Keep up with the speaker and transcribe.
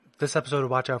This episode of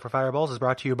Watch Out for Fireballs is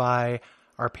brought to you by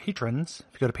our patrons.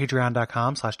 If you go to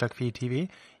patreon.com/duckfeedtv,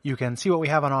 you can see what we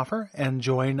have on offer and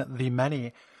join the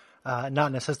many,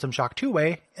 not in a System Shock 2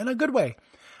 way, in a good way.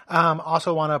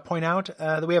 Also want to point out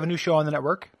that we have a new show on the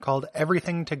network called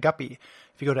Everything to Guppy.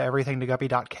 If you go to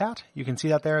everythingtoguppy.cat, you can see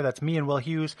that there. That's me and Will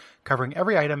Hughes covering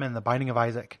every item in The Binding of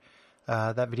Isaac,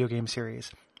 that video game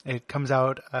series. It comes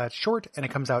out short, and it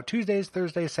comes out Tuesdays,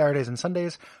 Thursdays, Saturdays, and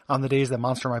Sundays on the days that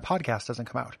Monster My Podcast doesn't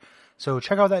come out. So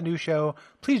check out that new show.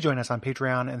 Please join us on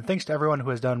Patreon, and thanks to everyone who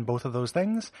has done both of those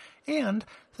things, and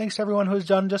thanks to everyone who has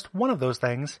done just one of those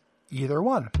things, either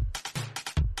one.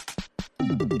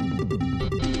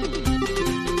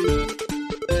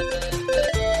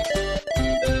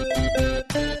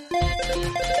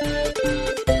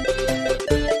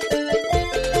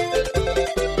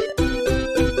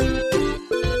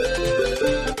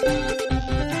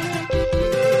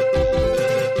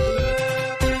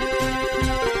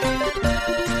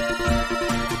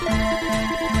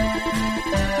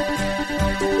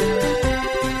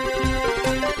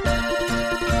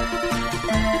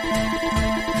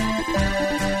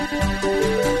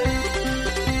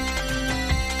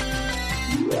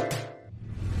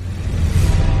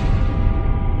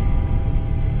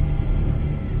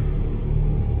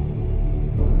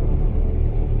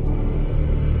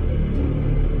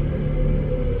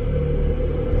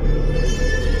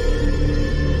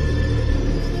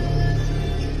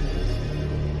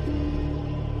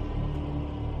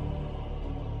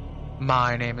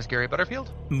 My name is Gary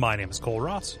Butterfield. My name is Cole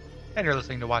Ross. And you're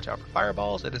listening to Watch Out for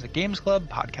Fireballs. It is a Games Club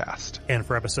podcast. And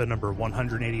for episode number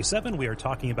 187, we are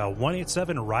talking about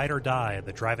 187 Ride or Die,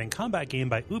 the driving combat game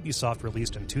by Ubisoft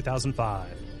released in 2005.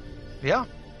 Yeah.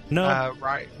 No.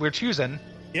 Right. We're choosing.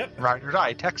 Yep. Ride or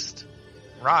Die. Text.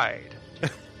 Ride.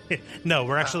 No,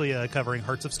 we're actually covering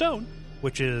Hearts of Stone,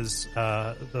 which is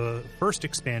the first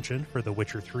expansion for The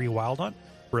Witcher 3 Wild Hunt,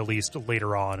 released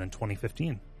later on in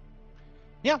 2015.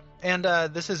 Yeah, and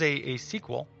this is a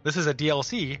sequel. This is a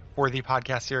DLC for the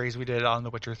podcast series we did on The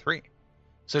Witcher 3.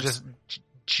 So just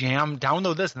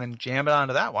download this and then jam it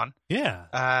onto that one.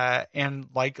 Yeah. And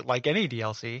like any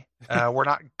DLC, we're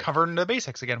not covering the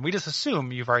basics again. We just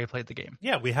assume you've already played the game.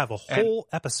 Yeah, we have a whole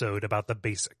episode about the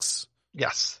basics.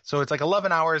 Yes. So it's like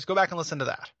 11 hours. Go back and listen to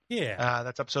that. Yeah.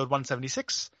 That's episode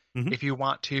 176. Mm-hmm. If you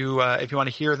want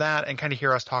to hear that and kind of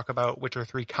hear us talk about Witcher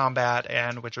 3 combat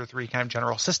and Witcher 3 kind of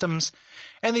general systems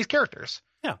and these characters.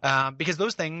 Yeah. Because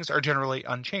those things are generally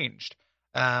unchanged.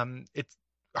 It's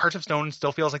Hearts of Stone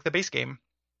still feels like the base game,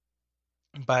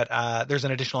 but there's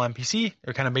an additional NPC,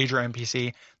 or kind of major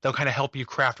NPC, that'll kind of help you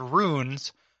craft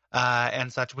runes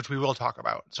and such, which we will talk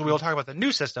about. So we will talk about the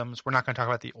new systems. We're not going to talk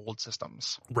about the old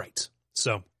systems. Right.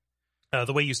 So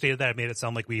the way you stated that, it made it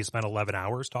sound like we spent 11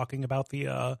 hours talking about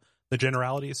the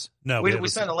generalities. No, we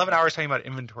spent 11 hours talking about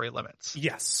inventory limits.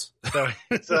 Yes. So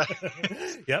it's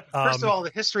yep. First of all, the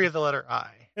history of the letter I.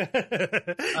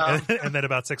 And then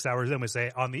about 6 hours in, we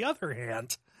say, on the other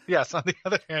hand. Yes, on the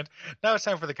other hand, now it's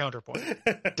time for the counterpoint.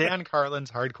 Dan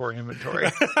Carlin's hardcore inventory.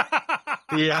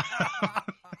 Yeah.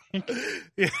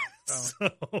 Yeah. So,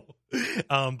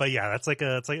 but yeah, that's like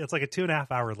a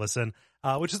 2.5 hour listen,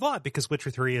 which is a lot because Witcher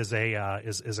 3 is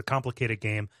a complicated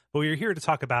game. But we're here to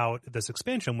talk about this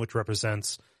expansion, which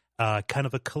represents kind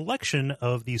of a collection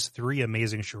of these 3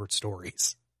 amazing short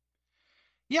stories.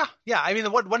 Yeah. I mean,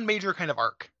 one major kind of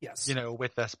arc, yes,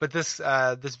 with this, but this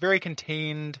very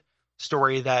contained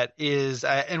story that is,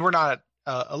 and we're not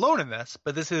alone in this,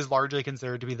 but this is largely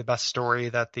considered to be the best story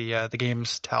that the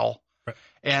games tell. Right.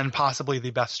 And possibly the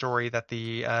best story that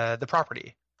the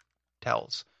property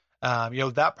tells.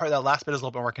 That last bit is a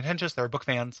little bit more contentious. There are book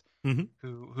fans mm-hmm.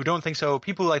 who don't think so.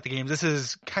 People who like the games, this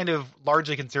is kind of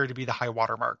largely considered to be the high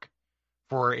watermark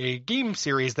for a game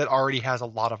series that already has a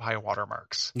lot of high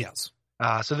watermarks. Yes.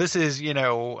 So this is,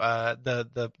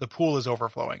 the pool is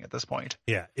overflowing at this point.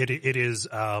 Yeah, it is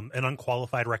an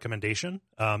unqualified recommendation,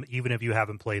 even if you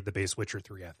haven't played the base Witcher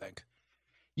 3, I think.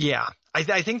 Yeah, I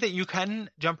think that you can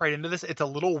jump right into this. It's a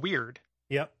little weird.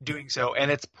 Yep. Doing so,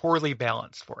 and it's poorly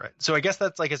balanced for it. So I guess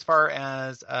that's like as far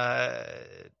as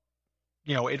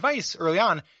advice early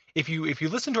on. If you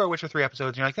listen to our Witcher 3 episodes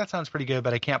and you're like, that sounds pretty good,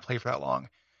 but I can't play for that long,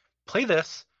 play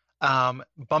this,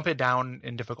 bump it down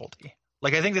in difficulty.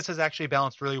 Like, I think this is actually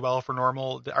balanced really well for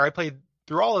normal. I played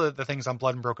through all of the things on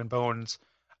Blood and Broken Bones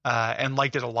and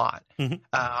liked it a lot.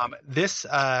 Mm-hmm. This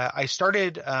I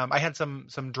started. I had some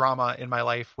drama in my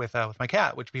life with my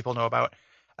cat, which people know about.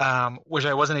 Which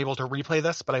I wasn't able to replay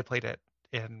this, but I played it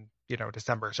in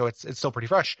December, so it's still pretty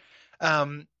fresh.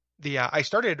 I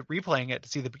started replaying it to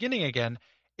see the beginning again,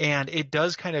 and it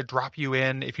does kind of drop you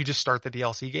in if you just start the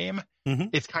DLC game. Mm-hmm.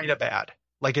 It's kind of bad.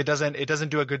 Like it doesn't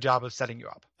do a good job of setting you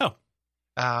up. Oh.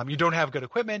 You don't have good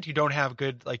equipment. You don't have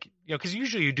good, like, because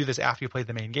usually you do this after you play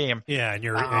the main game. Yeah,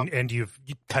 and and you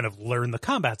kind of learn the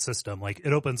combat system. Like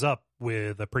it opens up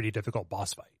with a pretty difficult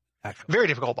boss fight. Actually, very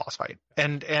difficult boss fight,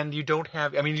 and you don't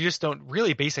have. I mean, you just don't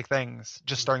really basic things.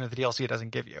 Just starting with the DLC, it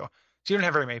doesn't give you. So you don't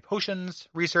have very many potions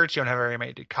research. You don't have very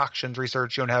many decoctions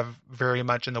research. You don't have very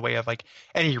much in the way of like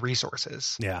any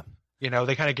resources. Yeah. They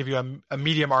kind of give you a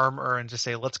medium armor and just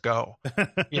say, let's go. And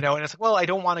it's like, well, I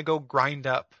don't want to go grind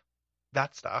up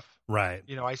that stuff. Right.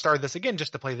 I started this again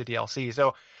just to play the DLC.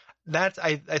 So that's,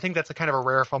 I think that's a kind of a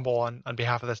rare fumble on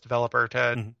behalf of this developer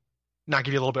to not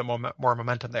give you a little bit more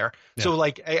momentum there. Yeah. So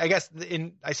like, I guess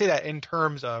I say that in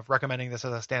terms of recommending this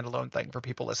as a standalone thing for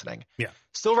people listening. Yeah.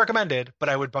 Still recommended, but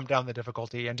I would bump down the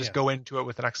difficulty and just go into it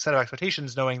with an set of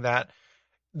expectations, knowing that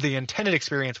the intended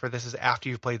experience for this is after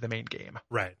you've played the main game.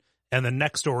 Right. And the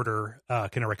next order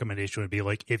kind of recommendation would be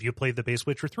like, if you played the base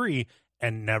Witcher 3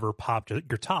 and never popped your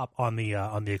top on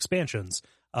the expansions,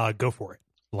 go for it.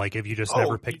 Like if you just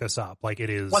never pick this up, like it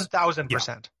is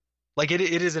 1,000%. Like it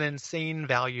is an insane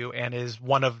value and is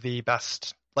one of the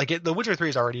best. Like the Witcher 3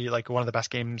 is already like one of the best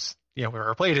games we've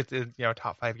ever played. It's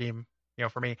top 5 game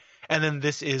for me. And then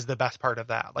this is the best part of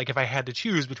that. Like if I had to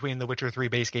choose between the Witcher 3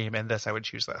 base game and this, I would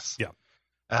choose this. Yeah.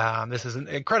 This is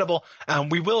incredible.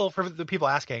 We will, for the people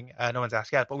asking, no one's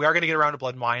asked yet, but we are going to get around to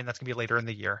Blood and Wine. That's going to be later in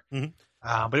the year.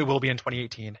 But it will be in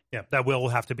 2018. Yeah, that will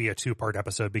have to be a 2-part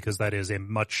episode because that is a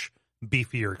much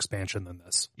beefier expansion than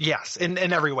this. Yes, in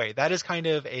every way. That is kind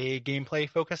of a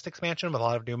gameplay-focused expansion with a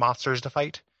lot of new monsters to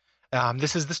fight.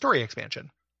 This is the story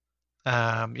expansion.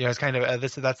 It's kind of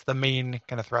that's the main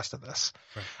kind of thrust of this.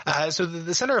 Right. So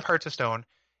the Center of Hearts of Stone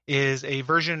is a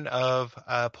version of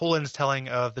Poland's telling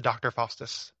of the Dr.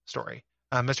 Faustus story,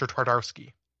 Mr.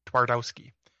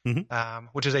 Twardowski,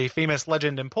 which is a famous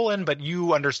legend in Poland, but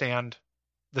you understand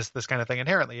this kind of thing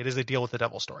inherently. It is a deal with the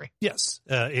devil story. Yes,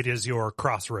 it is your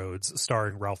Crossroads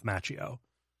starring Ralph Macchio.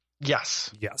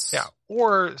 Yes. Yeah,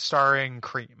 or starring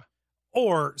Cream.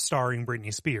 Or starring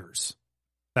Britney Spears.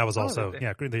 That was also,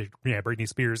 Britney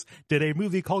Spears did a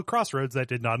movie called Crossroads that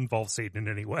did not involve Satan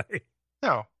in any way.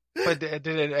 No. But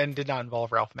did not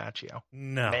involve Ralph Macchio.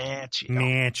 No,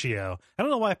 Macchio. I don't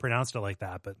know why I pronounced it like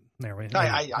that, but anyway,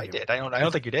 I did. I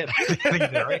don't think you did. I think you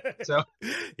did it right. So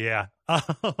yeah.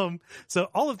 So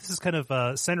all of this is kind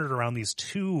of centered around these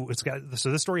two. So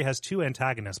this story has two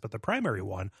antagonists, but the primary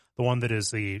one, the one that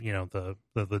is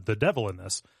the devil in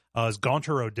this, is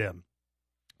Gaunter O'Dim,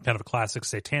 kind of a classic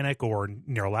satanic or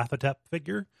Nyarlathotep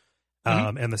figure.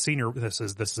 And the senior, this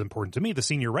is important to me, the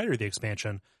senior writer of the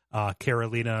expansion,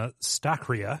 Karolina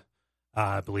Stakria,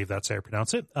 I believe that's how you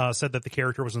pronounce it, said that the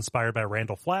character was inspired by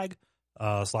Randall Flagg /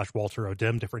 Walter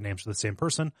O'Dim, different names for the same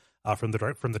person, from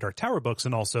the Dark Tower books,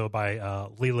 and also by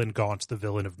Leland Gaunt, the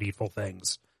villain of Needful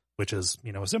Things, which is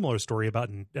a similar story about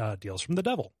deals from the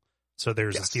devil. So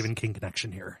there's a Stephen King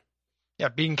connection here. Yeah,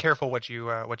 being careful what you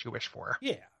wish for.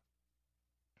 Yeah,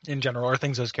 in general, or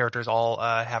things those characters all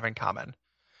have in common.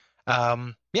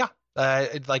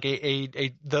 It's like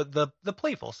the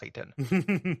playful Satan.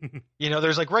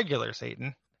 There's like regular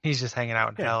Satan. He's just hanging out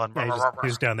in hell and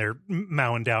he's down there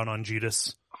mowing down on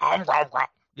Judas. I'm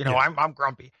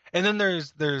grumpy. And then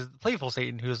there's playful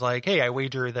Satan who's like, hey, I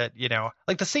wager that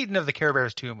like the Satan of the Care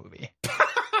Bears 2 movie.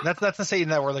 that's the Satan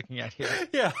that we're looking at here.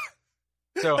 Yeah.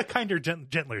 So a kinder,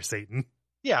 gentler Satan.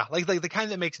 Yeah, like the kind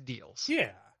that makes deals.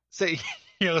 Yeah. So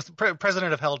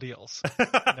president of hell deals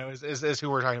is who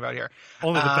we're talking about here.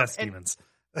 Only the best demons.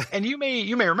 And you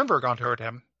may remember Gaunter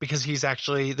O'Dim because he's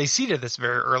actually, they seeded this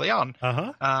very early on.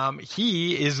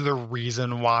 He is the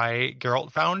reason why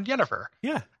Geralt found Yennefer.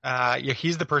 Yeah.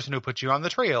 He's the person who put you on the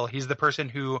trail. He's the person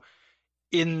who,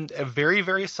 in a very,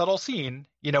 very subtle scene,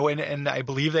 and I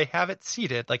believe they have it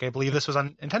seeded. Like I believe this was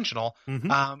unintentional.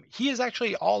 He is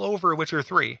actually all over Witcher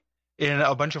 3 in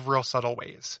a bunch of real subtle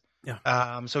ways.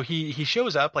 Yeah. So he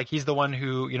shows up, like he's the one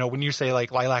who, when you say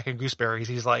like lilac and gooseberries,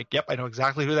 he's like, yep, I know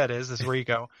exactly who that is. This is where you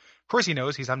go. Of course he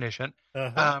knows, he's omniscient,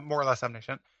 more or less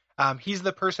omniscient. He's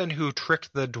the person who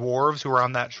tricked the dwarves who were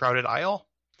on that shrouded isle.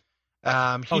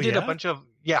 He did a bunch of,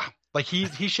 like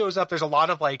he shows up. There's a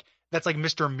lot of like, that's like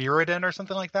Mr. Mirrodin or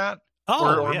something like that.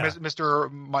 Or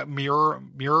Mr.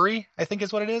 Muri, I think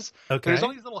is what it is. Okay. There's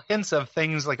all these little hints of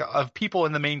things like of people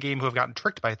in the main game who have gotten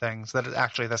tricked by things that is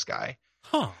actually this guy.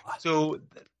 Huh. So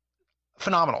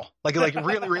phenomenal. Like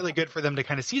really, really good for them to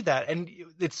kind of see that. And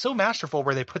it's so masterful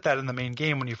where they put that in the main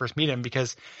game when you first meet him,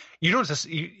 because you don't just,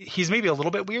 he's maybe a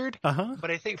little bit weird,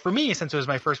 but I think for me, since it was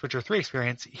my first Witcher 3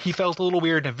 experience, he felt a little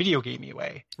weird in a video gamey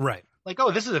way. Right. Like,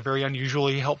 oh, this is a very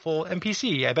unusually helpful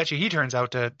NPC. I bet you he turns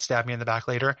out to stab me in the back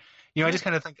later. You know, I just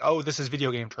kind of think, oh, this is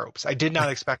video game tropes. I did not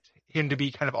expect him to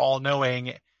be kind of all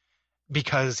knowing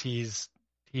because he's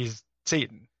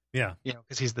Satan. Yeah. You know,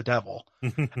 because he's the devil.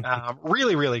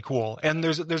 Really, really cool. And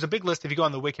there's a big list. If you go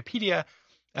on the Wikipedia,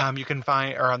 you can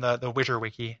find, or on the Witcher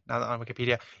wiki, not on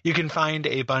Wikipedia, you can find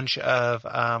a bunch of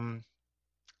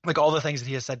like all the things that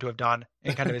he has said to have done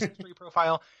in kind of his history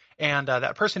profile. And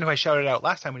that person who I shouted out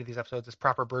last time we did these episodes, this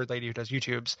Proper Bird Lady who does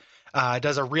YouTubes,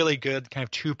 does a really good kind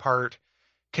of 2-part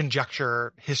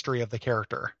conjecture history of the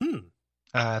character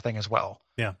thing as well.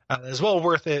 Yeah. As well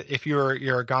worth it if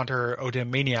you're a Gaunter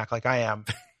Odin maniac like I am.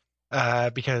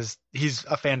 Because he's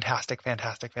a fantastic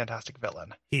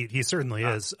villain. He certainly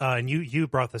is. And you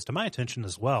brought this to my attention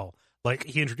as well. Like,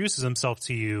 he introduces himself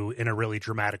to you in a really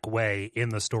dramatic way in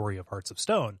the story of Hearts of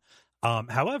Stone.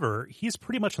 However, he's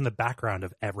pretty much in the background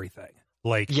of everything.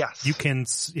 Like, yes. You can,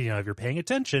 if you're paying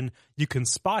attention, you can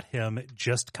spot him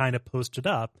just kind of posted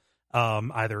up,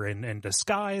 either in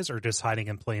disguise or just hiding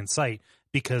in plain sight.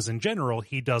 Because in general,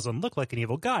 he doesn't look like an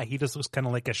evil guy. He just looks kind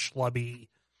of like a schlubby,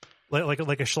 like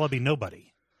a schlubby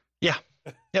nobody. Yeah.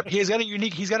 Yep. He's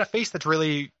got a face that's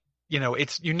really,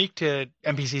 it's unique to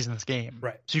NPCs in this game.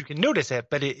 Right. So you can notice it,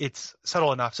 but it's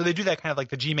subtle enough. So they do that kind of like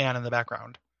the G-Man in the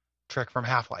background trick from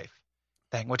Half-Life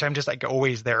thing, which I'm just like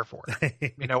always there for,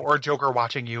 or Joker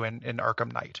watching you in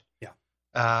Arkham Knight.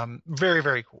 Yeah. Very,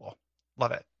 very cool.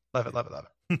 Love it. Love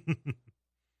it.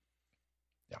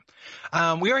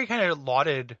 Yeah. We already kind of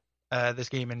lauded this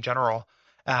game in general.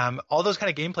 All those kind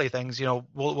of gameplay things,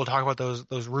 we'll talk about those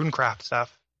runecraft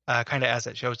stuff kind of as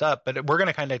it shows up, but we're going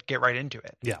to kind of get right into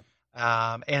it. Yeah.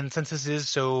 And since this is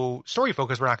so story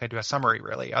focused, we're not going to do a summary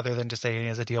really, other than just saying it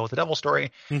is a Deal with the Devil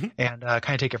story, and kind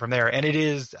of take it from there. And it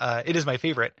is my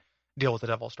favorite Deal with the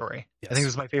Devil story. Yes. I think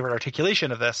this is my favorite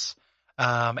articulation of this.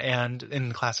 And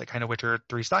in classic kind of Witcher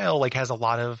 3 style, like has a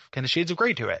lot of kind of shades of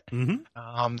gray to it.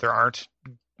 There aren't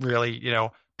really,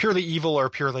 purely evil or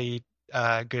purely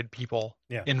good people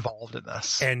involved in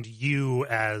this. And you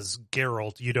as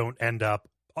Geralt, you don't end up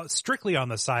strictly on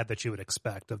the side that you would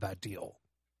expect of that deal.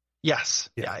 Yes.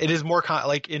 Yeah. It is more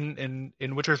like in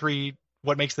Witcher 3,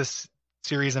 what makes this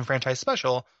series and franchise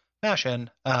special, Ashen,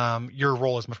 your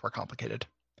role is much more complicated.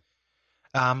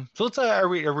 So let's are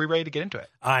we ready to get into it?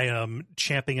 I am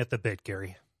champing at the bit,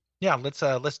 Gary. Yeah, let's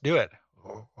do it.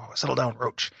 Oh, settle down,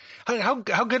 Roach. How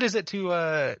good is it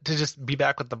to just be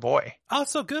back with the boy? Oh,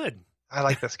 so good. I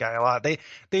like this guy a lot. They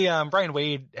Brian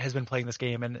Wade has been playing this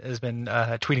game and has been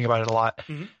tweeting about it a lot.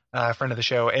 Friend of the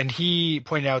show, and he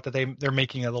pointed out that they're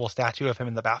making a little statue of him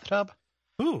in the bathtub.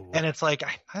 Ooh. And it's like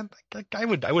I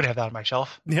would have that on my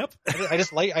shelf. Yep.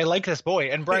 I like this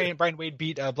boy. And Brian Wade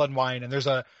beat Blood and Wine, and there's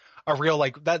a real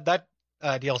like that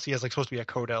DLC is like supposed to be a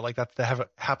coda, like that's the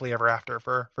happily ever after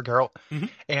for Geralt.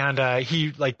 And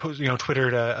he like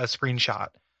Twittered a screenshot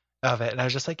of it, and I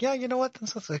was just like, yeah, you know what,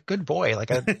 that's a good boy. Like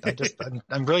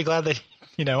I'm really glad that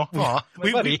aw,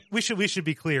 my buddy. We should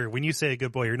be clear, when you say a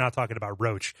good boy, you're not talking about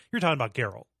Roach, you're talking about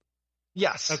Geralt.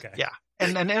 Yes. Okay. Yeah.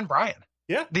 And Brian.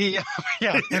 Yeah.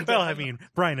 Well, I mean,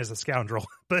 Brian is a scoundrel,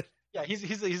 but yeah,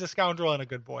 he's a scoundrel and a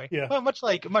good boy. Yeah. Well, much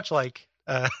like Elric.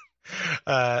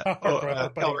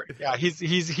 Yeah,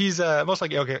 he's most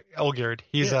like Olgierd.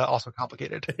 He's also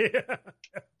complicated. Yeah.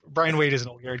 Brian Wade is an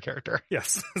Olgierd character.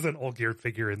 Yes, is an Olgierd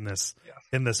figure in this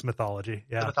mythology.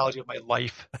 Yeah, the mythology of my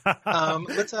life.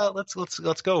 Let's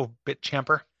go, Bit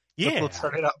Champer. Yeah, let's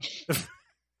start it up.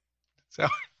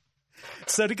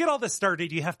 So to get all this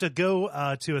started, you have to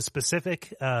go to a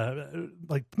specific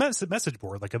like message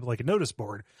board, like a notice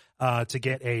board, to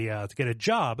get a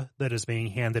job that is being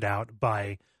handed out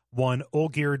by one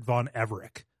Olgierd von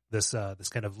Everec, this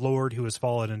kind of lord who has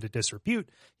fallen into disrepute.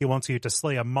 He wants you to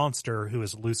slay a monster who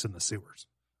is loose in the sewers.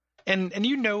 And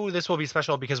this will be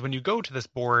special because when you go to this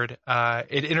board,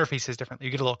 it interfaces differently.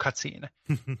 You get a little cutscene,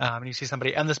 and you see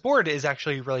somebody. And this board is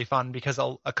actually really fun because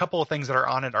a couple of things that are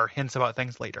on it are hints about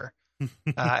things later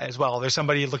as well. There's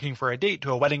somebody looking for a date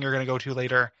to a wedding you're going to go to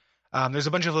later. There's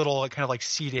a bunch of little kind of like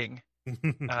seeding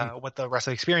what the rest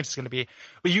of the experience is going to be.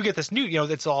 But you get this new,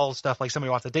 it's all stuff like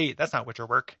somebody wants a date. That's not Witcher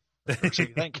work. Or so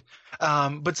you think.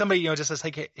 But somebody, just says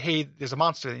like, hey, there's a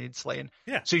monster that needs slain.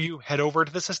 Yeah. So you head over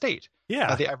to this estate.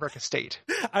 Yeah. The Everec estate.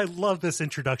 I love this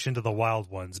introduction to the Wild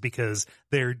Ones because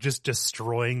they're just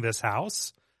destroying this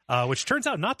house, which turns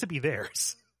out not to be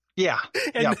theirs. Yeah.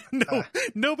 And Yep.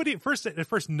 nobody at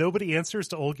first nobody answers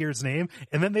to Olgierd's name,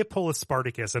 and then they pull a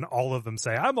Spartacus, and all of them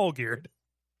say, "I'm Olgierd."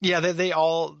 Yeah, they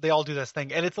all do this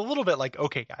thing, and it's a little bit like,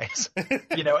 okay, guys,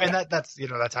 and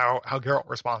that's how Geralt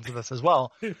responds to this as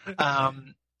well. These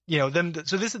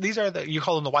are you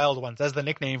call them the Wild Ones as the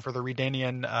nickname for the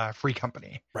Redanian Free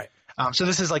Company, right? So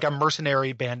this is like a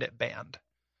mercenary bandit band,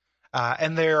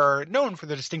 and they're known for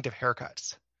their distinctive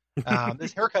haircuts.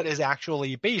 This haircut is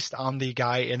actually based on the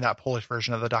guy in that Polish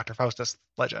version of the Dr. Faustus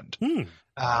legend, in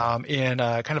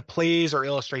kind of plays or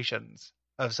illustrations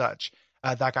of such.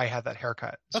 That guy had that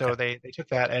haircut. So they took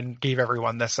that and gave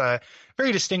everyone this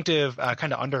very distinctive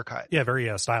kind of undercut. Yeah,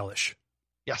 very stylish.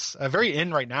 Yes, very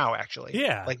in right now, actually.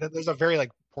 Yeah. Like there's a very like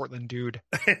Portland dude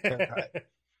haircut.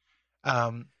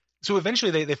 So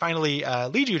eventually they finally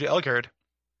lead you to Elgerd,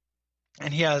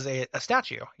 and he has a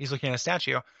statue. He's looking at a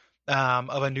statue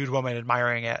of a nude woman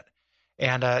admiring it.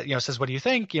 And, says, what do you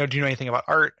think? Do you know anything about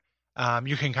art?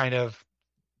 You can kind of,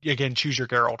 again, choose your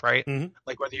Geralt, right? Mm-hmm.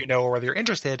 Like whether you know or whether you're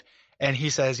interested. And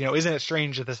he says, isn't it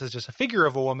strange that this is just a figure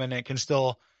of a woman and it can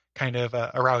still kind of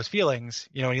arouse feelings,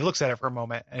 and he looks at it for a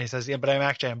moment and he says, yeah, but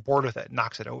I'm bored with it, and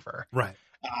knocks it over. Right.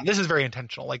 This is very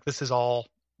intentional. Like this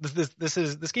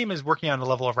game is working on a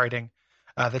level of writing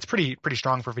that's pretty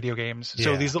strong for video games.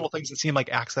 So these little things that seem like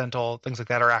accidental, things like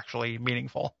that are actually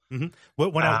meaningful. Mm-hmm.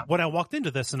 When I walked into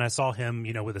this and I saw him,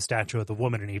 with a statue of the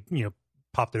woman, and he,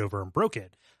 popped it over and broke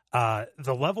it.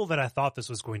 The level that I thought this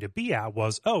was going to be at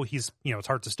was, he's, it's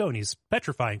Hearts of Stone. He's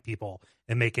petrifying people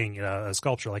and making a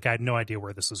sculpture. Like I had no idea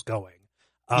where this was going.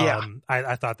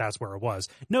 I thought that's where it was.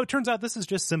 No, it turns out this is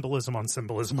just symbolism on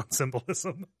symbolism on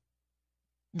symbolism.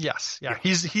 Yes. Yeah.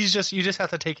 He's just, you just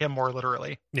have to take him more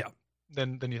literally. Yeah.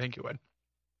 Than you think you would.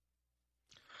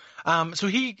 So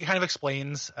he kind of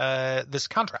explains this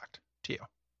contract to you.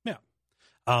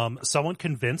 Yeah. Someone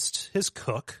convinced his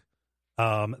cook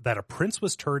that a prince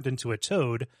was turned into a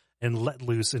toad and let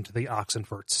loose into the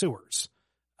Oxenfurt sewers.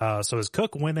 So his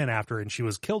cook went in after, and she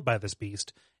was killed by this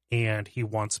beast, and he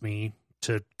wants me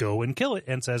to go and kill it,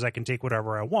 and says I can take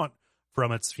whatever I want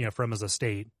from its, from his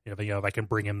estate, if I can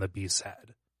bring him the beast's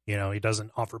head. He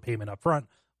doesn't offer payment up front,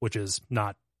 which is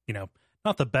not,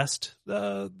 not the best,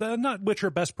 not Witcher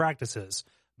best practices,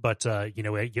 but,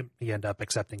 you end up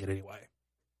accepting it anyway.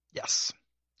 Yes.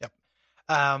 Yep.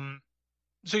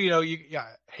 So,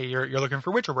 hey, you're looking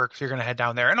for Witcher work, so you're going to head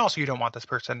down there. And also you don't want this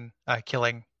person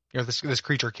killing, this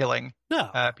creature killing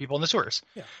people in the sewers.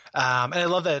 Yeah. And I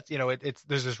love that,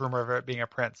 there's this rumor of it being a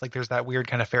prince. Like there's that weird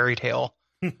kind of fairy tale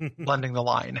blending the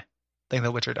line thing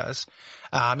that Witcher does.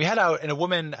 You head out, and a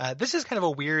woman, this is kind of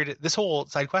a weird, this whole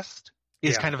side quest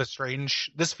is kind of a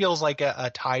strange, this feels like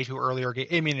a tie to earlier game.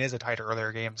 I mean, it is a tie to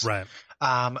earlier games. Right.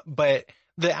 But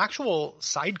the actual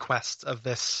side quests of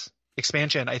this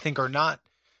expansion, I think, are not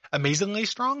amazingly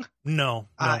strong. No.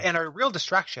 And are a real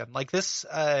distraction. Like this,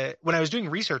 when I was doing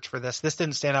research for this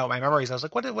didn't stand out in my memories. I was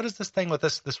like, what is this thing with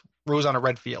this rose on a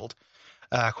red field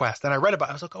quest? And I read about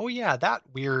it. I was like, oh yeah, that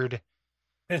weird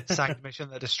side mission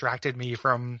that distracted me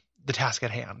from the task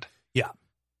at hand. Yeah.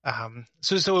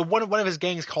 So one of his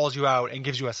gangs calls you out and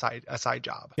gives you a side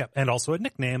job. Yeah, and also a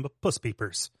nickname, Puss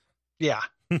Peepers. Yeah.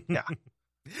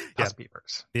 Puss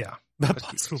Peepers. Yeah.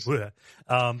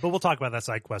 But we'll talk about that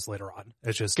side quest later on.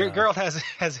 It's just Geralt has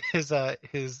his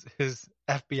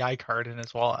FBI card in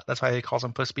his wallet. That's why he calls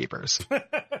him Puss Peepers.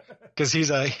 Because he's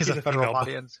a federal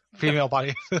female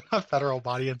body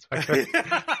inspector.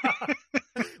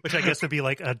 Which I guess would be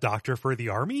like a doctor for the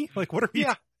army. Like, what are we?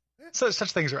 Yeah. So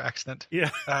such things are accident.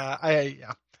 Yeah.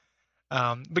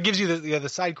 But gives you the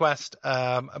side quest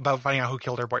about finding out who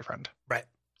killed her boyfriend. Right.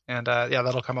 And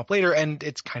that'll come up later, and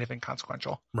it's kind of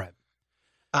inconsequential. Right.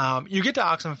 You get to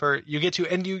Oxenfurt,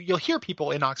 you'll hear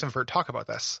people in Oxenfurt talk about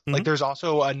this. Mm-hmm. Like there's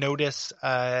also a notice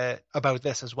about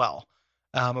this as well,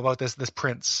 about this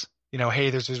prince. Hey,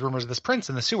 there's rumors of this prince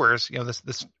in the sewers.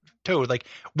 This toad. Like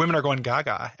women are going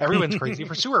gaga. Everyone's crazy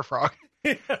for sewer frog.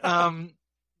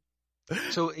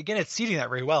 So again, it's seeding that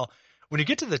very well. When you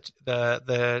get to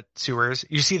the sewers,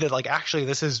 you see that like actually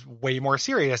this is way more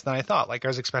serious than I thought. Like I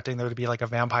was expecting there to be like a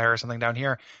vampire or something down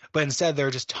here, but instead there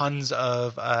are just tons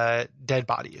of dead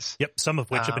bodies. Yep, some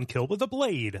of which have been killed with a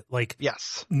blade. Like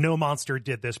yes, no monster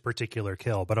did this particular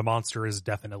kill, but a monster is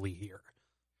definitely here.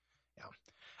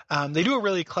 Yeah, they do a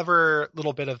really clever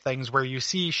little bit of things where you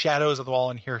see shadows of the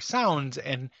wall and hear sounds,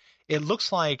 and it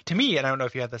looks like to me, and I don't know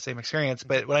if you had the same experience,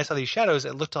 but when I saw these shadows,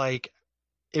 it looked like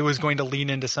it was going to lean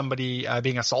into somebody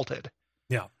being assaulted.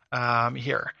 Yeah.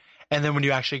 Here. And then when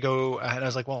you actually go, and I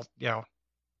was like, well,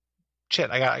 shit,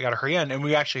 I got to hurry in. And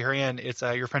we actually hurry in. It's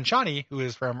your friend Shani, who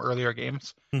is from earlier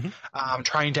games,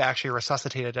 trying to actually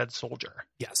resuscitate a dead soldier.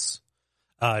 Yes.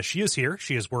 She is here.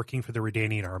 She is working for the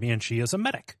Redanian army, and she is a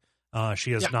medic.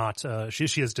 She is not.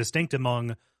 She is distinct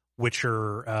among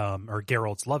Witcher or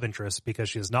Geralt's love interest because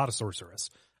she is not a sorceress.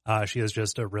 She is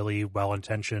just a really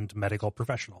well-intentioned medical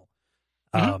professional.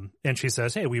 And she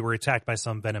says, "Hey, we were attacked by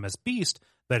some venomous beast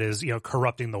that is,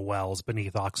 corrupting the wells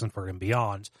beneath Oxenford and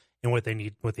beyond. And what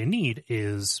they need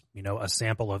is, a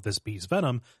sample of this beast's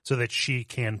venom so that she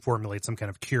can formulate some kind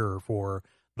of cure for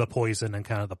the poison and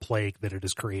kind of the plague that it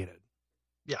has created."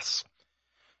 Yes.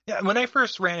 Yeah. When I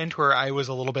first ran into her, I was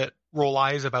a little bit roll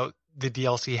eyes about the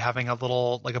DLC having a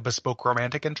little like a bespoke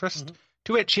romantic interest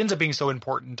to it. She ends up being so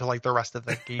important to like the rest of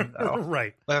the game, though.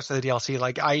 Right. The rest of the DLC,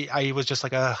 like I was just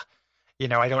like, I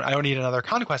don't need another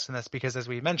conquest in this because, as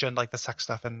we mentioned, like the sex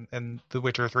stuff in The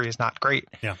Witcher 3 is not great.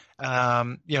 Yeah.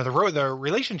 The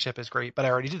relationship is great, but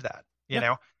I already did that. You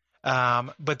know.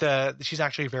 But she's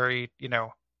actually very,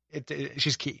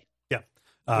 she's key. Yeah.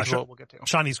 We'll get to.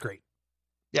 Shani's great.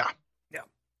 Yeah.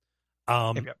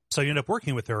 So you end up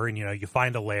working with her, and you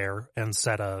find a lair and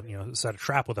set a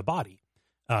trap with a body.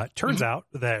 Turns out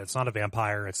that it's not a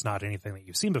vampire. It's not anything that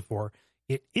you've seen before.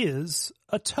 It is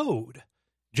a toad,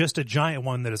 just a giant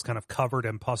one that is kind of covered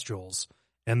in pustules.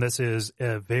 And this is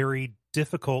a very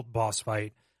difficult boss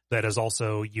fight that is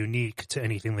also unique to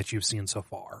anything that you've seen so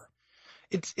far.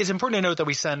 It's important to note that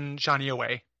we send Shani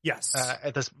away. Yes.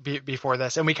 At this before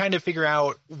this, and we kind of figure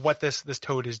out what this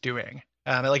toad is doing.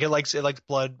 It likes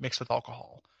blood mixed with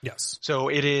alcohol. Yes. So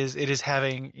it is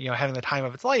having the time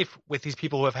of its life with these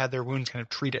people who have had their wounds kind of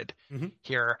treated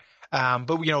here. But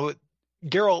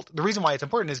Geralt, the reason why it's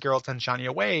important is Geralt sends Shani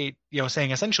away,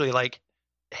 saying essentially like,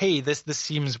 hey, this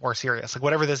seems more serious. Like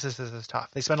whatever this is tough.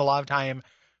 They spend a lot of time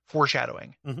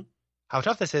foreshadowing how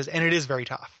tough this is, and it is very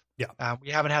tough. Yeah. We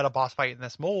haven't had a boss fight in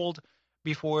this mold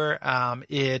before.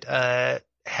 It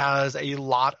has a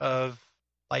lot of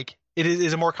it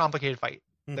is a more complicated fight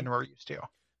than we're used to.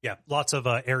 Yeah, lots of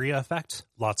area effect,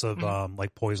 lots of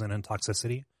poison and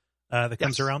toxicity that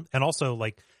comes around, and also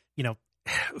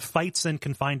fights in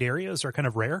confined areas are kind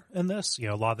of rare in this.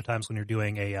 A lot of the times when you're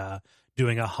doing a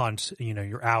hunt,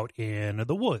 you're out in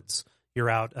the woods, you're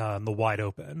out in the wide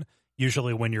open.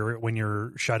 Usually, when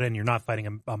you're shut in, you're not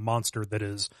fighting a monster that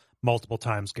is multiple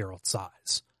times Geralt's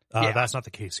size. That's not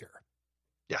the case here.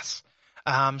 Yes.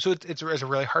 So it's a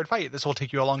really hard fight. This will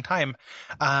take you a long time.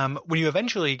 When you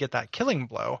eventually get that killing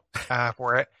blow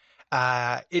for it,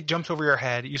 it jumps over your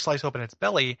head. You slice open its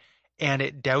belly, and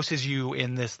it douses you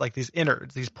in these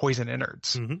innards, these poison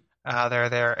innards. They're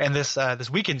there, and this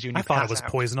weakens you. And I thought it was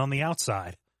poison on the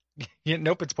outside.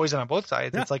 Nope, it's poison on both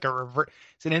sides. Yeah. It's like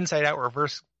it's an inside out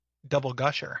reverse double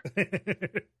gusher.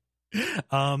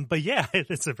 But yeah,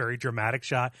 it's a very dramatic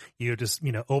shot. You just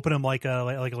open them like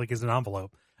it's an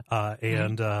envelope.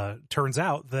 And turns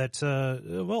out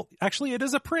that actually it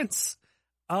is a prince.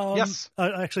 Yes.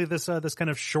 Actually, this kind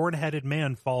of short-headed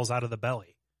man falls out of the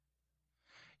belly.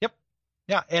 Yep.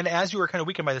 Yeah, and as you were kind of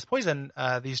weakened by this poison,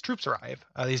 these troops arrive.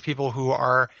 These people who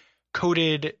are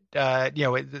coded,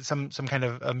 some kind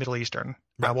of Middle Eastern.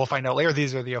 Right. We'll find out later.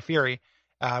 These are the Ophiri,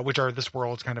 which are this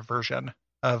world's kind of version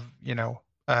of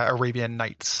Arabian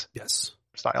Nights. Yes.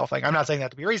 Style thing. I'm not saying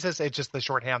that to be racist. It's just the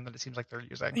shorthand that it seems like they're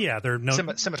using. Yeah, they're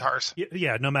scimitars.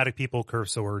 Yeah, nomadic people, curved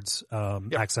swords,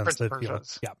 accents. Prince of Persia.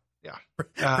 Yeah.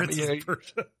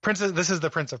 Prince. This is the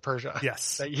Prince of Persia.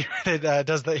 Yes. He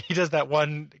does that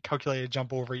one calculated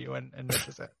jump over you and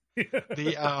misses it.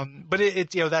 But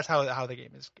it's that's how the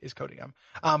game is coding them.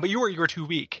 But you were too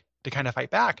weak to kind of fight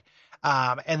back.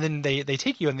 And then they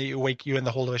take you and they wake you in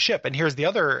the hold of a ship. And here's the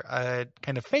other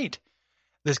kind of feint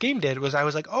this game did was I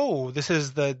was like, oh, this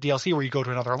is the DLC where you go to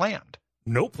another land.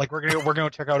 Nope. Like we're gonna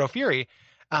check out Ophiri,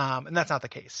 and that's not the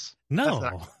case.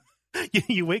 No.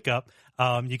 You wake up,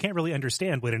 you can't really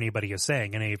understand what anybody is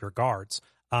saying, any of your guards,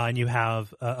 and you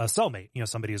have a cellmate.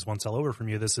 Somebody who's one cell over from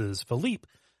you. This is Philippe,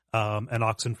 an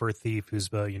Oxenford thief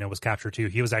who's was captured too.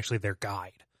 He was actually their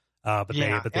guide, but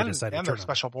they decided and to their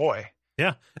special boy.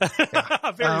 Yeah.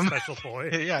 Very special boy.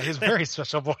 Yeah, he's a very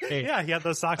special boy. Yeah, he had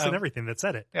those socks and everything that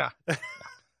said it. Yeah.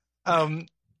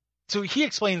 So he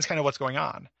explains kind of what's going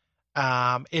on,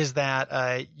 is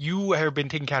that you have been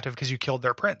taken captive because you killed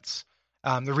their prince.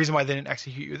 The reason why they didn't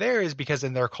execute you there is because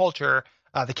in their culture,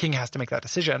 the king has to make that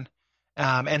decision.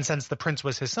 And since the prince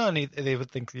was his son, they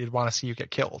would think they'd want to see you get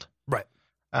killed. Right.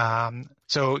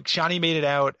 So Shani made it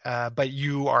out, but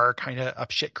you are kind of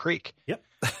up shit creek. Yep.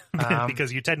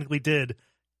 Because you technically did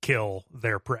kill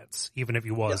their prince, even if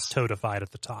he was toadified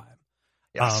at the time.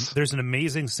 Yes. There's an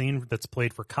amazing scene that's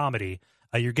played for comedy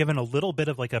You're given a little bit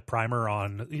of like a primer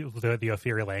on the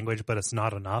Ophiri language, but it's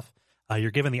not enough.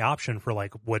 You're given the option for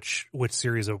like which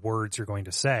series of words you're going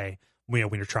to say. When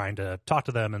you're trying to talk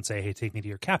to them and say, "Hey, take me to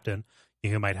your captain,"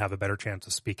 you might have a better chance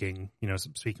of speaking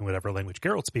whatever language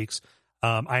Geralt speaks.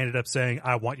 I ended up saying,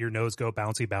 "I want your nose go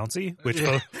bouncy bouncy,"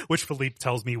 which Philippe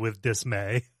tells me with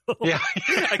dismay. Yeah,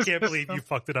 I can't believe you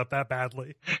fucked it up that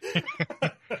badly.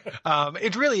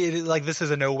 It is like this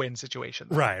is a no-win situation.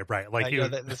 Right. Like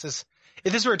this is,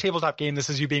 if this were a tabletop game, this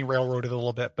is you being railroaded a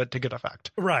little bit, but to good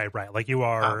effect. Right. Like you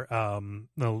are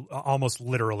almost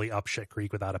literally up shit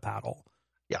creek without a paddle.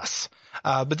 Yes.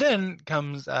 But then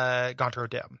comes Gaunter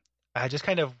O'Dim. Just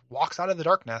kind of walks out of the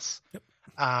darkness. Yep.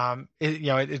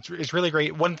 It's really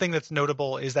great. One thing that's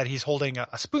notable is that he's holding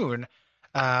a spoon.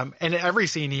 And in every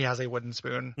scene he has a wooden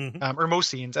spoon, or most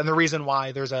scenes. And the reason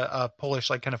why there's a Polish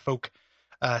like kind of folk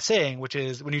saying, which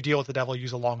is when you deal with the devil,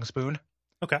 use a long spoon.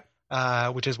 Okay.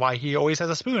 Which is why he always has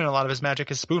a spoon, and a lot of his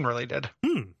magic is spoon related.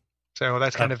 So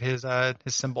that's kind of his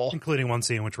symbol. Including one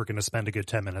scene which we're going to spend a good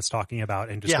 10 minutes talking about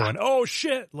and just going, "Oh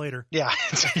shit," later. Yeah,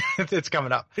 it's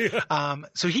coming up. Yeah.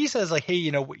 So he says like, "Hey,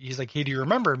 he's like, hey, do you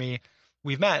remember me?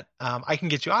 We've met. I can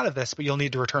get you out of this, but you'll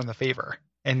need to return the favor."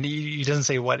 And he doesn't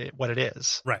say what it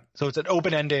is. Right. So it's an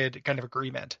open-ended kind of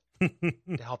agreement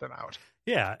to help him out.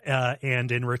 Yeah.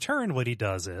 And in return, what he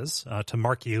does is to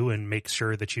mark you and make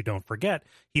sure that you don't forget,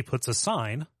 he puts a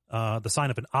sign, the sign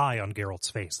of an eye on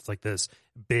Geralt's face. It's like this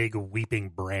big weeping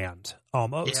brand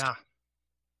almost.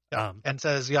 Yeah. And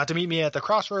says, "You have to meet me at the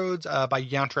crossroads by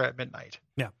Yantra at midnight."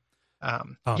 Yeah.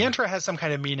 Yantra has some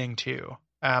kind of meaning too.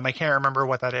 I can't remember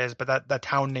what that is, but that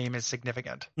town name is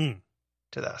significant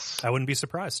to this. I wouldn't be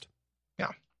surprised.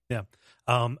 Yeah.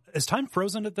 Is time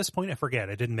frozen at this point? I forget.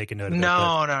 I didn't make a note of it.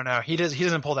 No. He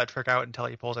doesn't pull that trick out until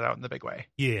he pulls it out in the big way.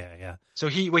 Yeah. So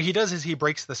what he does is he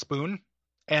breaks the spoon,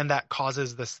 and that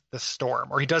causes this storm,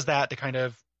 or he does that to kind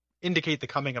of indicate the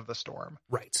coming of the storm.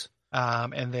 Right.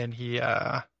 And then he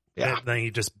then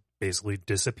he just basically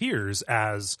disappears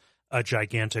as a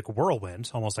gigantic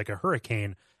whirlwind, almost like a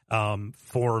hurricane,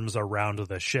 forms around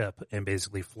the ship and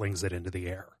basically flings it into the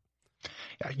air.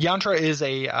 Yeah, yantra is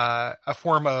a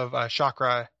form of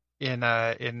chakra in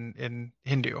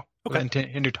Hindu, in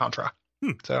Hindu Tantra.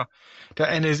 So,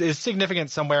 and is significant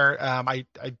somewhere. I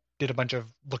did a bunch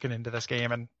of looking into this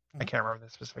game, and I can't remember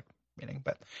the specific meaning,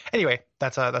 but anyway,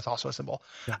 that's also a symbol.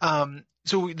 Yeah.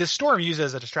 So the storm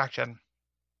uses a distraction.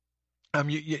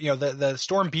 The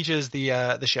storm beaches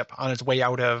the ship on its way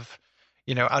out of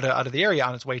the area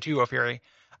on its way to Ophiri.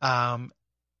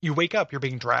 You wake up, you're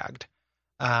being dragged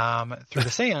through the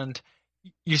sand.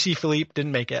 You see Philippe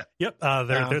didn't make it. Yep.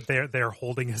 They're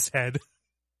holding his head.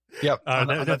 Yep.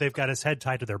 They've got his head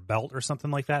tied to their belt or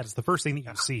something like that. It's the first thing that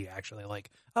you see, actually. Like,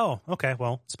 oh, okay,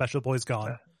 well, Special Boy's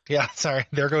gone. Yeah, sorry.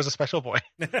 There goes a Special Boy.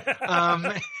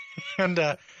 And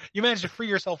you manage to free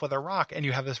yourself with a rock, and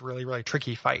you have this really, really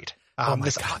tricky fight.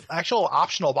 This actual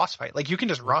optional boss fight. Like, you can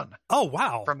just run. Oh,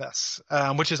 wow. From this,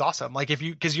 which is awesome. Like, if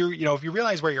you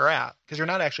realize where you're at, because you're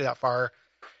not actually that far,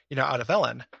 out of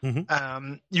Velen,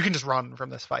 you can just run from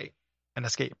this fight and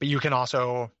escape. But you can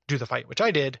also do the fight, which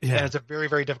I did. Yeah. And it's a very,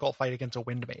 very difficult fight against a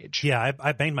wind mage. Yeah,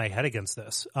 I banged my head against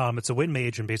this. It's a wind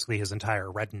mage and basically his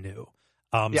entire retinue.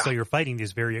 So you're fighting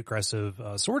these very aggressive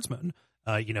swordsmen.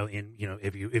 If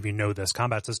you know this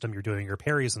combat system, you're doing your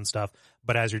parries and stuff.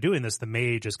 But as you're doing this, the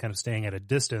mage is kind of staying at a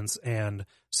distance and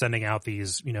sending out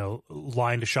these,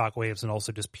 lined shockwaves and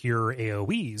also just pure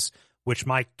AoEs, which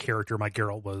my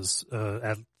Geralt was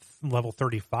at level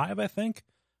 35, I think.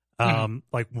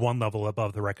 Like one level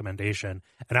above the recommendation,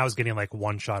 and I was getting like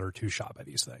one shot or two shot by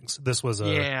these things. This was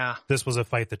a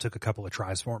fight that took a couple of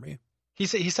tries for me. He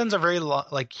sends a very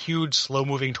huge slow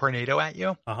moving tornado at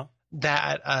you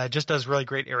that just does really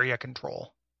great area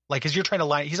control. Like, as you're trying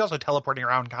to he's also teleporting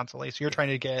around constantly, so you're trying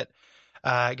to get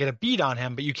a bead on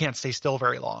him, but you can't stay still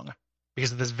very long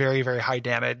because of this very, very high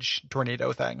damage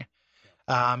tornado thing.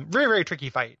 Very, very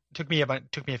tricky fight. Took me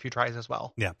a few tries as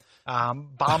well. Yeah.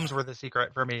 Bombs were the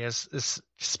secret for me, is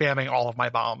spamming all of my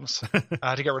bombs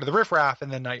to get rid of the riffraff,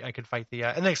 and then I could fight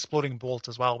and the exploding bolts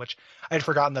as well, which I had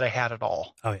forgotten that I had at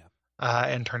all. Oh yeah.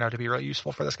 And turned out to be really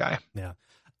useful for this guy. Yeah.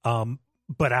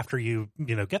 But after you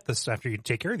get this, after you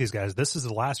take care of these guys, this is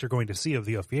the last you're going to see of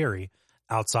the Ophiri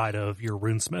outside of your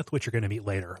runesmith, which you're going to meet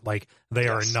later. Like, they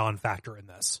are a non-factor in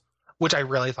this. Which I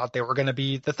really thought they were going to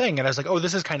be the thing. And I was like, oh,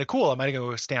 this is kind of cool. Am I going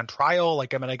to go stand trial?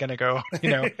 Like, am I going to go,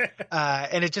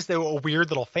 and it's just a weird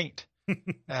little feint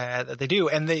that they do.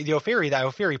 And the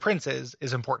Ophiri prince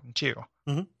is important too.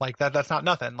 Mm-hmm. Like that's not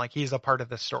nothing. Like, he's a part of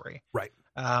this story. Right.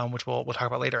 Which we'll talk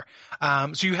about later.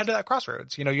 So you head to that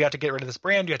crossroads, you have to get rid of this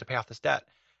brand. You have to pay off this debt.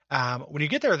 When you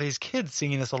get there, these kids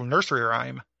singing this little nursery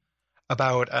rhyme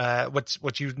about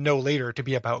what you know later to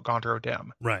be about Gaunter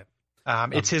O'Dim. Right.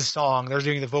 It's his song. They're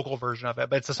doing the vocal version of it,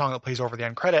 but it's the song that plays over the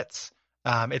end credits.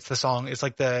 It's the song. It's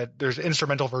like there's an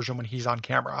instrumental version when he's on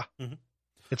camera. Mm-hmm.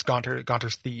 It's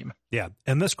Gaunter's theme. Yeah,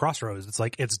 and this crossroads,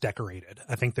 it's decorated.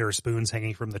 I think there are spoons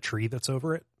hanging from the tree that's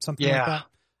over it, something like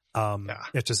that.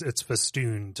 It's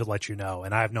festooned to let you know,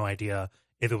 and I have no idea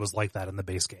if it was like that in the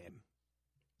base game.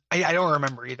 I don't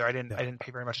remember either. I didn't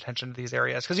pay very much attention to these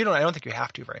areas because I don't think you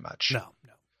have to very much. No.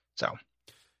 So.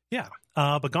 Yeah,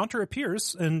 but Gaunter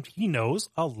appears, and he knows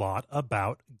a lot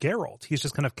about Geralt. He's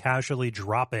just kind of casually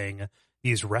dropping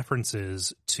these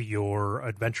references to your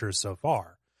adventures so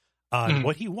far.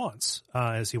 What he wants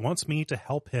is he wants me to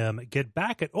help him get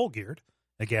back at Olgierd,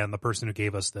 again, the person who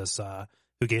gave us this, one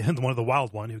of the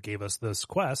Wild One who gave us this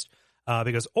quest,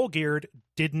 because Olgierd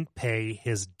didn't pay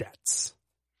his debts.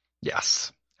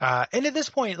 Yes. And at this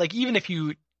point, like, even if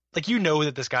you know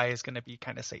that this guy is going to be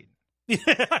kind of Satan.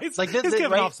 Yeah, he's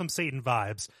giving off some Satan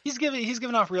vibes. He's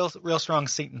giving off real strong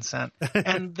Satan scent,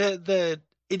 and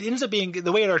it ends up being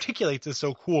the way it articulates is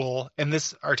so cool, and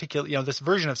this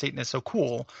version of Satan is so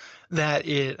cool that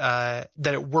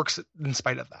it works in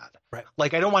spite of that. Right.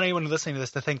 Like, I don't want anyone listening to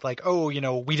this to think like, oh,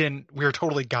 we were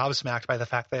totally gobsmacked by the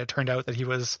fact that it turned out that he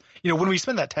was, when we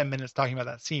spent that 10 minutes talking about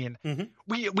that scene, mm-hmm.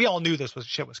 we all knew this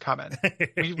shit was coming.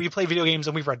 we play video games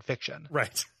and we've read fiction.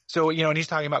 Right. So, and he's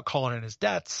talking about calling in his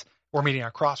debts. We're meeting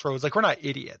at crossroads. Like, we're not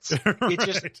idiots. It's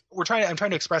just, I'm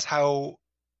trying to express how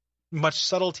much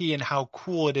subtlety and how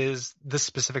cool it is, this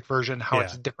specific version, how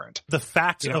it's different. The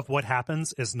fact of what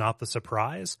happens is not the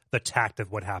surprise. The tact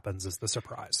of what happens is the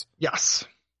surprise. Yes.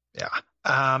 Yeah.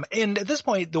 And at this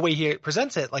point, the way he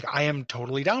presents it, like, I am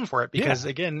totally down for it because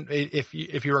again, if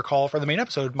you recall from the main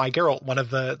episode, my Geralt, one of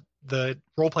the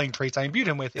role-playing traits I imbued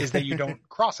him with is that you don't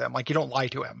cross him. Like, you don't lie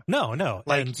to him. No.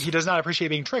 Like, he does not appreciate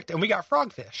being tricked, and we got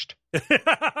frogfished.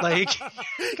 Like,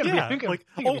 he's gonna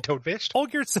be toad-fished.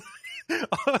 Olgierd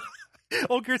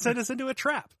sent us into a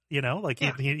trap, like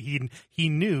he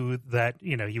knew that,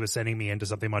 he was sending me into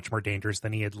something much more dangerous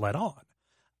than he had let on.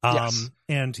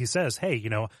 And he says, hey,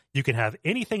 you can have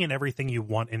anything and everything you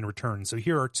want in return. So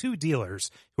here are two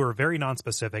dealers who are very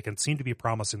nonspecific and seem to be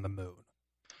promising the moon.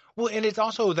 Well, and it's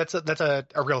also, that's a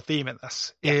real theme in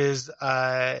this is,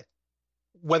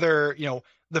 whether,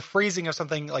 the phrasing of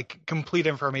something like complete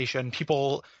information,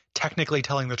 people technically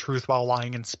telling the truth while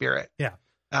lying in spirit. Yeah.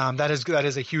 That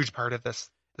is a huge part of this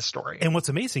story. And what's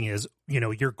amazing is,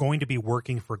 you're going to be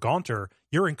working for Gaunter.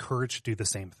 You're encouraged to do the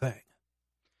same thing.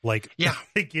 Like,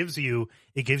 it gives you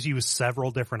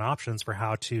several different options for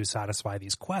how to satisfy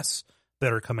these quests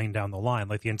that are coming down the line.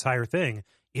 Like, the entire thing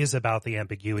is about the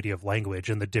ambiguity of language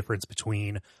and the difference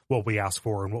between what we ask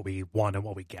for and what we want and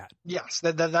what we get. Yes,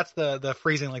 that's the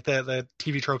phrasing, like the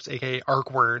TV tropes, aka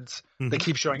arc words, mm-hmm. that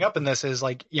keep showing up in this is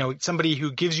like, somebody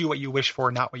who gives you what you wish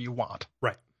for, not what you want.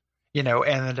 Right. And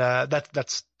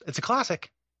it's a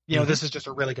classic. Mm-hmm. This is just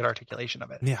a really good articulation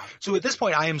of it. Yeah. So at this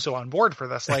point, I am so on board for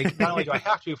this. Like, not only do I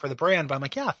have to for the brand, but I'm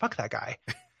like, yeah, fuck that guy.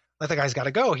 Like, that guy's got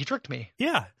to go. He tricked me.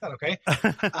 Yeah. Is that okay?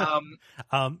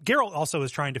 Geralt also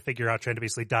is trying to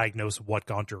basically diagnose what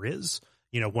Gaunter is.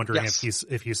 Wondering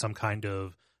if he's some kind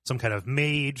of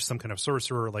mage, some kind of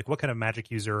sorcerer, like what kind of magic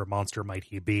user or monster might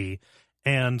he be?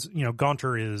 And,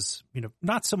 Gaunter is,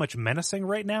 not so much menacing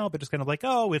right now, but just kind of like,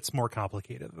 oh, it's more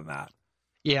complicated than that.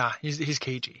 Yeah, he's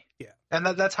cagey. Yeah. And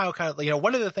that's how kind of,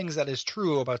 one of the things that is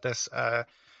true about this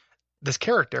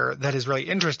character that is really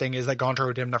interesting is that Gaunter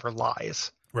O'Dim never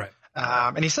lies. Right.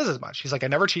 And he says as much. He's like, I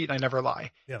never cheat and I never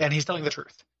lie. Yeah. And he's telling the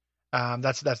truth.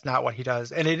 That's not what he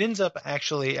does. And it ends up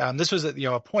actually, this was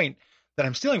a point that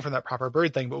I'm stealing from that Proper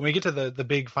Bird thing. But when we get to the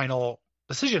big final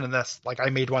decision in this, like, I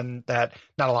made one that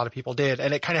not a lot of people did.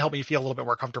 And it kind of helped me feel a little bit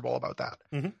more comfortable about that.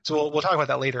 Mm-hmm. So we'll talk about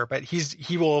that later. But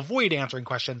he will avoid answering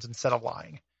questions instead of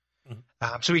lying.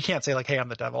 Mm-hmm. So he can't say like, hey, I'm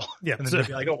the devil. Yeah. And then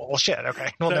be like, oh, well, shit.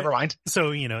 Okay. Well, never mind.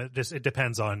 So, it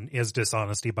depends on, is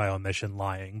dishonesty by omission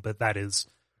lying? But that is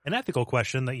an ethical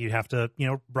question that you have to,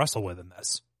 wrestle with in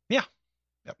this. Yeah.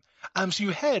 Yep. So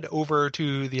you head over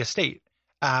to the estate,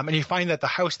 and you find that the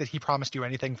house that he promised you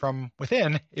anything from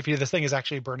within, if this thing is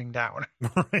actually burning down.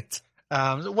 Right.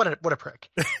 What a prick.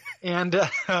 And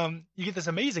you get this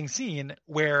amazing scene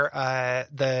where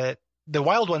the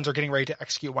Wild Ones are getting ready to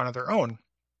execute one of their own.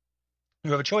 You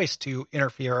have a choice to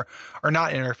interfere or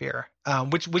not interfere.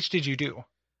 Which did you do?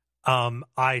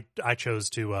 I chose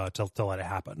to let it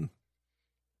happen.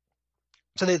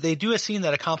 So they do a scene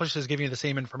that accomplishes giving you the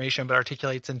same information but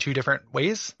articulates in two different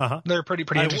ways. Uh-huh. They're pretty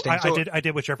interesting. I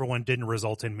did whichever one didn't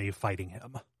result in me fighting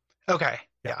him. Okay.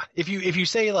 Yeah. If you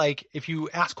say like, if you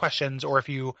ask questions or if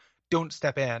you don't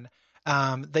step in,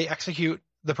 they execute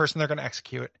the person they're going to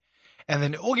execute. And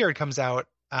then Olgierd comes out,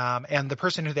 and the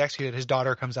person who they executed, his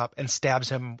daughter, comes up and stabs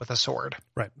him with a sword.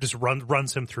 Right. Just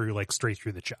runs him through, like, straight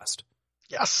through the chest.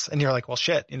 Yes. And you're like, well,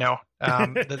 shit,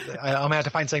 I'm going to have to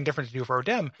find something different to do for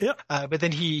Odin. Yeah. But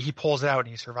then he pulls it out and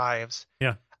he survives.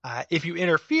 Yeah. If you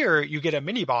interfere, you get a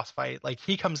mini boss fight. Like,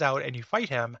 he comes out and you fight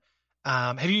him.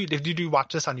 Did you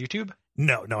watch this on YouTube?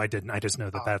 No, I didn't. I just know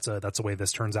that that's the way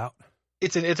this turns out.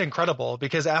 It's incredible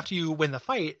because after you win the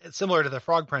fight, it's similar to the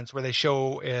Frog Prince where they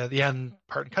show the end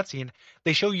part in cutscene,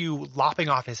 they show you lopping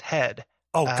off his head.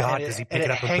 Oh God, does he pick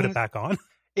it up and put it back on?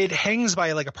 It hangs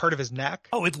by like a part of his neck.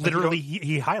 Oh, it literally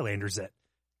he Highlanders it.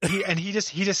 He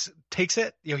just takes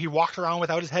it. He walks around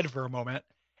without his head for a moment,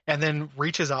 and then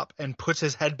reaches up and puts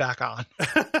his head back on,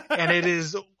 and it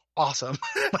is awesome.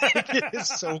 Like, it is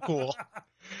so cool,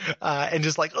 and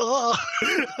just like goal.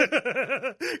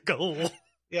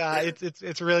 Yeah,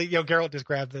 it's really Geralt just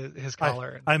grabbed his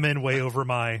collar. I'm in way over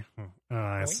my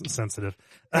it's sensitive.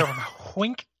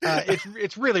 Wink.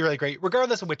 It's really, really great.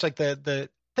 Regardless of which, like the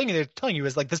thing they're telling you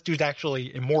is like this dude's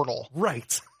actually immortal,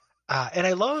 right? And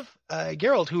I love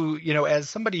Geralt, who as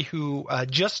somebody who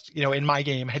just in my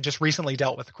game had just recently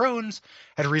dealt with the Crones,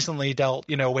 had recently dealt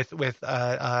with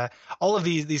all of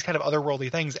these kind of otherworldly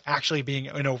things actually being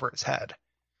in over his head.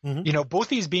 Mm-hmm. Both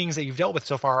these beings that you've dealt with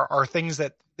so far are things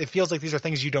that it feels like these are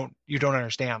things you don't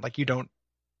understand. Like you're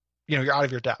out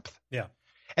of your depth. Yeah.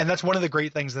 And that's one of the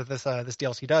great things that this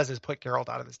DLC does is put Geralt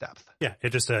out of his depth. Yeah. It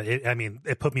just,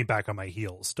 it put me back on my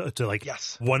heels to like,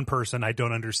 yes. One person, I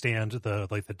don't understand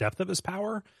the depth of his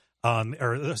power.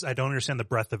 Or I don't understand the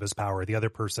breadth of his power. The other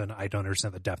person, I don't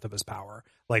understand the depth of his power.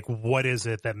 Like, what is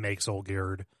it that makes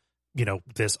Olgierd,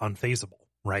 this unfazable,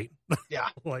 right? Yeah.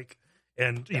 Like,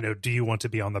 and, do you want to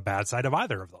be on the bad side of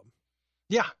either of them?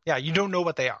 Yeah. Yeah. You don't know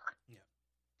what they are. Yeah.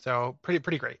 So pretty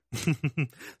great.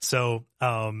 So,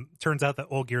 turns out that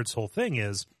Olgierd's whole thing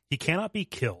is he cannot be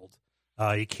killed.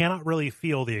 He cannot really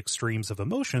feel the extremes of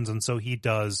emotions. And so he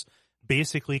does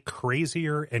basically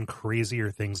crazier and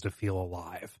crazier things to feel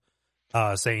alive.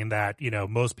 Saying that,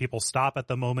 most people stop at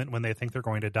the moment when they think they're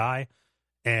going to die.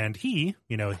 And he,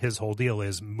 his whole deal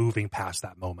is moving past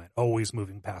that moment, always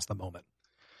moving past the moment.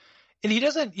 And he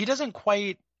doesn't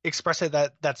quite express it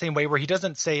that same way where he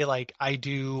doesn't say like, I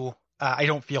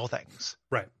don't feel things.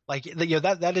 Right. Like,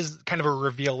 that is kind of a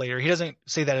reveal later. He doesn't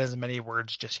say that as many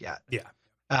words just yet. Yeah.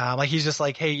 Like he's just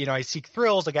like, hey, I seek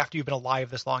thrills. Like after you've been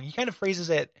alive this long, he kind of phrases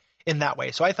it in that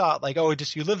way. So I thought like, oh,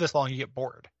 just you live this long, you get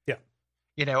bored. Yeah.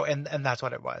 And that's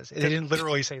what it was. They didn't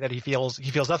literally say that he feels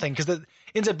nothing because it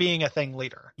ends up being a thing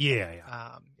later. Yeah.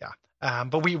 Yeah.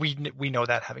 But we know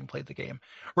that having played the game,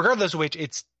 regardless of which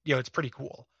it's pretty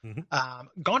cool.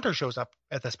 Mm-hmm. Gaunter shows up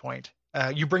at this point.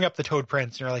 You bring up the Toad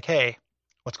Prince and you're like, hey,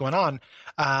 what's going on?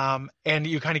 And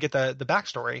you kind of get the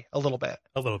backstory a little bit.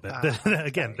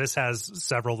 Again, this has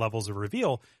several levels of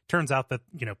reveal. Turns out that,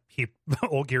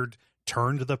 Olgierd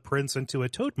turned the prince into a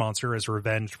toad monster as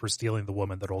revenge for stealing the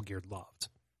woman that Olgierd loved.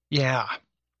 Yeah.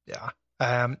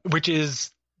 Yeah. Which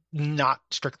is not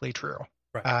strictly true.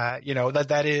 Right.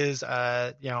 That is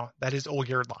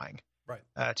Olgierd lying.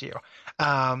 Right. To you.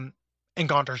 And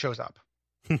Gaunter shows up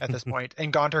at this point,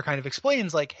 and Gaunter kind of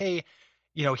explains like, hey,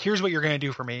 here's what you're going to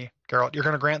do for me, Geralt. You're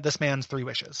going to grant this man's 3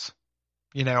 wishes,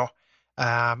 and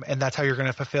that's how you're going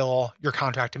to fulfill your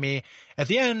contract to me. At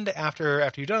the end, after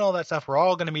you've done all that stuff, we're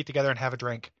all going to meet together and have a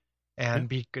drink and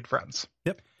be good friends.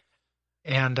 Yep.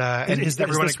 And is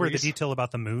everyone this where the detail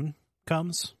about the moon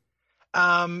comes?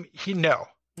 No.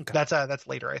 Okay. That's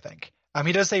later, I think.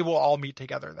 He does say we'll all meet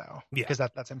together though, because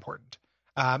that's important.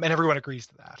 And everyone agrees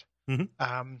to that.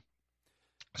 Mm-hmm.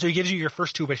 So he gives you your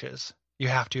first 2 wishes. You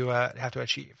have to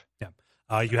achieve.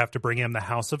 Yeah. You have to bring him the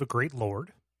house of a great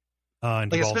lord.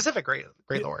 Like a specific great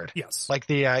lord. Yes. Like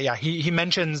he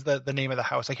mentions the name of the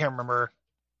house. I can't remember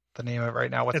the name of it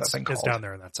right now. What's that thing called? It's down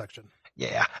there in that section.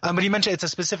 Yeah. But he mentioned it's a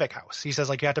specific house. He says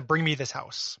like, you have to bring me this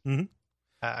house. Mm-hmm.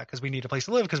 Because we need a place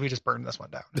to live because we just burned this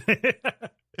one down.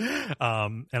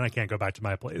 And I can't go back to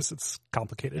my place. It's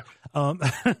complicated.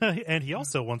 And he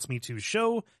also wants me to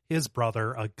show his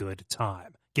brother a good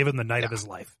time, give him the night of his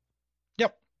life.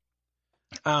 Yep.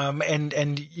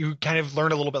 And you kind of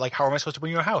learn a little bit like, how am I supposed to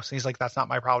bring you a house? And he's like, that's not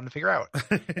my problem to figure out.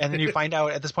 And then you find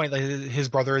out at this point that his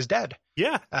brother is dead.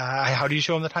 Yeah. How do you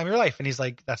show him the time of your life? And he's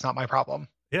like, that's not my problem.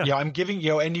 Yeah. I'm giving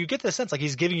and you get the sense like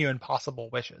he's giving you impossible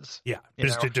wishes. Yeah.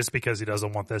 Just because he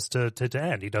doesn't want this to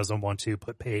end. He doesn't want to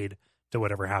put paid to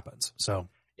whatever happens. So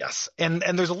Yes. And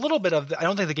there's a little bit of, I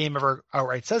don't think the game ever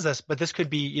outright says this, but this could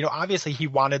be, obviously he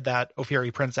wanted that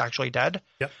Ophiri prince actually dead.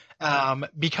 Yep.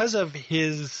 Because of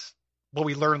what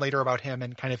we learn later about him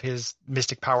and kind of his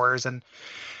mystic powers and,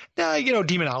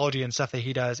 demonology and stuff that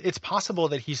he does, it's possible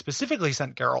that he specifically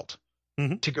sent Geralt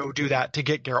to go do that, to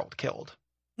get Geralt killed.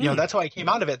 That's how I came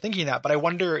out of it thinking that. But I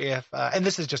wonder if, and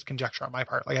this is just conjecture on my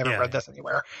part, like I haven't read this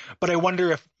anywhere, but I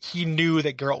wonder if he knew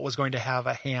that Geralt was going to have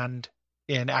a hand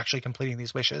in actually completing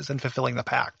these wishes and fulfilling the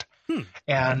pact.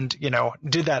 And,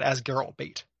 did that as Geralt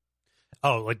bait.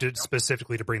 Oh, like did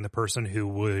specifically to bring the person who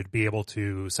would be able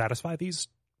to satisfy these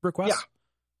requests?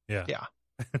 Yeah.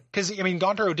 Because,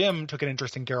 Gaunter O'Dim took an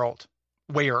interest in Geralt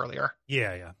way earlier.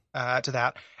 Yeah. To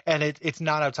that. And it's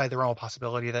not outside the realm of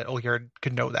possibility that Olgierd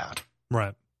could know that.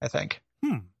 Right. I think.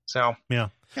 So. Yeah.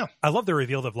 I love the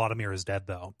reveal that Vladimir is dead,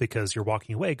 though, because you're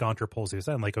walking away. Gaunter pulls you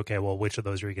aside, like, okay, well, which of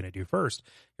those are you going to do first?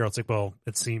 Geralt's like, well,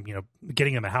 it seems,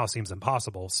 getting him a house seems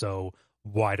impossible, so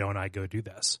why don't I go do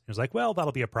this? He was like, well,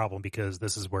 that'll be a problem because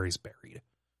this is where he's buried.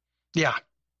 Yeah,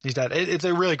 he's dead. It's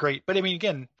a really great, but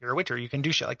again, you're a Witcher. You can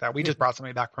do shit like that. We just brought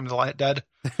somebody back from the dead,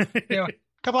 a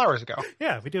couple hours ago.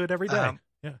 Yeah, we do it every day.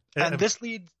 And this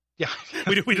leads,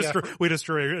 we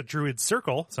destroy a druid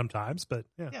circle sometimes, but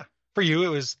yeah. For you, it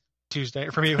was Tuesday.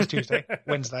 For me, it was Tuesday,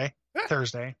 Wednesday,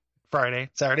 Thursday, Friday,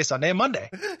 Saturday, Sunday, and Monday.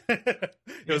 It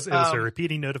was a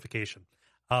repeating notification.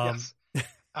 Yes.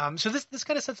 So this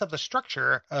kind of sets up the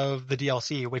structure of the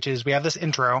DLC, which is we have this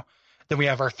intro, then we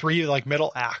have our three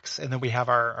middle acts, and then we have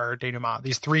our denouement.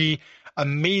 These three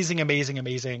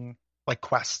amazing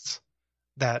quests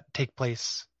that take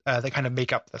place that kind of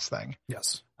make up this thing.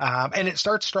 Yes. And it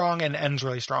starts strong and ends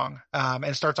really strong. And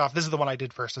it starts off, this is the one I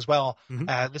did first as well.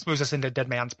 This moves us into Dead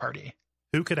Man's Party.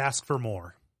 Who could ask for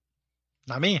more?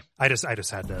 Not me. I just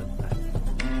had to.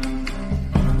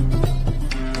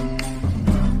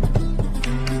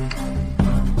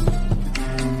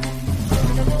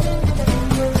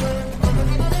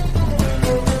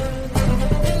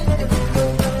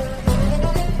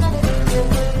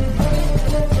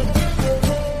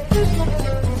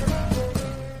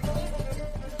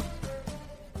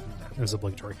 It was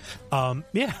obligatory.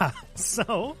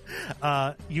 So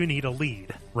you need a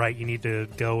lead, right? You need to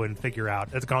go and figure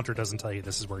out, as Gaunter doesn't tell you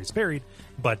this is where he's buried,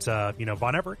 but Von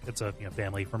Everec, it's a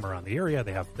family from around the area.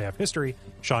 They have history.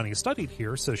 Shani studied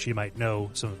here, so she might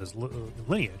know some of his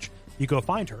lineage. You go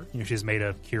find her. She's made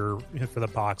a cure for the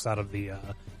pox out of the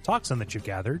toxin that you've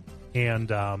gathered,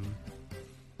 and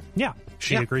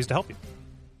she agrees to help you.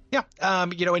 Yeah,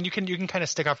 and you can kind of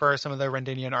stick up for some of the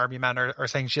Rendanian army men are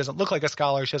saying she doesn't look like a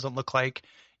scholar, she doesn't look like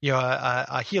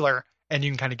a healer, and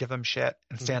you can kind of give them shit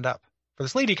and stand up for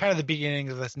this lady. Kind of the beginning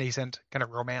of this nascent kind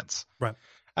of romance, right?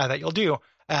 That you'll do.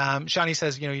 Shani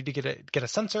says you need to get a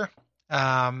censor,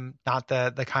 not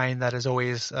the kind that is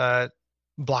always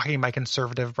blocking my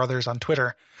conservative brothers on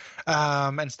Twitter,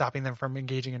 and stopping them from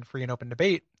engaging in free and open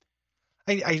debate.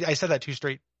 I said that too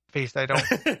straight faced. I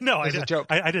don't. No, it's a joke.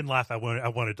 I didn't laugh. I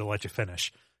wanted to let you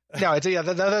finish. No, it's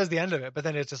that was the end of it. But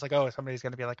then it's just like, oh, somebody's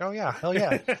going to be like, oh yeah, hell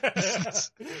yeah.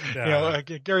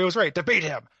 Gary was right. Debate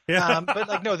him. Yeah.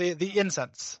 But no, the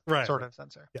incense sort of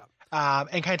censor. Yeah.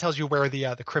 And kind of tells you where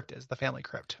the crypt is, the family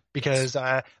crypt, because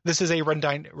this is a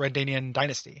Rendanian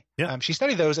dynasty. Yeah. She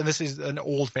studied those, and this is an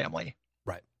old family.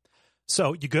 Right.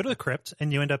 So you go to the crypt,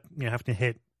 and you end up having to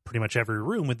hit pretty much every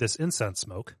room with this incense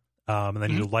smoke. And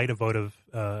then you light a votive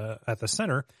at the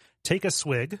center, take a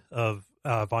swig of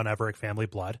Von Everec family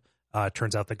blood.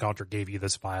 Turns out that Gaunter gave you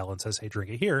this vial and says, hey,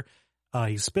 drink it here.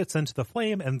 He spits into the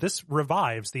flame, and this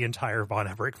revives the entire Von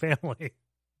Everec family.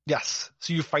 Yes.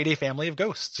 So you fight a family of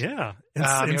ghosts. Yeah.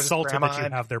 Insulted that you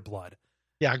have their blood.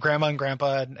 Yeah, grandma and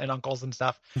grandpa and uncles and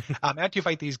stuff. After you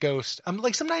fight these ghosts,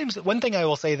 sometimes one thing I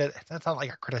will say that's not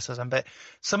like a criticism, but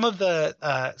some of the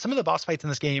boss fights in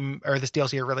this game or this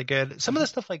DLC are really good. Some of the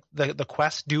stuff like the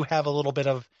quests do have a little bit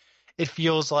of, it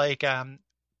feels like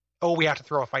we have to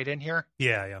throw a fight in here.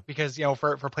 Yeah. Because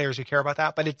for players who care about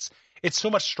that, but it's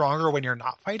so much stronger when you're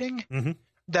not fighting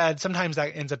that sometimes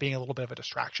that ends up being a little bit of a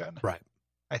distraction. Right.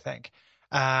 I think.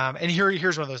 And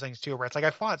here's one of those things too, where it's like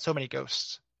I fought so many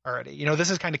ghosts already.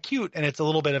 This is kind of cute and it's a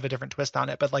little bit of a different twist on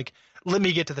it, but let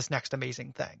me get to this next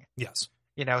amazing thing. Yes.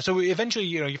 So eventually,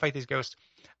 you fight these ghosts,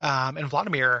 and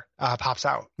Vladimir pops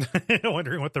out.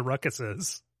 Wondering what the ruckus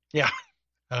is. Yeah.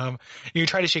 You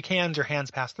try to shake hands, your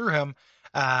hands pass through him.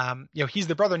 He's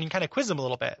the brother, and you can kind of quiz him a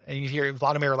little bit. And you hear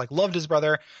Vladimir loved his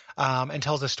brother, and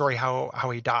tells the story how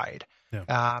he died.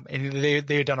 Yeah. And they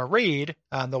had done a raid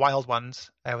on the Wild Ones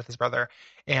with his brother,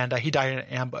 and he died in an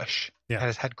ambush. Yeah. Had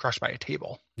his head crushed by a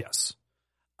table. Yes.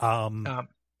 And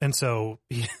so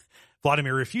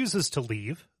Vladimir refuses to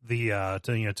leave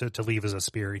to leave as a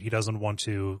spirit. He doesn't want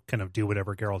to kind of do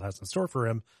whatever Geralt has in store for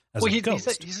him as a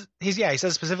ghost. He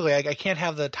says specifically, I can't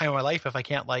have the time of my life if I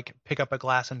can't like pick up a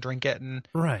glass and drink it and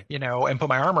right, and put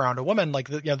my arm around a woman. Like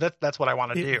that's what I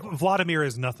want to do. Vladimir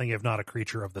is nothing if not a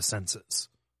creature of the senses.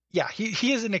 Yeah,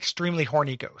 he is an extremely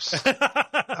horny ghost. They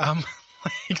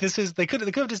could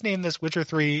have just named this Witcher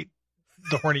 3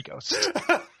 the horny ghost.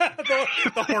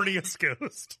 the horniest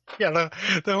ghost. Yeah,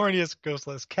 the horniest ghost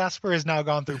list. Casper has now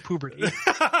gone through puberty,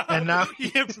 and now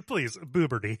please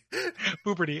puberty.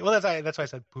 Well, that's why I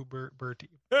said puberty.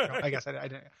 I guess I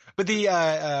didn't. But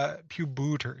the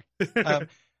puberty.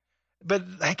 But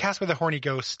Casper the horny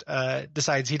ghost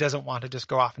decides he doesn't want to just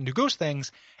go off and do ghost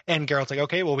things, and Geralt's like,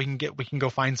 okay, well we can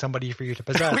go find somebody for you to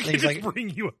possess. We can just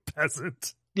bring you a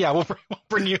peasant. Yeah, we'll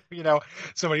bring you,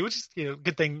 somebody, which is,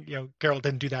 good thing, Geralt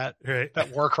didn't do that, right.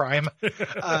 That war crime.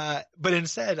 But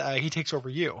instead, he takes over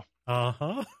you.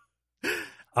 Uh-huh.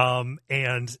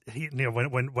 And he,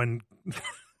 when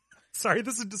sorry,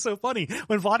 this is just so funny.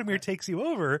 When Vladimir takes you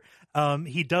over,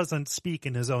 he doesn't speak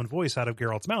in his own voice out of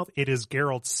Geralt's mouth. It is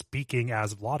Geralt speaking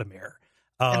as Vladimir.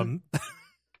 I don't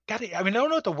know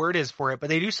what the word is for it, but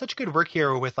they do such good work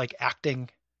here with like acting.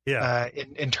 Yeah.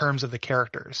 In terms of the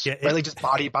characters, yeah, right? Like just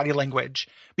body language,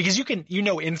 because you can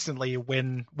instantly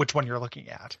which one you're looking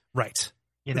at, right?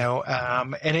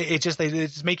 And they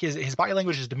just make his body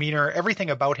language, his demeanor, everything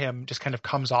about him just kind of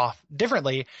comes off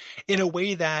differently in a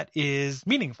way that is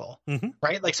meaningful, mm-hmm.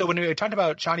 right? Like, so when we talked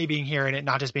about Shani being here and it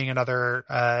not just being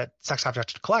another sex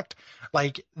object to collect,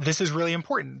 like this is really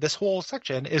important. This whole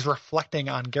section is reflecting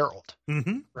on Geralt.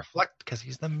 Mm-hmm. Because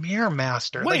he's the mirror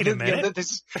master. Wait a minute.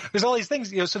 There's all these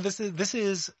things, so this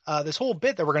is this whole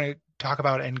bit that we're going to talk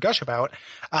about and gush about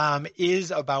is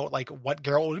about like what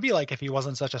Geralt would be like if he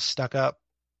wasn't such a stuck up,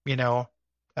 kind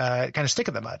of stick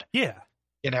in the mud. Yeah.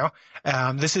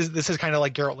 This is kind of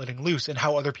like Geralt letting loose and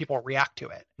how other people react to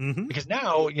it. Mm-hmm. Because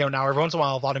now every once in a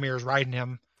while Vladimir is riding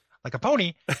him like a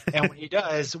pony, and when he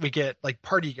does, we get like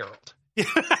party Geralt.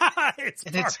 It's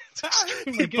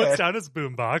extremely good. Puts down his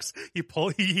boombox.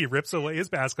 He rips away his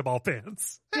basketball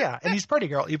pants. Yeah, and he's party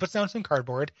Geralt. He puts down some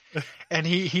cardboard, and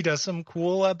he does some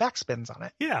cool backspins on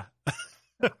it. Yeah.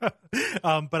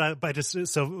 But just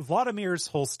so Vladimir's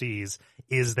whole steez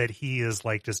is that he is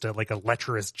like just a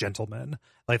lecherous gentleman.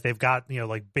 Like they've got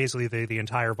basically the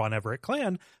entire Von Everett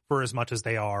clan, for as much as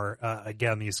they are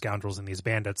again these scoundrels and these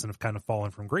bandits and have kind of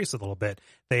fallen from grace a little bit.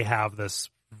 They have this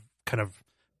kind of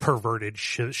perverted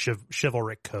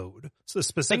chivalric code. So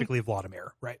specifically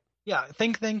Vladimir, right? Yeah,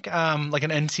 think like an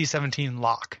NC-17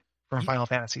 Locke from Final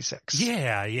Fantasy VI.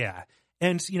 Yeah.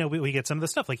 And, we get some of the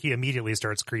stuff, like he immediately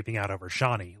starts creeping out over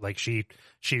Shani. Like she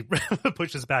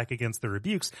pushes back against the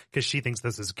rebukes because she thinks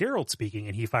this is Geralt speaking,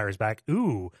 and he fires back,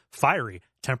 ooh, fiery,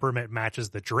 temperament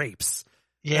matches the drapes.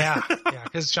 Yeah,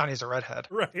 because Shani's a redhead.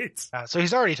 Right. So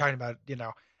he's already talking about,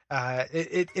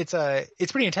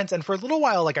 it's pretty intense. And for a little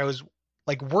while, like I was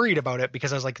like worried about it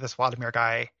because I was like, this Vladimir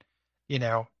guy,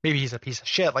 maybe he's a piece of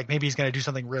shit. Like maybe he's going to do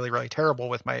something really, really terrible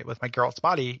with my Geralt's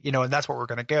body, and that's where we're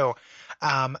going to go.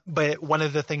 But one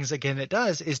of the things, again, it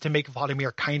does is to make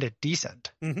Vladimir kind of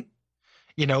decent.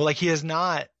 Mm-hmm. Like he is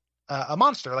not a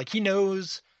monster. Like he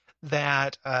knows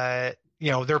that, there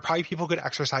are probably people who could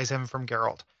exorcise him from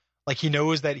Geralt. Like he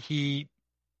knows that he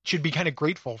should be kind of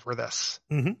grateful for this.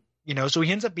 Mm-hmm. So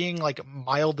he ends up being like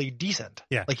mildly decent.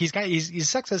 Yeah. Like he's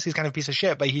sexist. He's kind of a piece of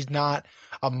shit, but he's not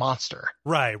a monster.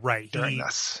 Right.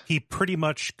 He pretty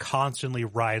much constantly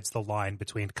rides the line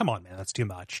between, come on, man, that's too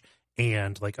much,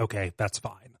 and like, okay, that's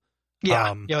fine.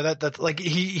 Yeah. That's like,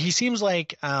 he seems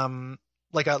like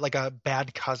a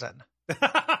bad cousin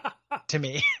to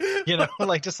me,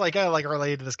 like just like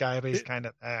related to this guy, but he's kind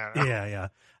of, I don't know. Yeah.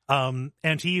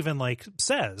 And he even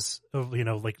says,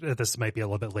 this might be a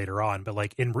little bit later on, but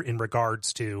like in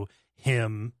regards to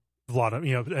him,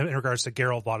 in regards to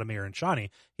Geralt, Vladimir, and Shani,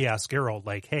 he asks Geralt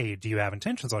like, hey, do you have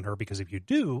intentions on her? Because if you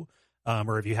do,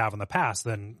 or if you have in the past,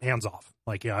 then hands off.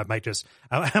 Like, I might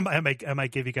I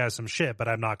might give you guys some shit, but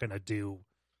I'm not going to do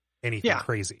anything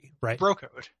crazy. Right. Bro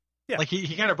code. Yeah. Like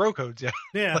he kind of bro codes. Yeah.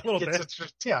 Yeah. Like a little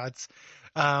bit.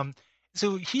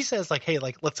 So he says like, hey,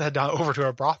 like let's head down over to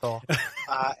a brothel.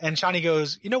 And Shani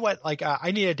goes, you know what? Like,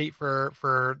 I need a date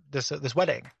for this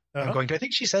wedding. Uh-huh. I'm going to, I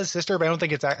think she says sister, but I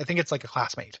think it's like a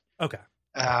classmate. Okay.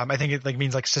 I think it like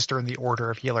means like sister in the order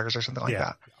of healers or something like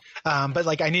that. But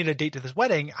like I need a date to this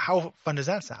wedding. How fun does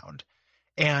that sound?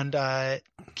 And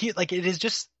it is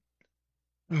just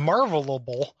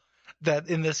marvelable that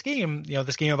in this game,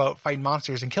 this game about fighting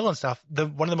monsters and killing stuff,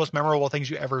 one of the most memorable things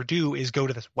you ever do is go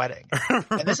to this wedding.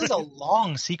 And this is a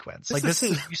long sequence.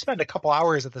 You spend a couple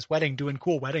hours at this wedding doing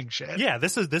cool wedding shit. Yeah,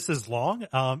 this is long.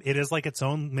 It is like its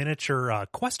own miniature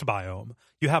quest biome.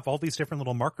 You have all these different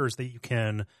little markers that you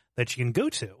can go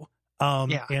to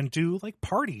and do like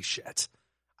party shit.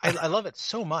 I love it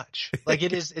so much. Like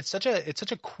it's such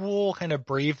a cool kind of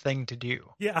brave thing to do.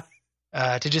 Yeah.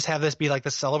 To just have this be like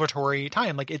the celebratory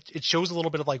time. Like it shows a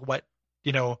little bit of like what,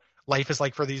 life is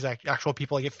like for these actual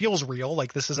people. Like it feels real.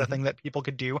 Like this is a thing that people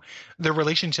could do. The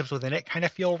relationships within it kind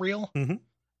of feel real.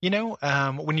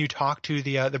 When you talk to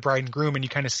the bride and groom and you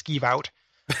kind of skeeve out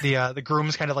the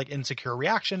groom's kind of like insecure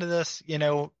reaction to this,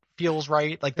 feels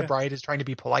right. Like the bride is trying to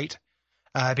be polite.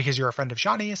 Because you're a friend of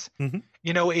Shawnee's,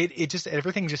 it just,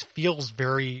 everything just feels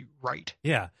very right.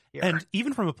 Yeah. Here. And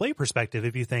even from a play perspective,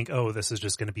 if you think, oh, this is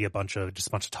just going to be a bunch of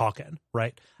talking,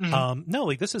 right? No,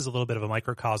 like this is a little bit of a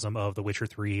microcosm of The Witcher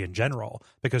 3 in general,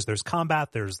 because there's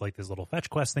combat, there's like these little fetch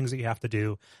quest things that you have to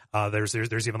do. There's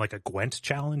even like a Gwent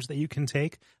challenge that you can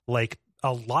take. Like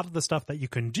a lot of the stuff that you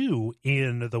can do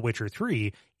in The Witcher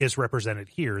 3 is represented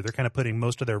here. They're kind of putting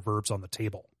most of their verbs on the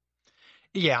table.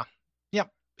 Yeah. Yep.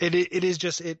 It is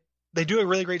just they do a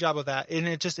really great job of that, and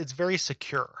it's very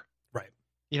secure. Right.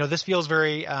 This feels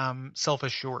very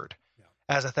self-assured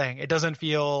as a thing. It doesn't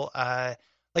feel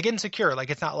like insecure.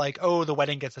 Like it's not like, oh, the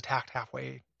wedding gets attacked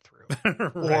halfway through.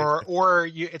 Right. Or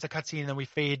it's a cutscene and then we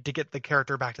fade to get the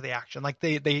character back to the action. Like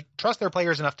they trust their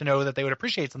players enough to know that they would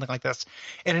appreciate something like this,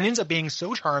 and it ends up being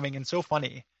so charming and so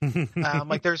funny.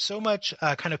 Like there's so much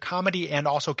kind of comedy and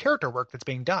also character work that's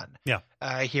being done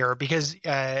here, because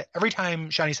every time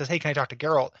Shani says, hey, can I talk to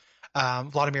Geralt,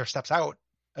 Vladimir steps out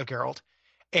of Geralt,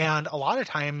 and a lot of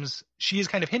times she is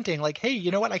kind of hinting like, hey,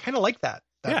 you know what, I kind of like that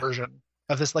version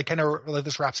of this, like kind of like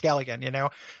this rapscallion,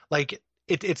 like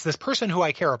it's this person who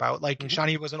I care about. Like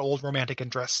Shani was an old romantic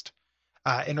interest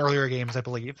in earlier games, I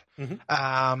believe.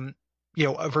 A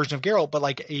version of Geralt, but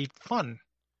like a fun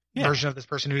version of this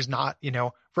person who's not,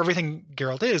 for everything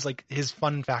Geralt is, like his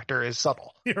fun factor is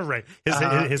subtle. You're right.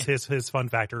 His fun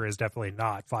factor is definitely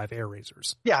not 5 hair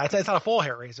razors. Yeah, it's not a full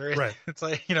hair razor. Right. It's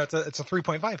like, it's a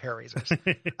 3.5 hair razors.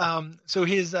 So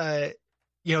his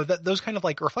those kind of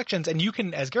like reflections, and you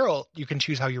can, as Geralt, you can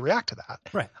choose how you react to that.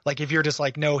 Right. Like if you're just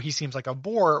like, no, he seems like a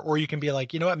bore, or you can be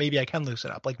like, you know what, maybe I can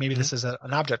loosen up. Like maybe this is an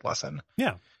object lesson.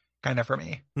 Yeah. Kind of for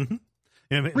me.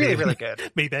 Really, really good.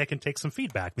 Maybe I can take some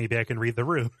feedback. Maybe I can read the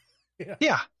room.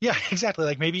 Yeah, exactly.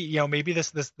 Like maybe, maybe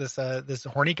this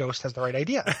horny ghost has the right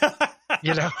idea.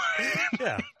 Yeah.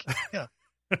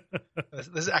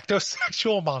 This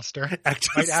ectosexual monster might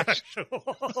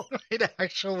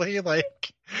actually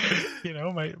like,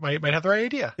 might have the right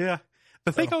idea. Yeah.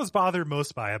 The thing I was bothered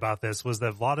most by about this was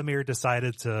that Vladimir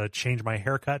decided to change my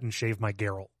haircut and shave my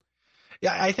Geralt.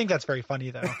 Yeah, I think that's very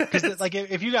funny though, because like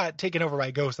if you got taken over by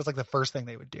a ghost, that's like the first thing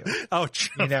they would do. Oh,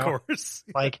 of course.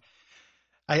 Like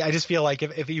I just feel like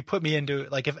if you put me into,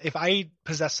 like if I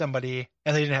possessed somebody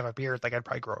and they didn't have a beard, like I'd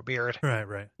probably grow a beard.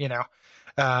 Right.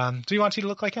 So he wants you to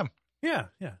look like him. Yeah.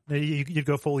 You'd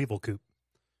go full evil Coop.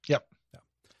 Yep.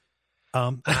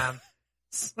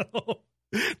 So,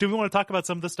 do we want to talk about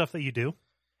some of the stuff that you do?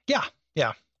 Yeah.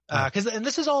 Because and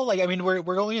this is all like, I mean, we're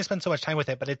only going to spend so much time with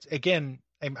it, but it's, again,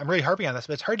 I'm really harping on this,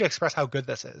 but it's hard to express how good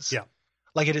this is. Yeah.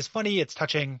 Like it is funny, it's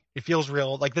touching, it feels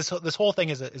real. Like this whole thing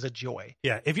is a joy.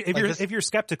 Yeah, if you're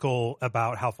skeptical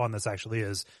about how fun this actually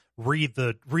is, read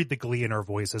the glee in our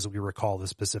voice as we recall the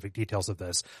specific details of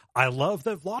this. I love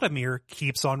that Vladimir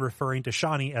keeps on referring to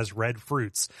Shani as red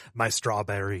fruits, my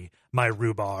strawberry, my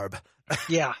rhubarb.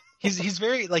 Yeah, he's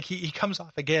very like he comes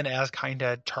off again as kind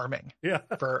of charming. Yeah,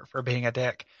 for being a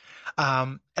dick.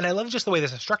 And I love just the way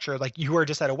this is structured. Like you are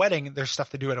just at a wedding, there's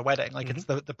stuff to do at a wedding. Like it's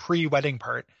the pre-wedding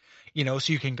part.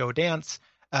 So you can go dance.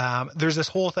 There's this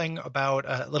whole thing about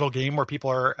a little game where people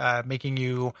are making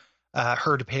you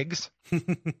herd pigs. You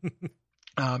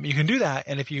can do that,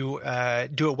 and if you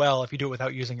do it well, if you do it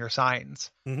without using your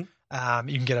signs, you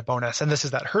can get a bonus. And this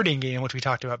is that herding game, which we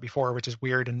talked about before, which is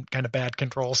weird and kind of bad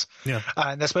controls. Yeah,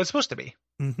 and that's what it's supposed to be.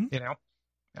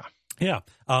 Yeah.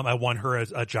 I won her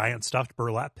a giant stuffed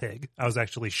burlap pig. I was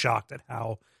actually shocked at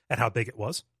how big it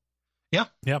was. Yeah.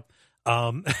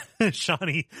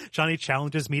 Shani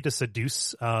challenges me to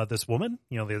seduce this woman,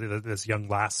 this young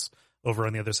lass over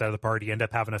on the other side of the party, end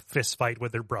up having a fist fight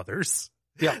with their brothers.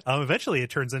 Yeah. Eventually it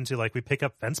turns into like we pick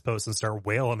up fence posts and start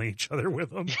wailing at each other with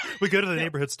them. We go to the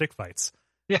neighborhood stick fights.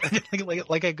 Yeah,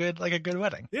 like a good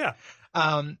wedding. Yeah.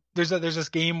 There's this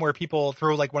game where people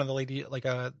throw like one of the lady, like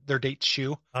their date's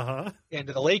shoe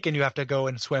into the lake, and you have to go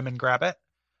and swim and grab it.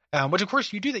 Which of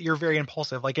course you do that. You're very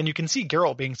impulsive. Like, and you can see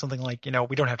Geralt being something like,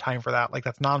 we don't have time for that. Like,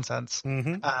 that's nonsense.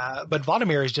 But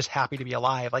Vladimir is just happy to be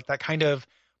alive. Like, that kind of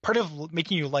part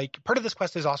of this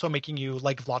quest is also making you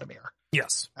like Vladimir.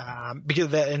 Yes. Because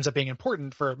that ends up being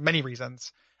important for many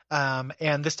reasons.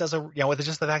 And this does with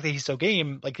just the fact that he's so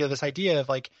game, like this idea of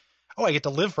like, oh, I get to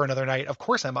live for another night. Of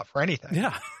course I'm up for anything.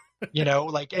 Yeah.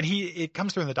 And it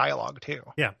comes through in the dialogue too.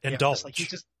 Yeah. Indulge. Like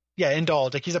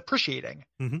indulge. Like he's appreciating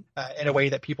in a way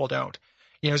that people don't.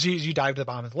 So you dive to the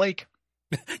bottom of the lake.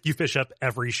 You fish up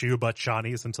every shoe but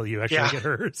Shawnee's until you actually get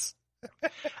hers.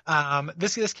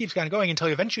 This keeps kind of going until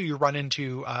eventually you run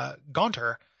into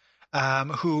Gaunter,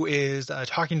 who is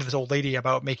talking to this old lady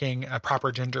about making a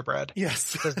proper gingerbread.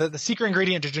 Yes. Because the secret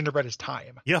ingredient to gingerbread is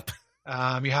time. Yep.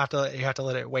 You have to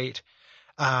let it wait.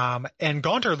 And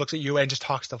Gaunter looks at you and just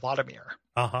talks to Vladimir.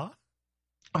 Uh-huh.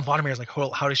 And Vladimir's like, "Oh,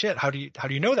 how shit? How do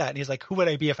you know that?" And he's like, "Who would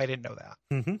I be if I didn't know that?"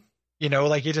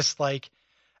 Like you just like,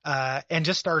 and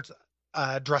just starts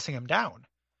dressing him down.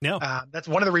 No. That's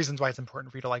one of the reasons why it's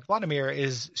important for you to like Vladimir,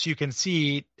 is so you can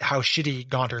see how shitty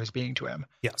Gaunter is being to him.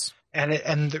 Yes. And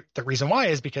the reason why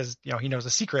is because, he knows a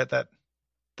secret that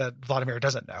Vladimir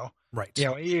doesn't know. Right.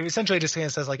 He essentially just kind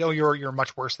of says like, "Oh, you're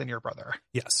much worse than your brother."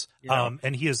 Yes.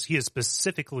 And he is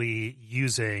specifically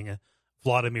using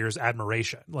Vladimir's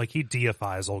admiration. Like, he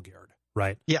deifies Olgierd,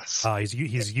 right? Yes.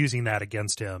 He's using that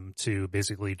against him to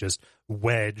basically just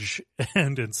wedge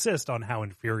and insist on how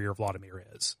inferior Vladimir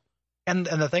is. And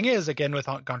the thing is, again, with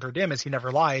Gaunter Dim, is he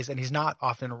never lies, and he's not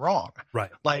often wrong.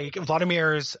 Right. Like,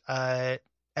 Vladimir's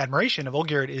admiration of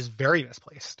Olgierd is very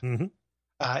misplaced.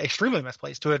 Extremely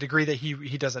misplaced, to a degree that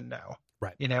he doesn't know.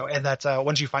 Right. And that's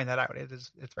once you find that out,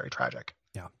 it's very tragic.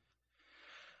 Yeah.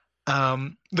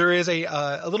 There is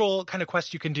a little kind of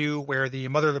quest you can do where the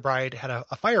mother of the bride had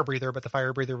a fire breather, but the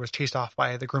fire breather was chased off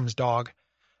by the groom's dog,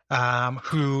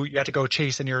 who you had to go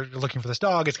chase, and you're looking for this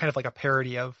dog. It's kind of like a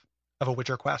parody of a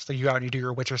Witcher quest. Like, you go out and you do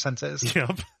your Witcher senses.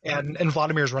 Yep. And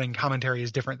Vladimir's running commentary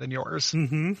is different than yours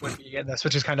would be in this,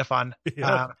 which is kind of fun.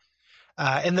 Yep.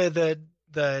 And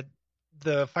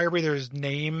the fire breather's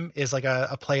name is like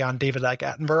a play on David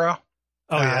Attenborough.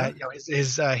 Oh yeah.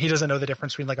 He doesn't know the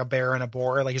difference between like a bear and a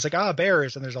boar. Like, he's like,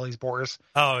 bears, and there's all these boars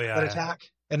that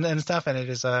attack and stuff, and it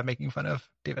is making fun of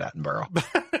David Attenborough.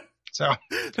 So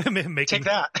take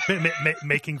that.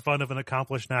 Making fun of an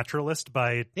accomplished naturalist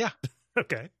by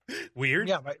okay, weird.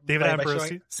 Yeah, David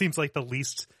Attenborough seems like the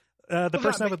least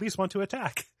person I would least want to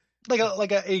attack.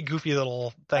 Like a goofy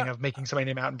little thing of making somebody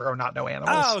named Attenborough not know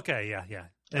animals. Oh, okay, yeah.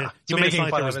 So making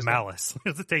fun like there was malice.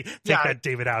 Take that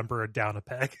David Attenborough down a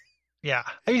peg. Yeah,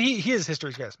 I mean, he is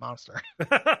history's greatest monster.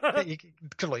 He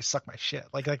could really suck my shit.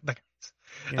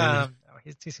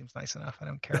 He seems nice enough. I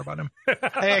don't care about him.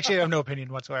 I actually have no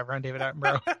opinion whatsoever on David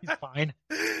Attenborough. He's fine.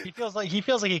 He feels like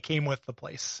he came with the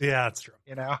place. Yeah, that's true.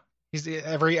 He's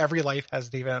every life has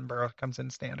David Attenborough comes in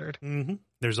standard.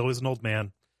 There's always an old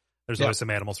man. There's always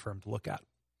some animals for him to look at.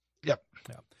 Yep.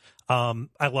 Yeah.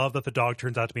 I love that the dog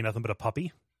turns out to be nothing but a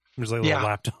puppy. There's like a little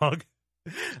lap dog.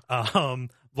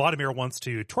 Vladimir wants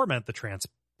to torment the trans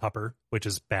pupper, which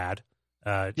is bad.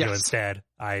 Instead,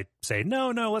 I say,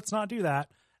 no, let's not do that.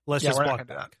 Let's just walk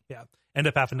back. Yeah. End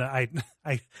up having to,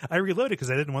 I reloaded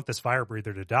because I didn't want this fire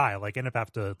breather to die. Like, end up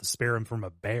having to spare him from a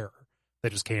bear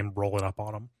that just came rolling up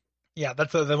on him. Yeah,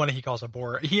 that's the one he calls a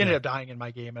boar. He ended up dying in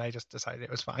my game, and I just decided it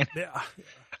was fine. Yeah.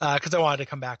 Because I wanted to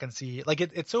come back and see. Like,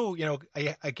 it's so,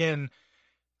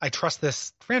 I trust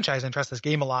this franchise and trust this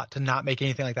game a lot to not make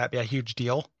anything like that be a huge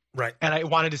deal. Right. And I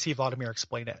wanted to see Vladimir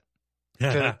explain it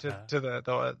to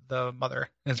the mother.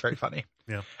 And it's very funny.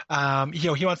 Yeah.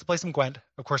 He wants to play some Gwent.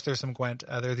 Of course, there's some Gwent.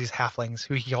 There are these halflings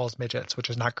who he calls midgets, which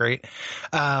is not great.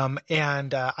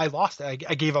 I lost it.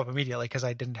 I gave up immediately because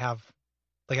I didn't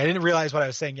realize what I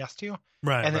was saying yes to.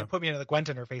 Right. And then put me into the Gwent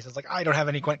interface. It's like, I don't have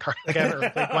any Gwent cards. Like, I haven't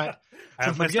really played Gwent. I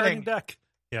have my starting deck.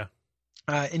 Yeah.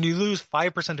 And you lose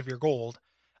 5% of your gold,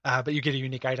 but you get a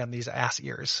unique item, these ass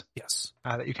ears. Yes.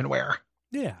 That you can wear.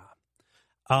 Yeah.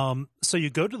 So you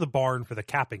go to the barn for the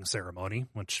capping ceremony,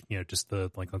 which, just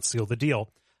let's seal the deal.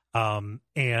 And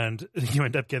you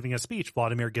end up giving a speech.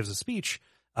 Vladimir gives a speech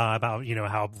about,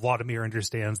 how Vladimir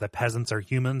understands that peasants are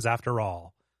humans after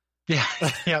all. Yeah.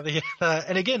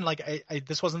 And again,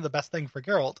 this wasn't the best thing for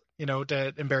Geralt,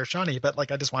 to embarrass Shawnee, but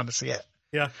I just wanted to see it.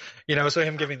 Yeah. So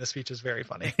him giving the speech is very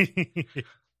funny.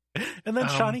 And then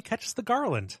Shawnee catches the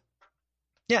garland.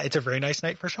 Yeah, it's a very nice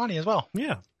night for Shawnee as well.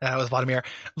 Yeah. With Vladimir.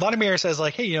 Vladimir says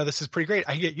hey, this is pretty great.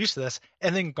 I can get used to this.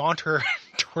 And then Gaunter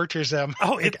tortures him.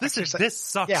 Oh, this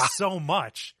sucks so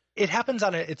much. It happens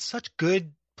it's such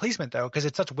good placement though, because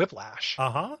it's such whiplash.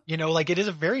 Uh-huh. Like it is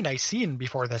a very nice scene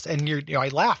before this, and I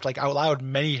laughed like out loud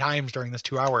many times during this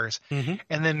 2 hours, and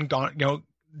then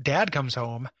Dad comes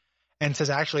home and says,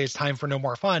 actually, it's time for no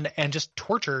more fun, and just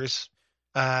tortures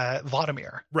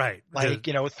Vladimir. Right. Like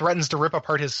threatens to rip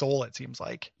apart his soul. It seems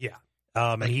like. Yeah.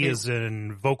 And he is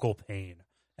in vocal pain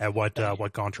at what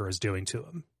Gaunter is doing to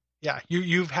him. Yeah,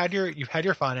 you've had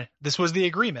your fun. This was the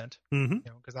agreement,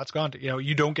 because that's gone.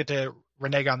 You don't get to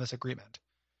renege on this agreement.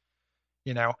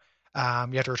 You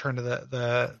have to return to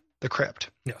the crypt.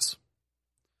 Yes.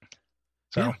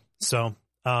 So,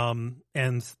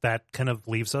 and that kind of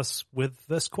leaves us with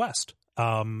this quest.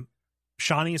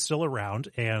 Shani is still around,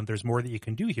 and there's more that you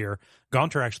can do here.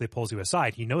 Gaunter actually pulls you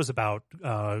aside. He knows about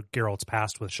Geralt's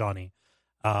past with Shani.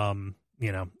 And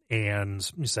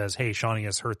he says, "Hey, Shani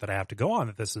is hurt that I have to go on.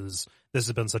 That this has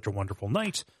been such a wonderful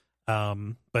night.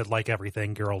 But like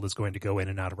everything, Geralt is going to go in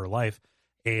and out of her life."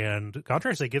 And Gaunter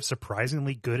actually gives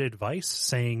surprisingly good advice,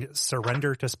 saying,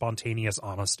 "Surrender to spontaneous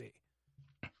honesty."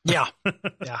 Yeah,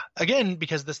 yeah. Again,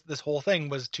 because this whole thing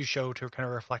was to kind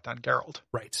of reflect on Geralt.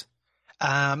 Right.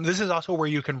 This is also where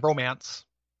you can romance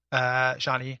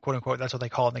Shani, quote unquote. That's what they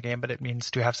call it in the game, but it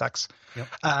means to have sex. Yep.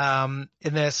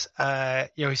 In this,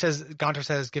 Gaunter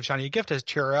says, give Shani a gift to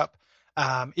cheer her up.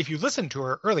 If you listened to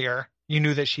her earlier, you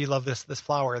knew that she loved this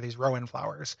flower, these rowan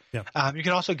flowers. Yeah. You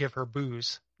can also give her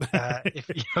booze,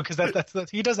 because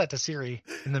that's he does that to Ciri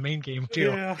in the main game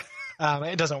too. Yeah.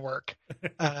 It doesn't work.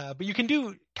 But you can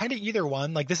do kind of either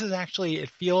one. Like this is actually, it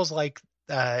feels like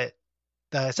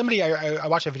somebody I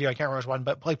watched a video, I can't remember which one,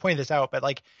 but like pointed this out. But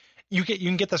like you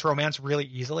can get this romance really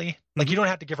easily. Like you don't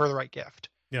have to give her the right gift.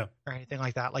 Yeah. Or anything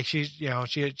like that. Like she's you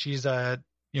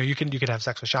could have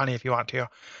sex with Shani if you want to.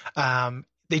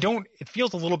 They don't. It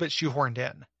feels a little bit shoehorned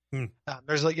in.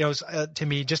 There's like to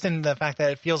me, just in the fact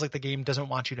that it feels like the game doesn't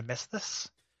want you to miss this.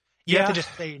 You have to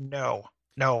just say no.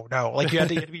 Like you have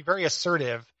to be very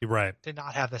assertive, right, to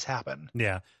not have this happen.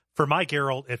 Yeah. For my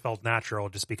Geralt, it felt natural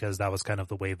just because that was kind of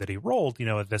the way that he rolled.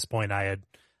 At this point, I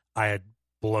had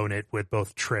blown it with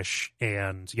both Trish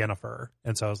and Yennefer,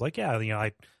 and so I was like, yeah,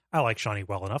 I like Shani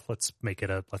well enough. Let's make it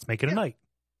a night.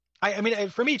 I mean,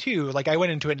 for me too, like I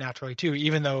went into it naturally too,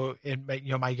 even though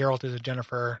my Geralt is a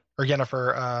Yennefer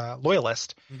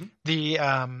loyalist.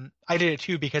 I did it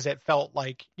too because it felt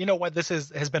like, this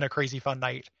has been a crazy fun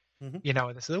night.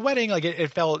 This is a wedding. Like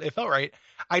it felt right.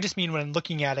 I just mean when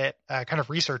looking at it, kind of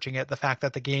researching it, the fact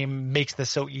that the game makes this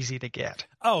so easy to get.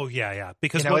 Oh yeah.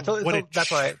 Because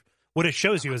what it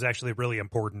shows you is actually really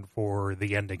important for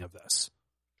the ending of this.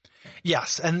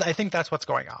 Yes, and I think that's what's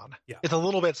going on. Yeah. It's a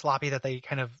little bit sloppy that they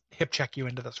kind of hip check you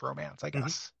into this romance, I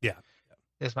guess. Yeah.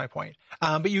 Is my point.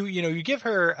 But you give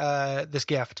her this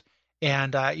gift,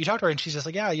 and you talk to her, and she's just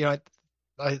like, yeah,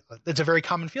 it's a very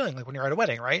common feeling, like when you're at a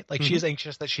wedding, right? Like she's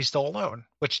anxious that she's still alone,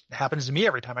 which happens to me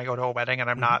every time I go to a wedding and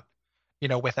I'm not,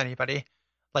 with anybody.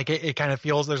 Like it kind of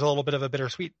feels there's a little bit of a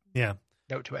bittersweet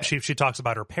note to it. She talks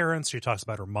about her parents. She talks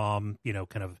about her mom,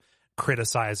 kind of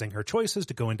criticizing her choices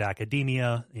to go into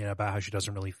academia, about how she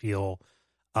doesn't really feel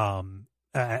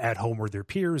at home with her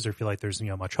peers or feel like there's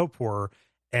much hope for her.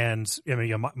 And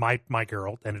my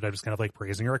Geralt ended up just kind of like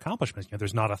praising her accomplishments.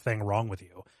 There's not a thing wrong with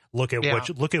you. Look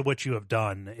at what you have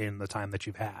done in the time that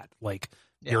you've had. Like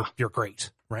you're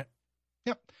great, right?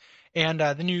 Yep. And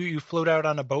then you float out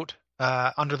on a boat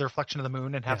under the reflection of the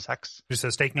moon and have sex. She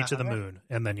says, "Take me to the moon,"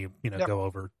 and then you go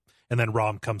over. And then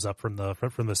Rom comes up from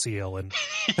the seal and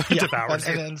devours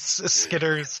and then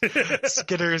skitters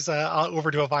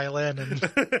over to a violin and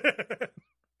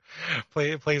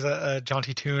plays a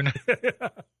jaunty tune.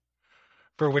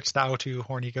 For which thou too,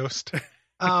 horny ghost.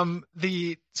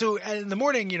 So in the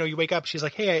morning, you wake up. She's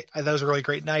like, "Hey, that was a really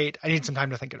great night. I need some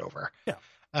time to think it over." Yeah.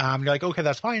 You're like, "Okay,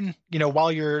 that's fine."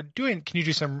 While you're doing, can you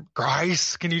do some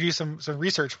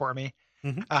research for me?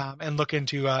 And look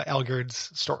into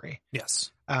Elgerd's story.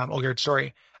 Yes. Olgierd's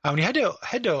story. When you head to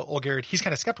Olgierd, he's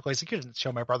kind of skeptical. He's like, "You didn't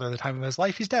show my brother the time of his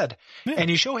life. He's dead." Yeah. And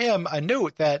you show him a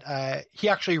note that he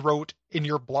actually wrote in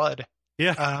your blood.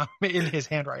 Yeah. In his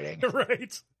handwriting.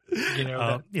 Right.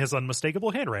 He has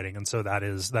unmistakable handwriting, and so that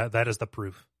is the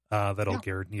proof that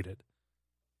Olgierd needed.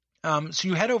 So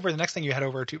you head over. The next thing you head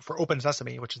over to for Open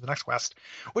Sesame, which is the next quest,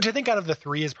 which I think out of the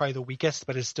three is probably the weakest,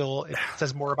 but it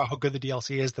says more about how good the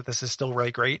DLC is. That this is still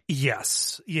really great.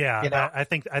 Yes, yeah. I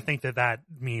think that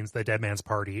means the Dead Man's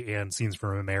Party and Scenes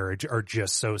from a Marriage are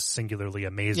just so singularly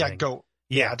amazing. Yeah, go.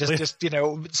 Yeah, just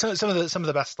some of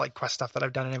the best like quest stuff that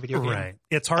I've done in a video game. Right.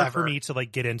 It's hard for me to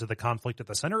like get into the conflict at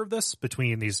the center of this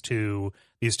between these two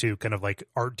kind of like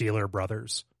art dealer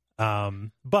brothers.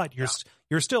 But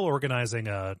you're still organizing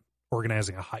a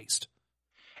heist.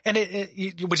 and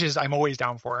which is I'm always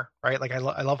down for, right? Like I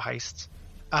love heists.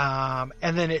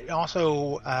 And then it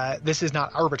also this is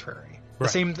not arbitrary. The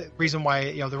same reason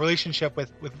why the relationship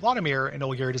with Vladimir and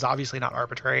Olgierd is obviously not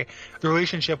arbitrary. The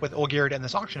relationship with Olgierd and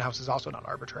this auction house is also not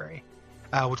arbitrary,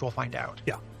 which we'll find out.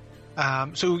 Yeah.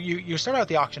 So you start out at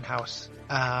the auction house.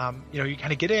 You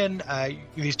kind of get in.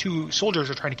 These two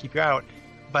soldiers are trying to keep you out,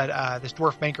 but this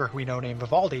dwarf banker who we know named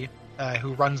Vivaldi,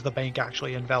 who runs the bank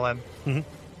actually in Velen,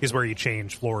 is where you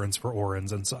change florins for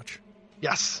orins and such.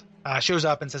 Yes, shows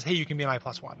up and says, "Hey, you can be my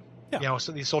 +1." Yeah.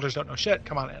 So these soldiers don't know shit.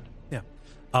 Come on in. Yeah.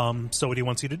 So what he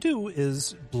wants you to do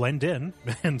is blend in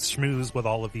and schmooze with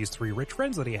all of these 3 rich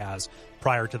friends that he has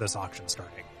prior to this auction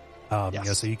starting.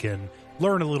 So you can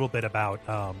learn a little bit about,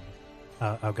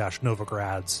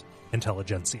 Novigrad's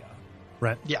intelligentsia,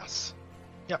 right? Yes.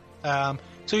 Yep.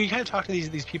 So you kind of talk to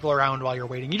these people around while you're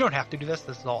waiting. You don't have to do this.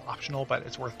 This is all optional, but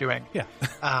it's worth doing. Yeah.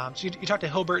 So you talk to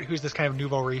Hilbert, who's this kind of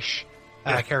nouveau riche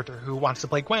character who wants to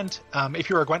play Gwent. If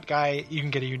you're a Gwent guy, you can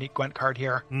get a unique Gwent card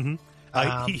here. Mm-hmm.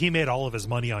 He made all of his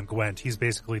money on Gwent. He's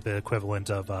basically the equivalent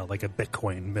of like a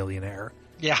Bitcoin millionaire.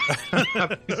 Yeah,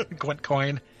 Gwent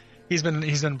coin. He's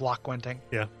been block Gwenting.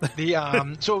 Yeah.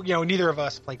 So neither of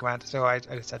us play Gwent, so I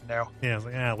just said no. Yeah, I was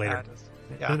like, later.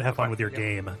 Have fun with your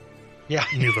game. Yeah,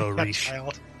 nouveau riche.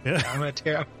 Child. Yeah, I'm gonna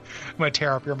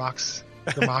tear up your Mox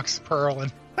Pearl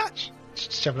and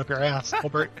shove it up your ass,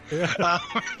 Hilbert. Yeah.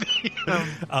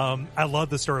 I love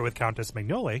the story with Countess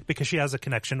Magnole because she has a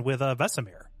connection with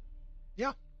Vesemir.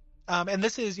 Yeah. And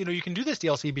this is, you can do this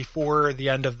DLC before the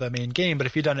end of the main game, but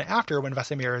if you've done it after when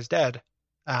Vesemir is dead,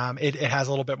 it has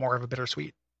a little bit more of a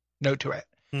bittersweet note to it.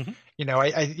 Mm-hmm.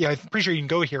 I'm pretty sure you can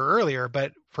go here earlier,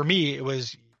 but for me, it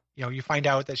was, you find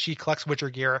out that she collects Witcher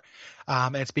gear,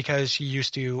 and it's because she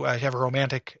used to have a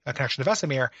romantic connection to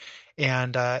Vesemir,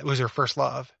 and it was her first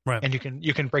love. Right. And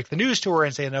you can break the news to her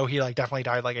and say, no, he definitely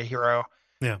died like a hero.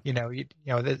 Yeah.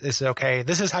 This is okay.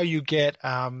 This is how you get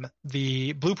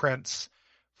the blueprints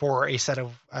for a set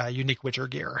of unique Witcher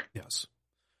gear. Yes.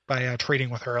 By trading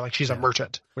with her, like she's a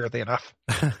merchant, weirdly enough.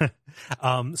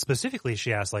 Specifically,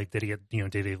 she asked, like, did he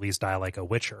at least die like a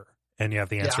Witcher? And you have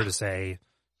the answer to say,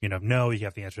 no. You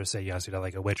have the answer to say yes, he died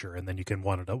like a Witcher, and then you can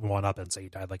one up and say he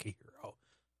died like a hero.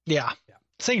 Yeah.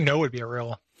 Saying no would be a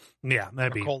real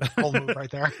that'd be cold move right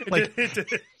there. Like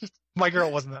my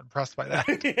girl wasn't that impressed by that.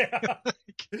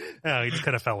 Yeah. He just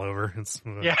kind of fell over.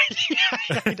 Yeah, he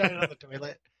died on the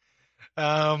toilet.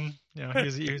 He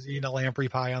was eating a lamprey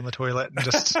pie on the toilet and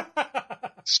just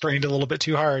strained a little bit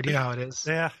too hard. You know how it is.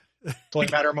 Yeah. It's only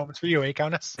a matter of moments for you,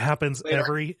 Countess? Happens later.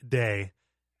 Every day.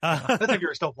 That's if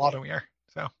you're still Vladimir.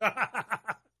 So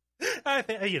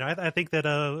I think that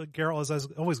Geralt is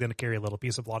always going to carry a little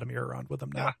piece of Vladimir around with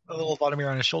him now. Yeah, a little Vladimir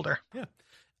on his shoulder. Yeah.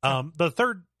 The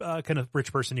third kind of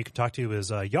rich person you can talk to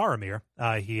is Yaramir.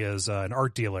 He is an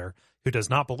art dealer who does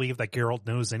not believe that Geralt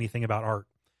knows anything about art.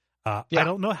 I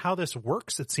don't know how this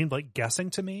works. It seemed like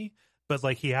guessing to me, but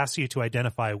like he asks you to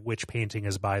identify which painting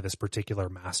is by this particular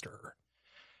master.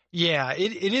 Yeah,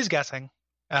 it is guessing.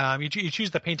 You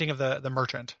choose the painting of the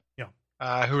merchant. Yeah.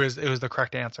 It was the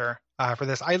correct answer for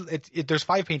this. There's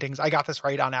 5 paintings. I got this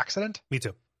right on accident. Me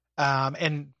too.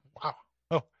 And wow.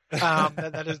 Oh,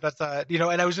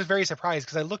 and I was just very surprised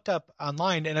because I looked up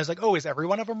online and I was like, oh, is every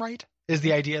one of them right? Is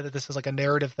the idea that this is like a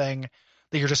narrative thing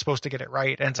that you're just supposed to get it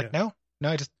right? And it's like, no,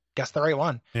 I just guessed the right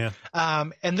one. Yeah.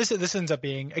 And this ends up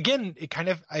being, again,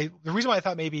 the reason why I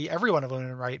thought maybe every one of them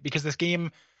was right, because this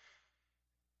game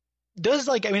does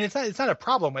it's not a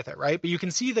problem with it, right? But you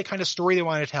can see the kind of story they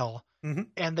want to tell. Mm-hmm.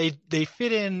 And they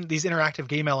fit in these interactive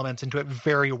game elements into it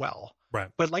very well. Right.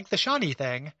 But like the Shani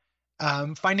thing,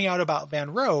 finding out about Van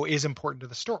Rohe is important to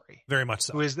the story. Very much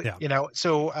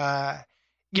so.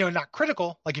 Not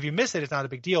critical. Like if you miss it, it's not a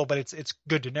big deal, but it's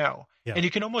good to know. Yeah. And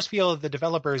you can almost feel the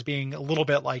developers being a little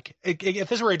bit like, if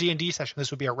this were a D&D session,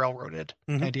 this would be a railroaded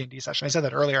D&D session. I said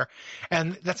that earlier.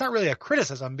 And that's not really a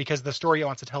criticism because the story it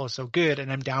wants to tell is so good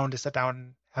and I'm down to sit down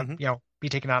and have, be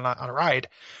taken on a ride.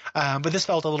 But this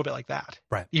felt a little bit like that.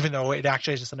 Right. Even though it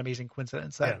actually is just an amazing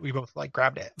coincidence that we both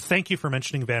grabbed it. Thank you for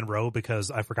mentioning Van Rohe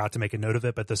because I forgot to make a note of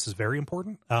it, but this is very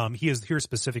important. He is here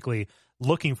specifically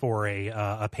looking for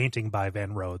a painting by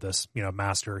Van Rohe, this,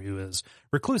 master who is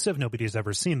reclusive. Nobody's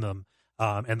ever seen them.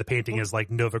 And the painting is like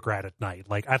Novigrad at night.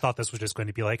 Like I thought this was just going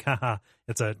to be like, haha,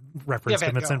 it's a reference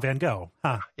to Vincent Van Gogh.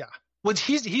 Huh. Yeah. Well,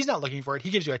 he's not looking for it. He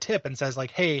gives you a tip and says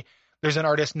like, hey, there's an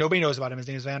artist nobody knows about him. His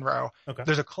name is Van Rohe. Okay.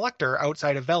 There's a collector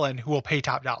outside of Velen who will pay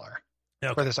top dollar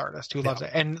for this artist who loves it.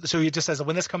 And so he just says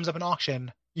when this comes up in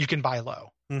auction, you can buy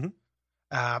low. Mm-hmm.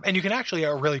 And you can actually,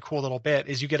 a really cool little bit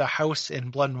is you get a house in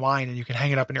Blood and Wine, and you can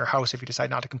hang it up in your house if you decide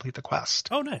not to complete the quest.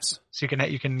 Oh, nice. So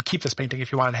you can keep this painting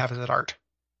if you wanted to have it as art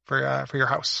for your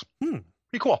house. Pretty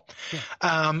cool.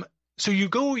 Yeah. So you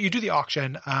do the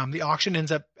auction. The auction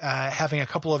ends up having a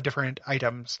couple of different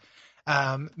items,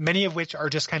 many of which are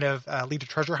just kind of lead a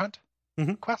treasure hunt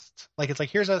quests. Like it's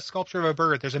like, here's a sculpture of a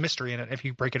bird. There's a mystery in it. If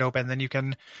you break it open, then you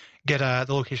can get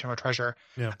the location of a treasure.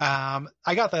 Yeah.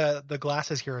 I got the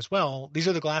glasses here as well. These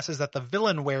are the glasses that the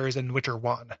villain wears in Witcher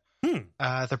 1.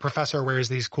 The professor wears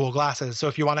these cool glasses. So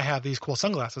if you want to have these cool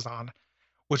sunglasses on,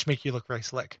 which make you look very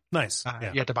slick. Nice.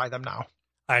 You have to buy them now.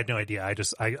 I had no idea.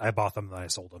 I bought them and then I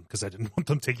sold them because I didn't want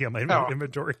them taking up my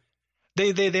inventory.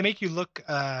 They make you look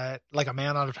like a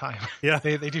man out of time. Yeah,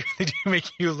 they do make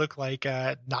you look like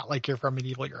not like you're from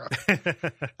medieval Europe.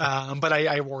 But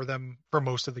I wore them for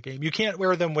most of the game. You can't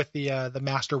wear them with the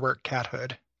masterwork cat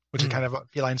hood, which is kind of a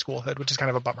feline school hood, which is kind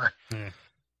of a bummer.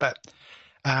 But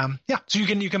so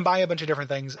you can buy a bunch of different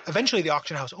things. Eventually, the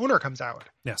auction house owner comes out,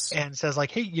 and says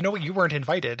like, "Hey, you know what? You weren't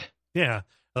invited." Yeah,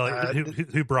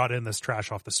 who brought in this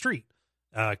trash off the street?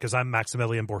 Because I'm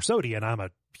Maximilian Borsodi, and I'm a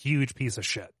huge piece of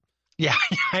shit. Yeah,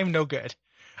 I'm no good.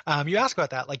 You ask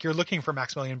about that, like you're looking for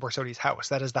Maximilian Borsodi's house.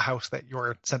 That is the house that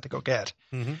you're sent to go get.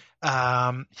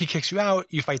 He kicks you out.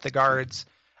 You fight the guards.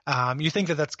 You think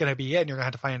that that's going to be it, and you're going to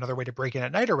have to find another way to break in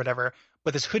at night or whatever.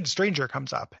 But this hood stranger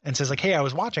comes up and says like, "Hey, I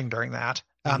was watching during that."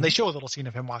 They show a little scene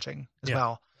of him watching as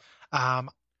well. I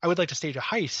would like to stage a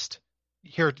heist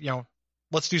here.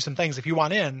 Let's do some things. If you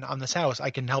want in on this house,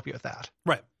 I can help you with that.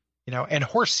 Right. And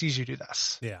Horst sees you do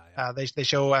this. Yeah. They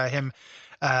show him.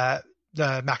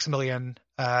 The Maximilian,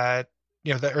 the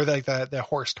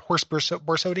Horst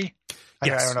Borsodi.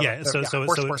 Yes, yeah. So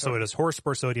it is Horst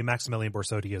Borsodi. Maximilian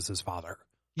Borsodi is his father.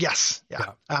 Yes,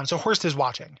 yeah. So Horst is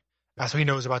watching, so he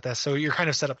knows about this. So you're kind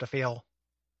of set up to fail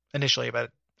initially,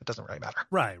 but it doesn't really matter.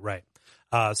 Right.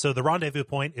 So the rendezvous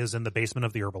point is in the basement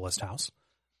of the herbalist house,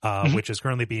 which is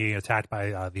currently being attacked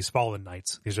by these fallen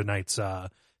knights. These are knights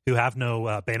who have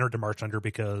no banner to march under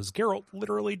because Geralt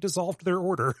literally dissolved their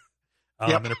order.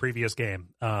 In a previous game,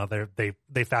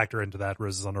 they factor into that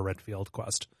Roses on a Red Field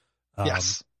quest.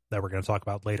 That we're going to talk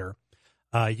about later.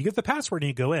 You get the password and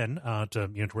you go in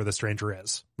to where the stranger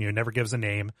is. Never gives a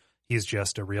name. He's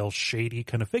just a real shady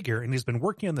kind of figure, and he's been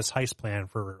working on this heist plan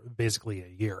for basically a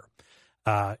year.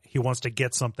 He wants to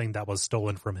get something that was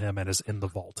stolen from him and is in the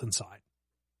vault inside.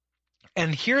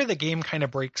 And here the game kind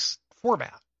of breaks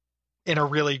format in a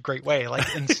really great way. Like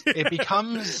it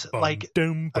becomes like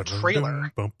a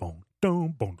trailer.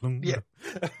 Yeah.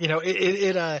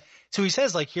 So he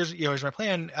says like, here's my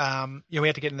plan. We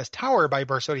have to get in this tower by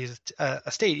Borsodi's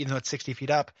estate, even though it's 60 feet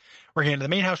up. We're getting into the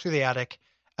main house through the attic,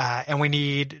 and we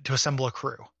need to assemble a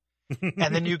crew.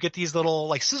 And then you get these little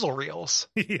like sizzle reels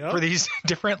for these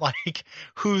different like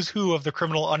who's who of the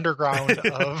criminal underground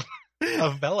of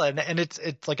Velen, and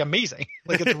it's like amazing.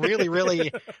 Like it's really,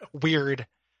 really weird.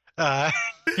 I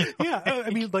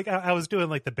mean, like I was doing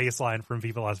like the baseline from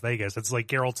Viva Las Vegas. It's like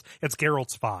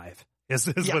Geralt's 5 is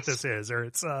what this is, or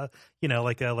it's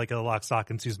like a Lock, Stock,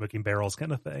 and Two Smoking Barrels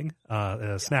kind of thing.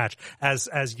 Snatch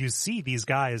as you see these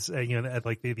guys,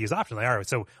 like these options. Like, all right,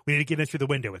 so we need to get in through the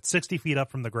window. It's 60 feet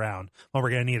up from the ground. Well, we're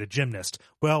going to need a gymnast.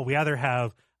 Well, we either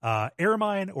have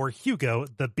Ermine or Hugo,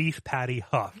 the beef patty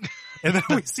Huff, and then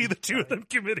we see the two of them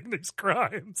committing these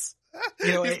crimes.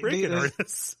 These break-in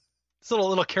artists. It's a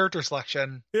little character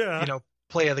selection,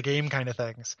 play of the game kind of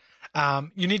things.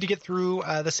 You need to get through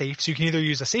the safe. So you can either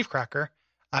use a safe cracker,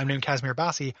 named Casimir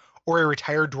Bassi, or a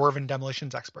retired dwarven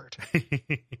demolitions expert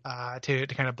to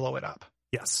kind of blow it up.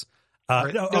 Yes.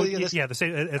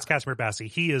 It's Casimir Bassi.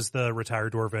 He is the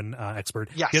retired dwarven expert.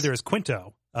 Yes. The other is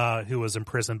Quinto, who was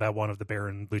imprisoned by one of the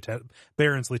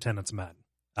Baron's lieutenant's men.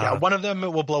 One of them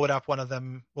will blow it up. One of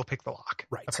them will pick the lock.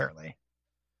 Right. Apparently.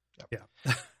 Yep.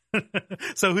 Yeah.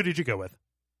 So who did you go with?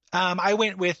 I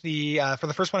went with for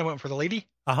the first one I went for the lady,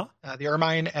 the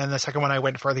Ermine, and the second one I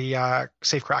went for the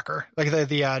safe cracker, like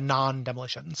the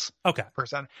non-demolitions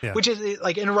person, which is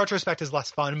like in retrospect is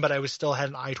less fun, but I was still had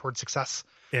an eye towards success.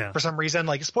 Yeah. For some reason,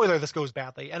 like spoiler, this goes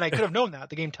badly, and I could have known that.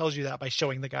 The game tells you that by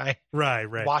showing the guy right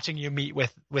watching you meet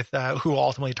with who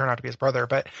ultimately turned out to be his brother.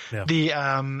 But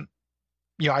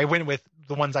I went with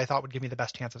the ones I thought would give me the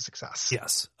best chance of success.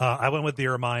 Yes. I went with the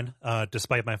Ermine,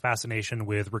 despite my fascination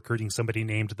with recruiting somebody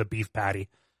named the Beef Patty.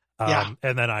 And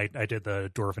then I did the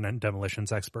Dwarven and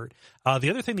Demolitions expert. The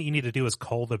other thing that you need to do is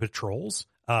call the patrols.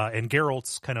 And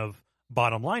Geralt's kind of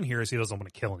bottom line here is he doesn't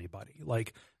want to kill anybody.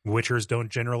 Like, Witchers don't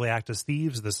generally act as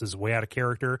thieves. This is way out of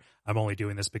character. I'm only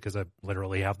doing this because I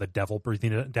literally have the devil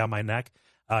breathing down my neck.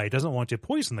 He doesn't want to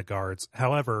poison the guards.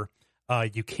 However,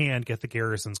 you can get the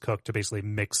Garrison's cook to basically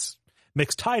mix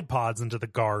Tide Pods into the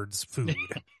guards' food.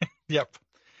 Yep.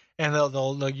 And they'll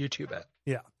YouTube it.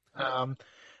 Yeah.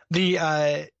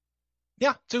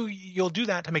 So you'll do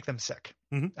that to make them sick.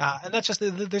 Mm-hmm. And that's just,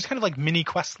 there's kind of like mini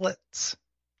questlets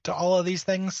to all of these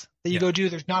things that you go do.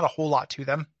 There's not a whole lot to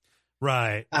them.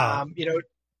 Right.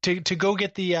 To go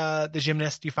get the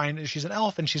gymnast, you find she's an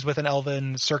elf and she's with an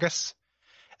elven circus.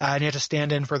 And you have to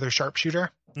stand in for their sharpshooter,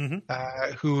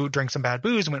 who drank some bad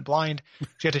booze and went blind. So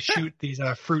you have to shoot these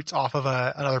fruits off of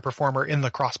another performer in the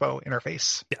crossbow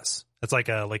interface. Yes. It's like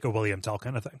a William Tell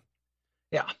kind of thing.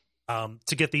 Yeah.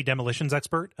 To get the demolitions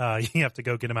expert, you have to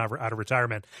go get him out of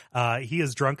retirement. He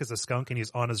is drunk as a skunk and he's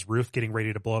on his roof getting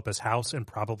ready to blow up his house and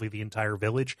probably the entire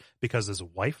village because his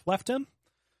wife left him.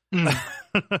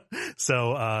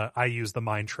 So I use the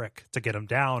mind trick to get him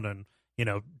down and,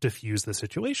 diffuse the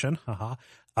situation.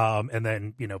 And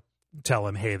then, tell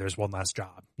him, hey, there's one last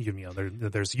job.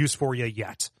 There's use for you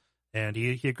yet. And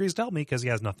he agrees to help me because he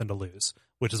has nothing to lose,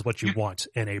 which is what you want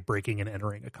in a breaking and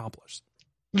entering accomplished.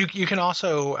 You can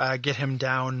also get him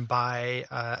down by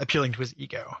appealing to his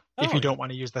ego. If you don't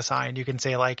want to use the sign, you can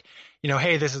say like,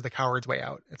 hey, this is the coward's way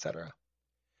out, etc.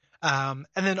 And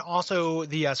then also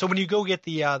so when you go get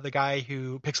the guy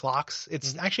who picks locks,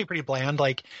 it's actually pretty bland.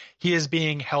 Like he is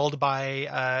being held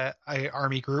by an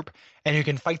army group, and you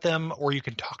can fight them or you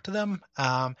can talk to them.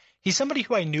 He's somebody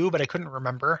who I knew, but I couldn't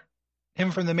remember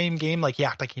him from the main game. Like he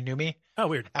acted like he knew me. Oh,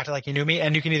 weird. Acted like he knew me,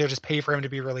 and you can either just pay for him to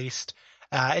be released.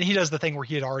 And he does the thing where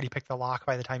he had already picked the lock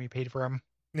by the time you paid for him,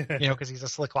 because he's a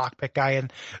slick lock pick guy.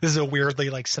 And this is a weirdly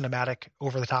like cinematic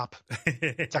over the top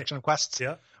section of quests.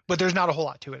 Yeah. But there's not a whole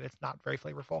lot to it. It's not very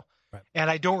flavorful. Right. And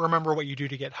I don't remember what you do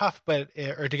to get Huff,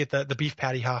 or to get the beef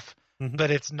patty Huff,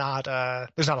 but it's not,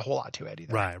 there's not a whole lot to it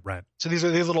either. Right. So these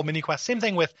are these little mini quests. Same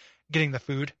thing with getting the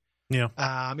food. Yeah.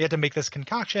 You have to make this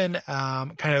concoction,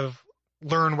 kind of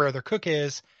learn where their cook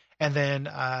is, and then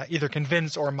either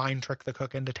convince or mind trick the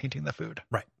cook into tainting the food.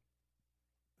 Right.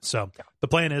 So the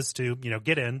plan is to,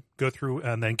 get in, go through,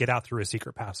 and then get out through a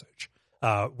secret passage.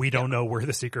 We don't know where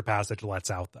the secret passage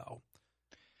lets out, though.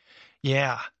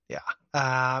 Yeah.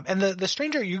 And the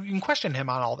stranger, you can question him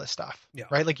on all this stuff,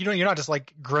 right? Like, you're not just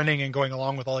like grinning and going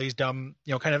along with all these dumb,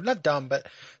 kind of not dumb, but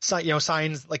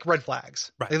signs like red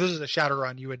flags. Right. Like, this is a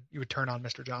Shadowrun. You would turn on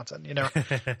Mr. Johnson,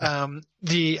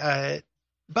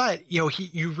 but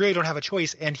you really don't have a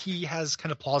choice, and he has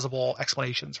kind of plausible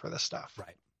explanations for this stuff.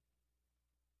 Right.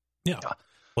 Yeah.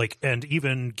 Like, and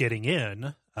even getting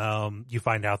in, you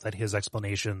find out that his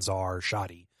explanations are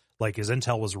shoddy. Like his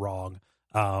intel was wrong.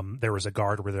 There was a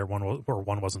guard where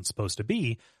one wasn't supposed to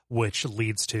be, which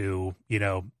leads to,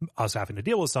 us having to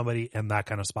deal with somebody, and that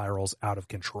kind of spirals out of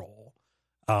control.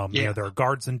 There are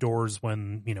guards indoors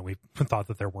when, we thought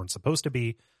that there weren't supposed to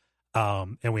be.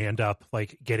 And we end up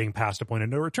like getting past a point of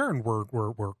no return.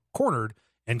 We're cornered,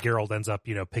 and Geralt ends up,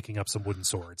 picking up some wooden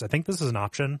swords. I think this is an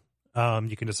option.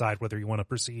 You can decide whether you want to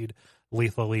proceed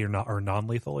lethally or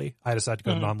non-lethally. I decided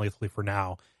to go non-lethally for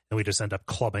now. And we just end up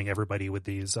clubbing everybody with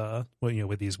these,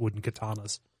 with these wooden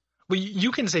katanas. Well,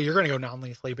 you can say you're going to go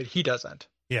non-lethally, but he doesn't.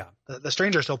 Yeah. The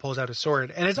stranger still pulls out his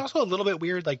sword. And it's also a little bit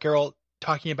weird, like Geralt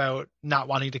talking about not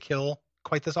wanting to kill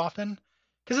quite this often.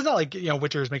 Because it's not like,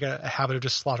 Witchers make a habit of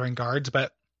just slaughtering guards,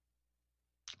 but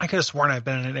I could have sworn I've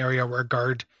been in an area where a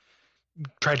guard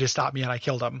tried to stop me and I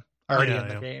killed him already in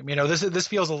the game. This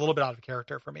feels a little bit out of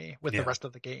character for me with the rest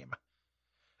of the game.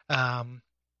 A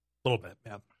little bit,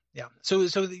 yeah. Yeah. So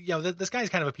this guy's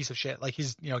kind of a piece of shit. Like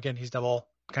he's, again, he's double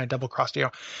crossed you.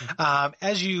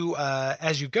 As you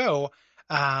go,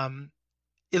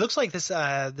 it looks like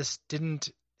this didn't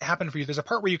happen for you. There's a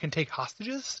part where you can take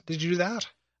hostages. Did you do that?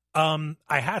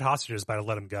 I had hostages, but I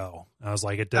let them go. I was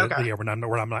like, I'm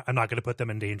not going to put them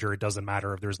in danger. It doesn't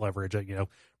matter if there's leverage.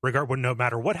 No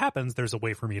matter what happens, there's a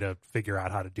way for me to figure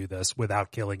out how to do this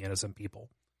without killing innocent people.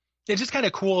 It's just kind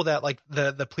of cool that like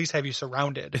the police have you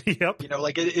surrounded. Yep.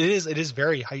 Like it is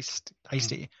very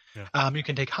heisty. Yeah. You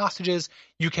can take hostages.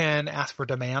 You can ask for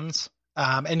demands.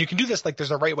 And you can do this like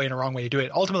there's a right way and a wrong way to do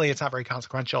it. Ultimately, it's not very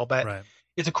consequential, but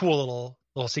it's a cool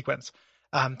little sequence.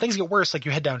 Things get worse. Like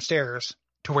you head downstairs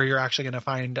to where you're actually going to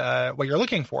find what you're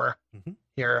looking for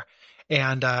here.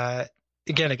 And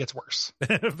again, it gets worse.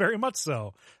 Very much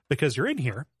so, because you're in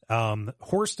here.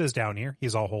 Horst is down here.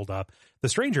 He's all holed up. The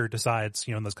stranger decides,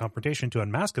 in this confrontation to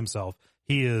unmask himself.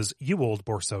 He is Ewald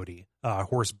Borsodi,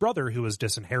 Horst's brother who is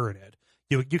disinherited.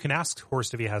 You can ask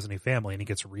Horst if he has any family, and he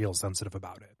gets real sensitive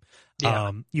about it.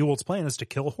 Yeah. Ewald's plan is to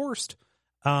kill Horst,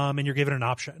 and you're given an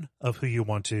option of who you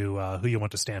want to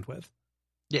stand with.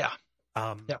 Yeah.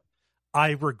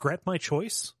 I regret my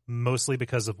choice, mostly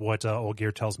because of what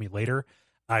Olgierd tells me later.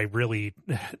 I really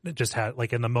just had,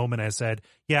 like, in the moment I said,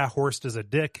 yeah, Horst is a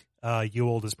dick.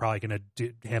 Ewald is probably going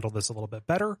to handle this a little bit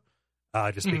better,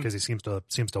 just because he seems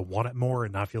to want it more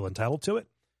and not feel entitled to it.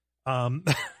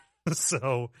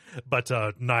 So, but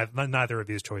neither of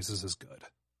these choices is good.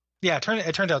 Yeah,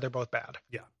 it turns out they're both bad.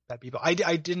 Yeah, bad people.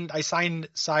 I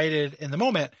sided in the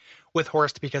moment with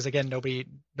Horst because, again, nobody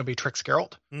tricks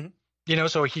Geralt. Mm-hmm.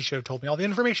 So he should have told me all the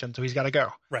information. So he's got to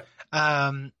go. Right.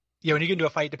 When you get into a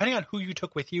fight, depending on who you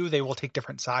took with you, they will take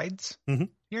different sides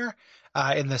here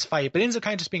in this fight. But it ends up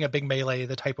kind of just being a big melee,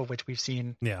 the type of which we've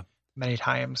seen many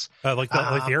times. Like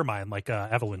the Ermine, like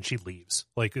Evelyn, she leaves.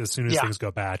 Like as soon as things go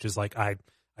bad, she's like, I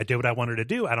did what I wanted to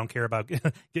do. I don't care about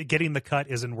getting the cut.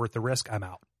 Isn't worth the risk. I'm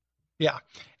out. Yeah.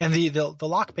 And the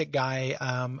lockpick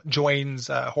guy joins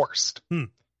Horst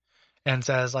and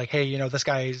says, like, hey, this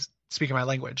guy's speaking my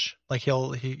language. Like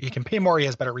he can pay more. He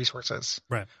has better resources.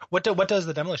 Right. What does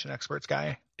the demolition experts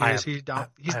guy? I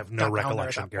have no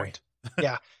recollection, Gary.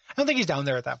 Yeah. I don't think he's down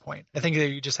there at that point. I think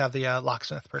you just have the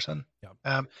locksmith person.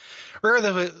 Yeah.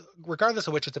 Regardless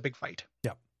of which, it's a big fight.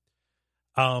 Yeah.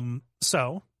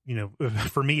 So,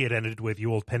 for me, it ended with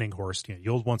Ewald pinning Horst.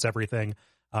 Ewald wants everything.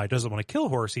 He doesn't want to kill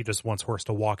Horst. He just wants Horst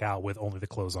to walk out with only the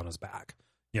clothes on his back.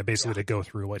 Basically to go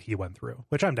through what he went through,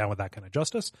 which I'm down with that kind of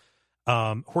justice.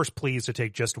 Horst pleads to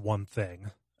take just one thing.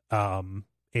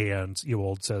 And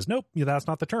Ewald says, nope, that's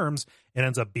not the terms, and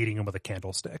ends up beating him with a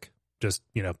candlestick. Just,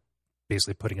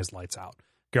 basically putting his lights out.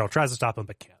 Geralt tries to stop him,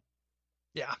 but can't.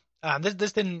 Yeah.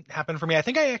 This didn't happen for me. I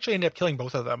think I actually ended up killing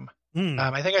both of them.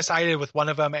 I think I sided with one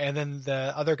of them, and then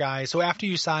the other guy. So after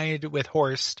you side with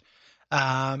Horst,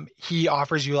 he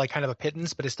offers you like kind of a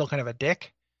pittance, but is still kind of a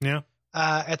dick. Yeah.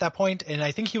 At that point, and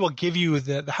I think he will give you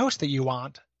the house that you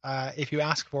want if you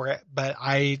ask for it. But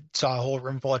I saw a whole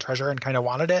room full of treasure and kind of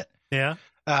wanted it. Yeah.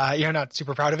 You're not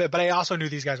super proud of it, but I also knew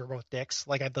these guys were both dicks.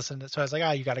 Like I'd listened to it, so I was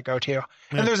like, you got to go too. Yeah.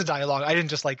 And there's a dialogue. I didn't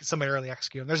just like summarily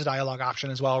execute him. There's a dialogue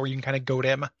option as well where you can kind of goad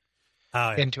him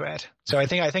into it. So I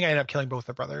think I ended up killing both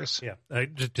the brothers. Yeah. I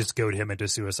just goad him into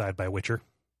suicide by Witcher.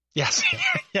 Yes.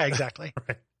 Yeah, exactly.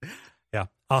 Right. Yeah.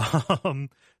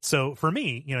 So for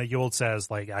me, Ewald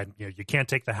says, like, you can't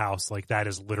take the house. Like, that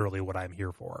is literally what I'm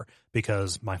here for,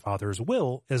 because my father's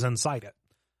will is inside it.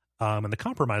 And the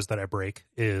compromise that I break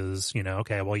is,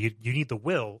 okay, well, you need the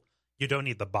will. You don't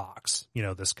need the box,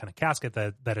 this kind of casket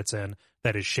that it's in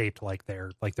that is shaped like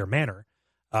their manor.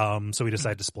 So we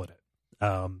decide to split it.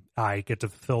 I get to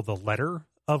fulfill the letter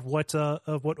of what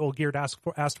Olgierd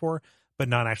asked for, but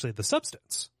not actually the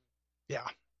substance. Yeah.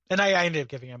 And I ended up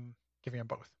giving him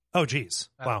both. Oh, geez.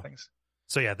 Wow. Things.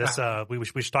 So yeah, this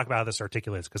we should talk about how this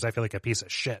articulates, because I feel like a piece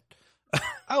of shit.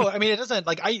 It doesn't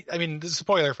this is a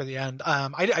spoiler for the end.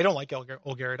 I don't like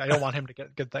Olgierd. I don't want him to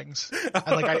get good things.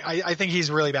 I think he's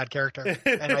a really bad character,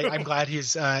 and I'm glad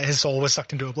his soul was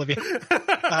sucked into oblivion.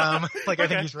 I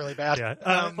think he's really bad.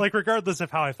 Yeah. Regardless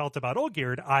of how I felt about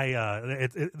Olgierd,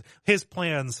 his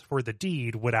plans for the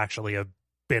deed would actually have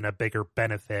been a bigger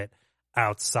benefit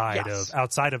outside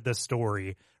of this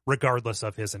story, regardless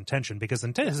of his intention, because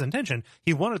his intention,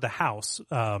 he wanted the house,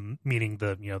 meaning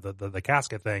the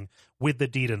casket thing, with the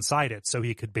deed inside it, so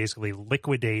he could basically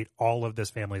liquidate all of this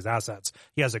family's assets.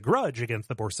 He has a grudge against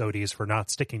the Borsodis for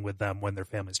not sticking with them when their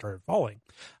family started falling.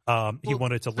 He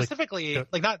wanted to specifically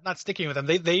not sticking with them.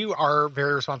 They are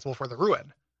very responsible for the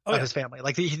ruin of his family.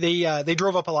 Like they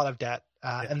drove up a lot of debt,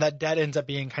 and that debt ends up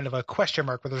being kind of a question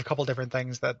mark, where there's a couple different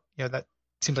things that that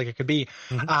seems like it could be.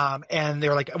 And they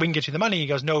were like, we can get you the money. He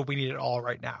goes, no, we need it all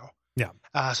right now. Yeah.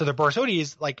 So the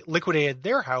Borsodis liquidated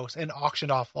their house and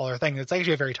auctioned off all their things. It's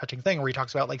actually a very touching thing where he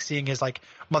talks about seeing his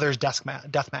mother's death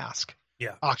mask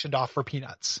auctioned off for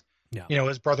peanuts. Yeah.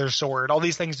 His brother's sword, all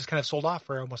these things just kind of sold off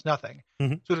for almost nothing.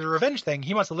 So the revenge thing,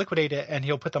 he wants to liquidate it, and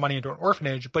he'll put the money into an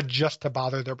orphanage, but just to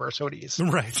bother the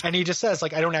Borsodis. Right. And he just says,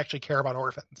 I don't actually care about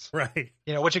orphans. Right.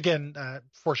 Which again,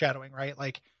 foreshadowing, right?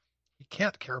 You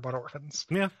can't care about orphans.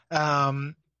 Yeah.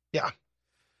 Yeah.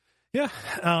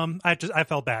 I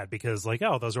felt bad because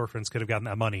those orphans could have gotten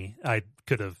that money. I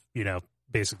could have,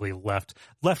 basically left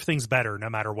things better no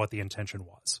matter what the intention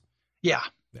was. Yeah.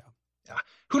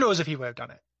 Who knows if he would have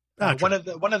done it?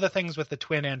 One of the things with the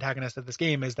twin antagonist of this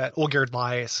game is that Olgierd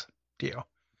lies to you.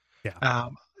 Yeah.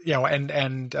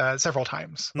 And several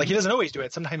times. He doesn't always do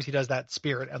it. Sometimes he does that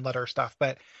spirit and letter stuff,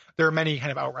 but there are many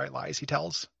kind of outright lies he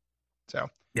tells. So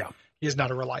yeah, he is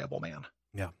not a reliable man.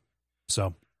 Yeah.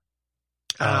 So,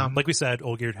 like we said,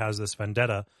 Olgierd has this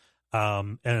vendetta,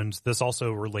 and this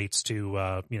also relates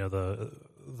to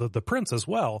the prince as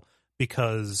well,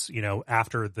 because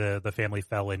after the family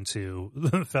fell into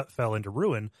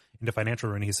ruin, into financial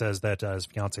ruin, he says that his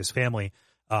fiance's family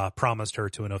promised her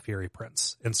to an Ophiri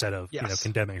prince instead of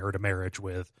condemning her to marriage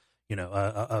with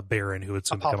a baron who would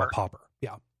soon become a pauper.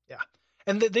 Yeah.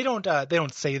 And they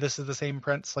don't say this is the same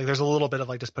prince. Like there's a little bit of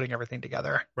like just putting everything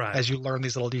together as you learn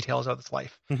these little details of this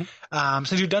life. Mm-hmm.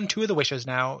 Since you've done 2 of the wishes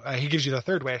now, he gives you the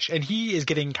 3rd wish, and he is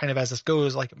getting kind of, as this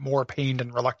goes, like more pained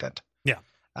and reluctant. Yeah.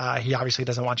 He obviously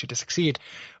doesn't want you to succeed,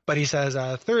 but he says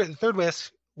third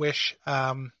wish.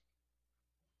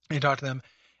 You talk to them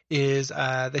is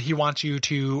that he wants you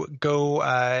to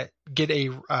go get a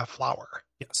flower.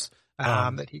 Yes.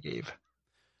 That he gave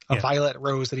a violet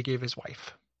rose that he gave his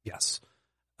wife. Yes.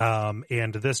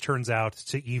 And this turns out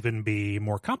to even be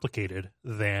more complicated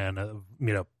than,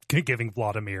 giving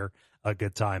Vladimir a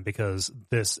good time, because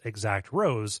this exact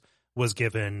rose was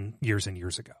given years and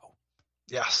years ago.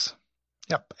 Yes.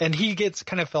 Yep. And he gets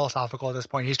kind of philosophical at this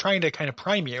point. He's trying to kind of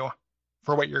prime you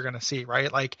for what you're going to see,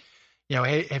 right? Like,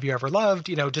 hey, have you ever loved,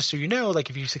 just so you know,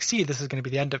 like if you succeed, this is going to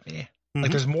be the end of me. Mm-hmm.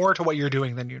 Like there's more to what you're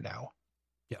doing than you know.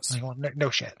 Yes. Like, well, no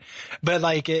shit. But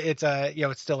like, it's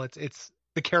still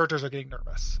the characters are getting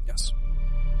nervous. Yes.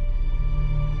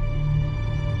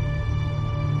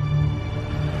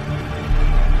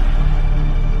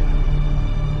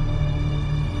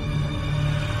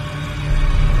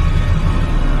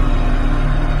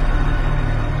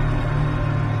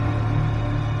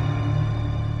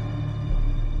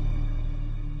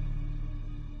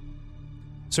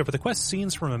 So for the quest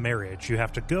Scenes from a Marriage, you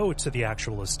have to go to the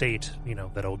actual estate,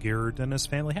 that Olgierd and his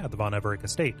family had, the Von Everec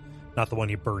estate. Not the one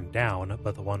he burned down,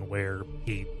 but the one where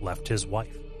he left his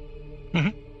wife.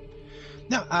 Mm-hmm.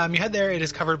 Now, you head there. It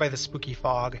is covered by the spooky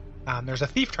fog. There's a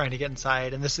thief trying to get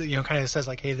inside, and this is, kind of says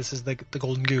like, hey, this is the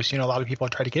Golden Goose. A lot of people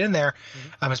have tried to get in there.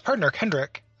 Mm-hmm. His partner,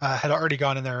 Kendrick, had already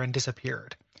gone in there and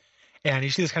disappeared. And you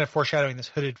see this kind of foreshadowing, this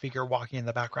hooded figure walking in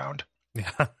the background.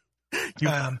 Yeah.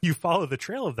 You follow the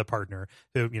trail of the partner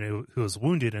who was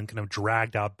wounded and kind of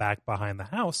dragged out back behind the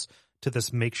house to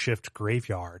this makeshift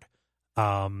graveyard,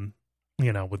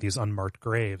 with these unmarked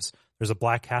graves. There's a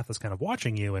black cat that's kind of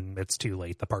watching you, and it's too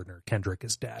late. The partner, Kendrick,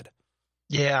 is dead.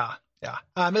 Yeah.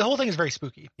 The whole thing is very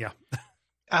spooky. Yeah.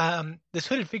 This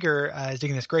hooded figure is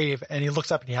digging this grave, and he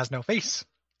looks up and he has no face.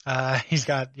 He's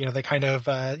got, the kind of,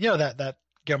 that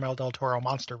Guillermo del Toro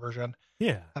monster version.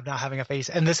 Yeah. Of not having a face.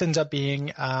 And this ends up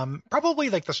being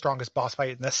probably like the strongest boss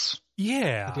fight in this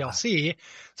DLC.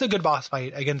 It's a good boss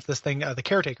fight against this thing, the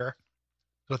Caretaker,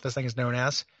 is what this thing is known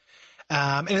as.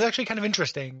 And it's actually kind of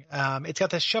interesting. It's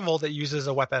got this shovel that uses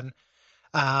a weapon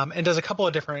and does a couple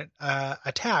of different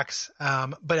attacks.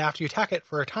 But after you attack it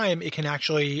for a time, it can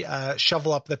actually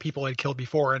shovel up the people it killed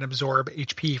before and absorb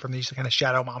HP from these kind of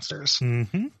shadow monsters.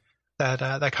 Mm-hmm.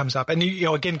 That comes up. And,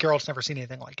 again, Geralt's never seen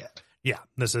anything like it. Yeah,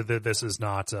 this is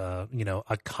not, a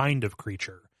kind of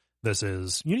creature. This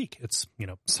is unique. It's,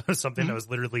 something that was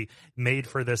literally made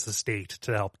for this estate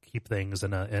to help keep things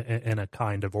in a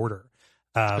kind of order.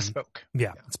 It's bespoke.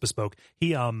 Yeah, it's bespoke.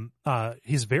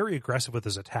 He's very aggressive with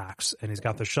his attacks, and he's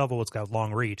got the shovel. It's got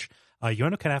long reach. You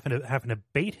end up kind of having to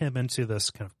bait him into this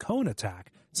kind of cone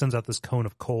attack. Sends out this cone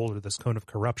of cold or this cone of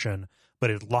corruption, but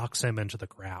it locks him into the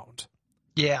ground.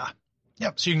 Yeah.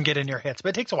 Yep. So you can get in your hits, but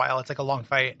it takes a while. It's like a long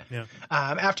fight. Yeah.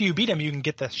 After you beat him, you can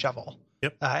get this shovel.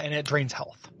 Yep. And it drains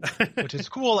health, which is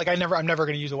cool. Like I'm never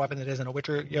going to use a weapon that isn't a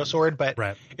Witcher, sword, but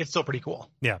It's still pretty cool.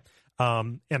 Yeah.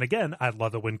 And again, I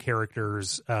love it when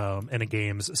characters in a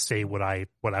games say what I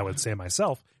would say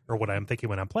myself or what I'm thinking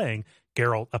when I'm playing.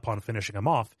 Geralt, upon finishing him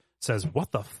off, says,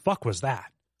 "What the fuck was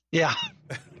that?" Yeah.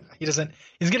 He's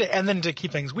good. And then to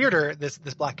keep things weirder, this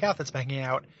black cat that's banging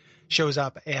out shows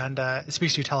up and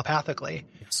speaks to you telepathically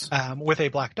with a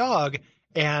black dog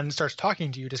and starts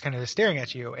talking to you, just kind of staring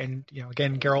at you. And,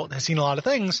 again, Geralt has seen a lot of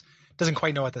things, doesn't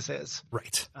quite know what this is.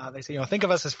 Right. They say, think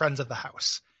of us as friends of the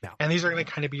house. Yeah. And these are going to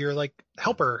kind of be your like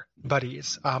helper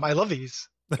buddies. I love these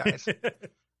guys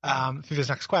through this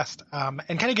next quest. And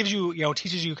kind of gives you,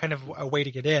 teaches you kind of a way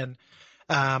to get in.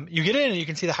 You get in and you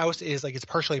can see the house is like, it's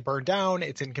partially burned down.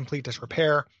 It's in complete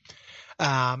disrepair.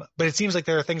 But it seems like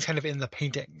there are things kind of in the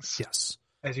paintings. Yes.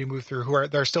 As you move through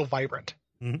they're still vibrant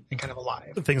and kind of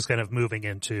alive. Things kind of moving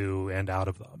into and out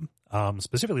of them.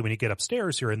 Specifically when you get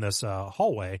upstairs, you're in this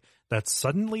hallway that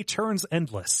suddenly turns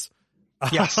endless.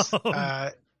 Yes.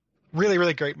 Really,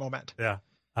 really great moment. Yeah.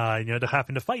 To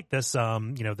happen to fight this,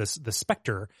 this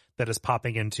specter that is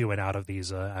popping into and out of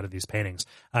these paintings.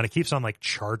 And it keeps on like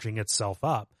charging itself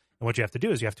up. And what you have to do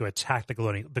is you have to attack the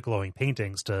glowing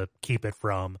paintings to keep it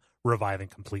from reviving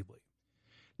completely.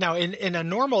 Now, in a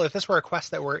normal, if this were a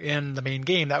quest that were in the main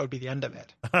game, that would be the end of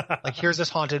it. Like, here's this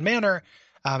haunted manor.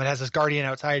 It has this guardian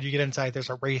outside. You get inside. There's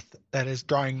a wraith that is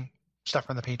drawing stuff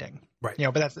from the painting. Right.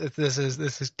 But this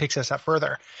is takes it a step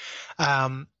further.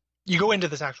 You go into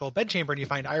this actual bedchamber and you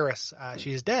find Iris.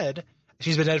 She is dead.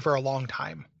 She's been dead for a long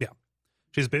time. Yeah.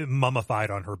 She's been mummified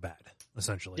on her bed,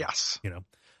 essentially. Yes.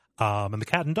 And the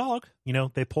cat and dog,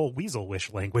 they pull weasel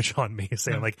wish language on me,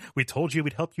 saying like, we told you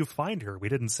we'd help you find her. We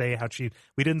didn't say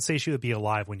she would be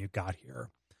alive when you got here.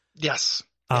 Yes.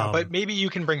 But maybe you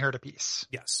can bring her to peace.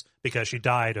 Yes. Because she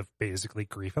died of basically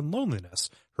grief and loneliness.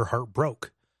 Her heart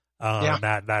broke.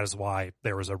 That is why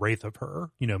there was a wraith of her,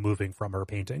 moving from her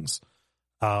paintings.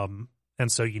 And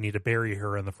so you need to bury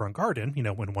her in the front garden,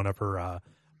 when one of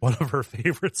her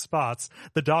favorite spots.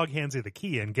 The dog hands you the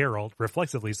key, and Geralt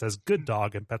reflexively says, "Good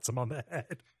dog," and pets him on the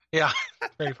head. Yeah,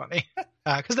 very funny.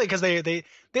 Because they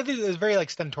it's very like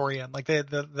stentorian, like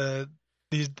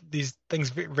these things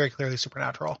very clearly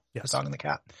supernatural. Yes. The dog and the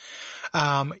cat.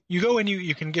 You go and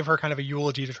you can give her kind of a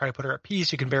eulogy to try to put her at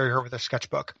peace. You can bury her with a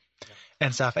sketchbook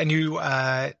and stuff, and you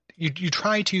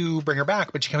try to bring her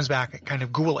back, but she comes back kind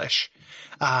of ghoulish.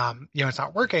 It's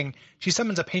not working. She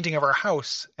summons a painting of her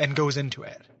house and goes into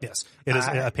it. Yes, it is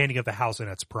a painting of the house in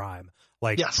its prime.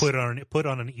 Like put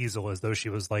on an easel as though she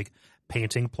was like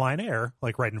painting plein air,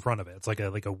 like right in front of it. It's like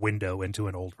a window into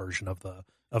an old version of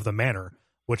the manor,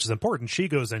 which is important. She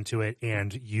goes into it,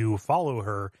 and you follow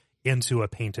her into a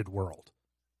painted world.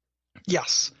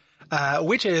 Yes,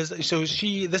 which is so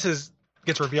she. This is.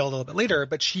 Gets revealed a little bit later,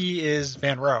 but she is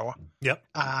Van Rowe. Yep.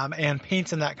 And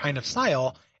paints in that kind of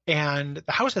style, and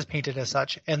the house is painted as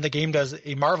such, and the game does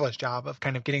a marvelous job of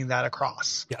kind of getting that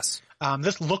across. Yes.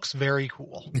 This looks very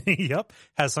cool. Yep.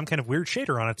 Has some kind of weird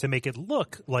shader on it to make it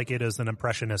look like it is an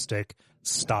impressionistic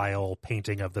style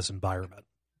painting of this environment.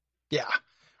 Yeah.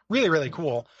 Really, really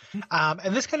cool.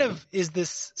 And this kind of is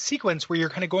this sequence where you're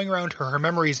kind of going around to her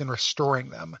memories and restoring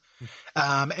them.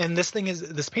 And this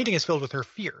painting is filled with her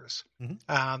fears.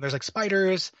 Mm-hmm. There's like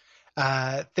spiders,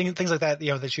 things like that,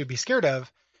 that she would be scared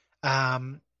of.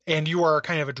 And you are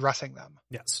kind of addressing them.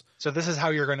 Yes. So this is how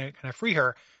you're going to kind of free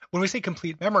her. When we say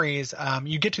complete memories,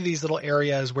 you get to these little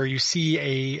areas where you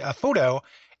see a photo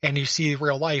and you see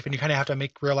real life, and you kind of have to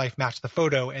make real life match the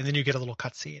photo. And then you get a little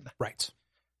cutscene. Right.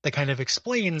 That kind of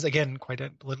explains, again,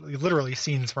 literally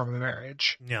scenes from a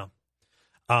marriage. Yeah.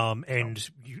 And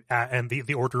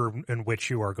the order in which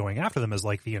you are going after them is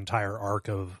like the entire arc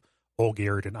of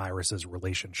Olgierd and Iris's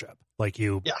relationship. Like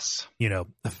you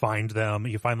find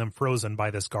them frozen by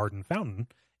this garden fountain,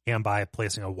 and by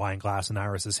placing a wine glass in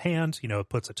Iris's hand, it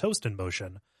puts a toast in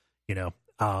motion,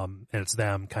 and it's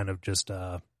them kind of just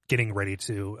getting ready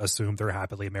to assume their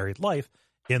happily married life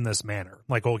in this manner.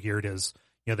 Like Olgierd is,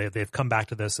 they've come back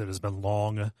to this. It has been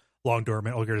long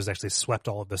dormant. Olgierd has actually swept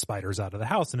all of the spiders out of the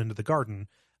house and into the garden,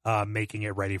 making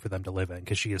it ready for them to live in,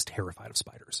 because she is terrified of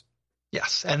spiders.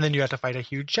 Yes, and then you have to fight a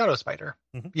huge shadow spider.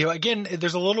 Mm-hmm. Again,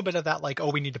 there's a little bit of that, like,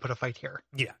 we need to put a fight here.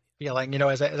 Yeah. Feeling,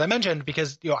 as I mentioned,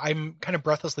 because, I'm kind of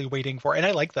breathlessly waiting for, and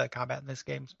I like the combat in this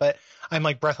game, but I'm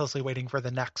like breathlessly waiting for the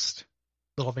next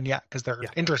little vignette because they're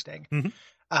interesting.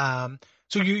 Mm-hmm.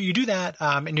 So you do that,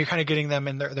 and you're kind of getting them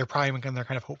in their prime, and they're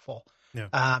kind of hopeful.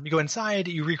 Yeah. You go inside,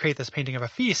 you recreate this painting of a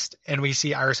feast, and we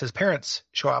see Iris's parents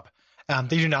show up.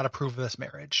 They do not approve of this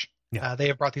marriage. Yeah. They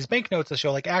have brought these banknotes that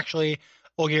show, like, actually,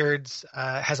 Olgierd's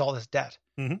has all this debt.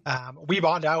 Mm-hmm. We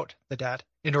bond out the debt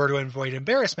in order to avoid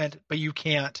embarrassment, but you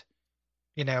can't,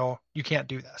 you can't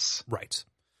do this. Right.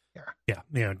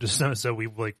 Yeah. Just so we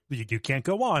you can't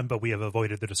go on, but we have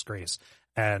avoided the disgrace.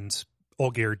 And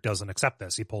Olgierd doesn't accept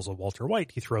this. He pulls a Walter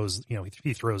White. He throws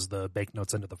the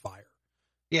banknotes into the fire.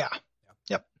 Yeah.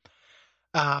 Yep.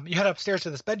 You head upstairs to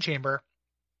this bedchamber.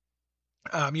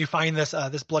 You find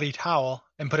this bloody towel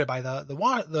and put it by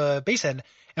the basin,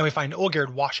 and we find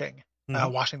Olgierd washing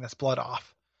this blood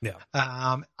off.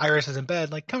 Yeah. Iris is in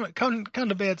bed, like, come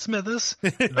to bed, Smithers.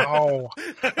 No.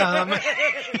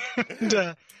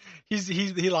 And,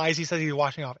 he lies. He says he's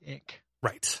washing off ink.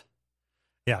 Right.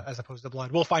 Yeah. As opposed to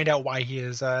blood. We'll find out why he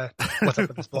is. What's up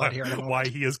with this blood here? Why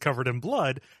he is covered in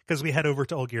blood? Because we head over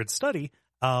to Olgierd's study.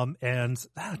 And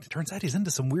it turns out he's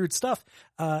into some weird stuff.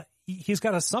 He's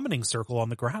got a summoning circle on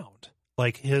the ground.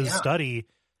 Like his study,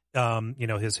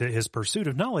 his pursuit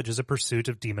of knowledge is a pursuit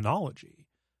of demonology.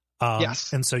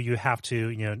 Yes. And so you have to,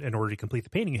 in order to complete the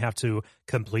painting, you have to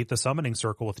complete the summoning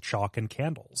circle with chalk and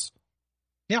candles.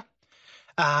 Yeah.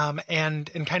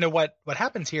 And kind of what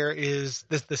happens here is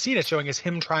the scene it's showing is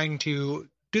him trying to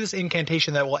do this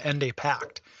incantation that will end a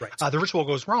pact. Right. The ritual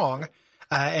goes wrong.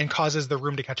 And causes the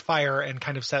room to catch fire and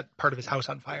kind of set part of his house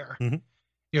on fire. Mm-hmm.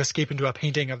 You escape into a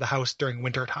painting of the house during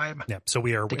winter time. Yeah, so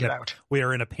we are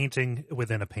in a painting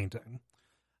within a painting.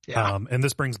 Yeah. And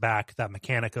this brings back that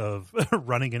mechanic of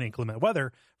running in inclement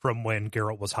weather from when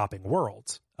Geralt was hopping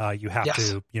worlds. You have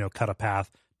to, cut a path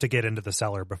to get into the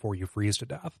cellar before you freeze to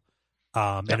death.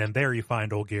 And in there you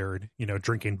find Olgierd,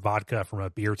 drinking vodka from a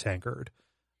beer tankard.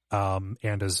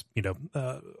 And as,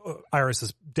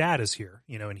 Iris's dad is here,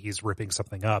 and he's ripping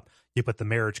something up. You put the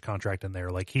marriage contract in there.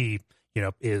 Like he,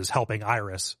 is helping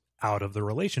Iris out of the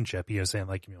relationship. He is saying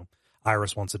like,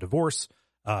 Iris wants a divorce.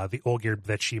 The Olgierd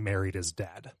that she married is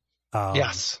dead.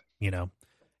 Yes.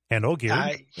 And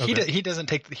Olgierd.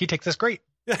 He takes this great.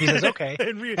 He says, okay.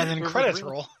 and then credits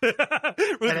roll. With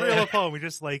real poem. We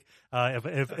just like,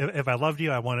 if I loved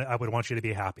you, I would want you to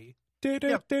be happy.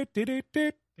 Yep. And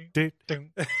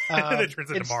it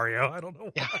turns into Mario. I don't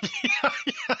know why.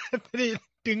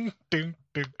 Ding, ding,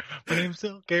 ding. My name's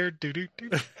Olgierd.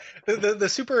 The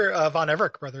Super Von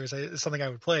Everett brothers is something I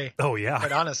would play. Oh yeah,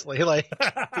 quite honestly, like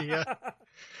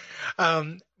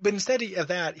but instead of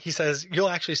that, he says, "You'll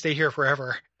actually stay here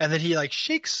forever." And then he like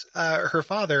shakes her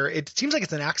father. It seems like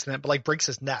it's an accident, but like breaks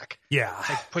his neck. Yeah,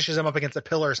 like pushes him up against a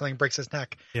pillar or something, breaks his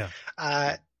neck. Yeah.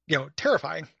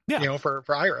 Terrifying. Yeah. For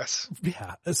Iris.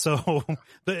 Yeah. So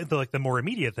the more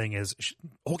immediate thing is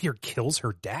Olgierd kills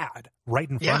her dad right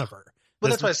in front of her. Well,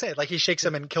 that's what I say. Like he shakes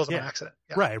him and kills him in accident.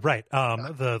 Yeah. Right.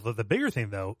 The bigger thing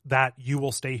though, that you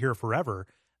will stay here forever,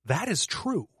 that is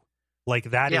true.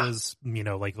 Like that is,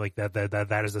 like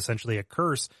that is essentially a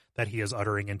curse that he is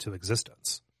uttering into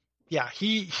existence. Yeah,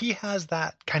 he has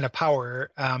that kind of power.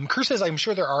 Curses, I'm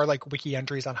sure there are like wiki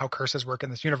entries on how curses work in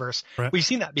this universe. Right. We've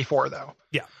seen that before though.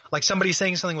 Yeah. Like somebody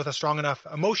saying something with a strong enough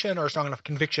emotion or a strong enough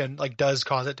conviction, like does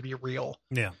cause it to be real.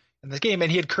 Yeah. In this game, and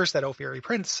he had cursed that Ophiri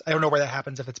Prince. I don't know where that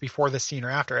happens, if it's before this scene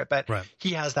or after it, but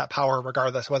he has that power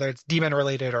regardless, whether it's demon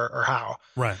related or how.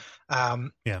 Right.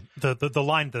 The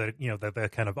line that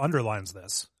that kind of underlines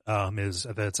this is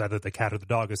that it's either the cat or the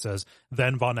dog. It says,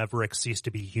 "Then Von Everett ceased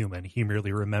to be human. He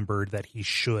merely remembered that he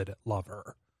should love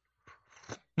her."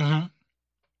 Mm-hmm.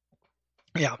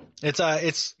 Yeah,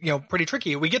 it's pretty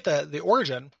tricky. We get the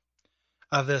origin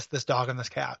of this dog and this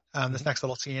cat. This next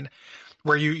little scene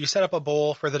where you set up a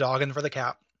bowl for the dog and for the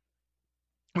cat.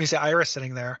 We see Iris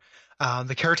sitting there.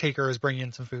 The caretaker is bringing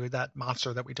in some food, that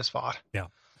monster that we just fought. Yeah.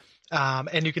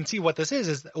 And you can see what this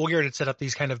is Olgierd had set up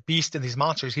these kind of beasts and these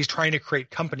monsters. He's trying to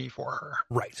create company for her.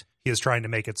 Right. He is trying to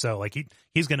make it so like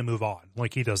he's going to move on.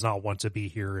 Like he does not want to be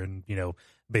here and,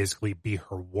 basically be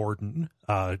her warden,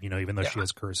 even though she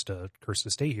is cursed to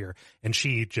stay here. And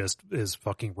she just is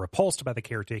fucking repulsed by the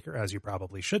caretaker, as you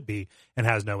probably should be, and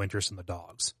has no interest in the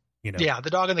dogs. Yeah, the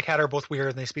dog and the cat are both weird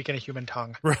and they speak in a human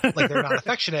tongue. Like they're not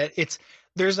affectionate.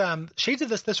 There's shades of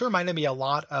this. This reminded me a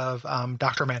lot of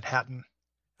Dr. Manhattan.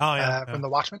 Oh yeah, from The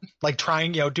Watchmen, like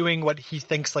trying, doing what he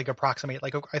thinks like approximate.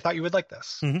 Like, I thought you would like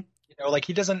this. Mm-hmm. Like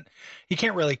he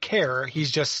can't really care. He's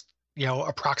just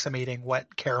approximating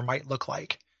what care might look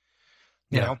like.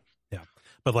 You know. Yeah,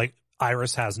 but like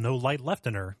Iris has no light left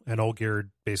in her, and Olgierd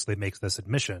basically makes this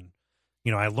admission.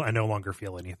 I no longer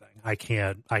feel anything. I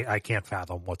can't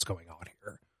fathom what's going on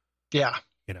here. Yeah.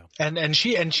 And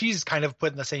she's kind of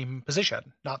put in the same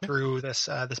position, not through this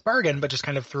bargain, but just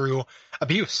kind of through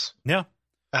abuse. Yeah.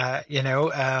 Who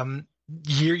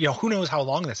knows how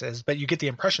long this is, but you get the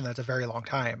impression that it's a very long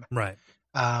time. Right.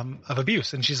 Of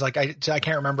abuse. And she's like, I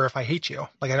can't remember if I hate you.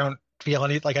 Like, I don't feel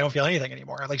anything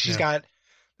anymore. Like she's got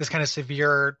this kind of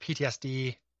severe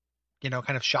PTSD,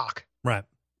 kind of shock. Right.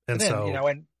 And then, so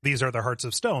and these are the hearts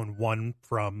of stone, one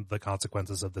from the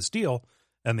consequences of this deal,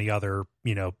 and the other,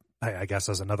 I guess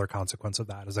as another consequence of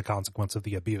that, as a consequence of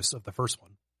the abuse of the first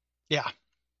one. Yeah.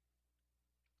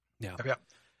 Yeah. Yeah.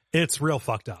 It's real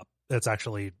fucked up. It's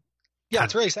actually. Yeah,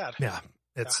 it's really sad. Yeah.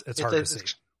 It's hard to see.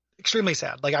 It's extremely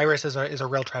sad. Like Iris is a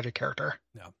real tragic character.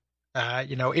 Yeah.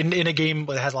 In a game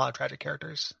that has a lot of tragic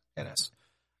characters in it.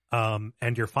 And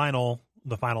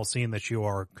the final scene that you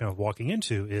are kind of walking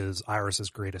into is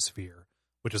Iris's greatest fear,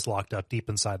 which is locked up deep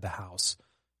inside the house.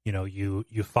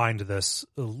 You find this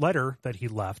letter that he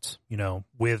left,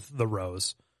 with the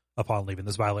rose upon leaving,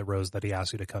 this violet rose that he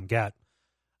asked you to come get.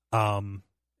 And,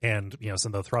 so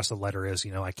the thrust of the letter is,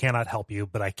 I cannot help you,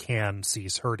 but I can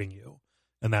cease hurting you.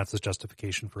 And that's his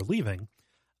justification for leaving.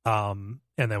 And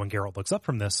then when Geralt looks up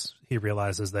from this, he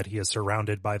realizes that he is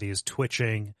surrounded by these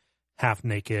twitching,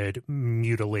 half-naked,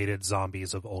 mutilated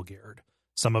zombies of Olgierd.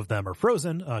 Some of them are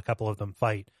frozen, a couple of them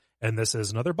fight, and this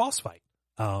is another boss fight.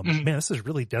 Man, this is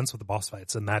really dense with the boss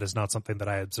fights, and that is not something that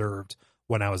I observed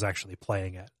when I was actually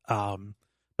playing it.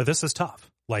 But this is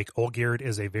tough. Like, Olgierd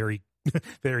is a very,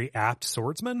 very apt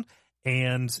swordsman,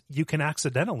 and you can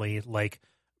accidentally,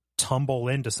 tumble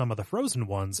into some of the frozen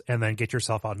ones and then get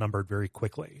yourself outnumbered very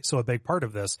quickly. So a big part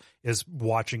of this is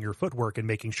watching your footwork and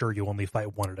making sure you only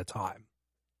fight one at a time.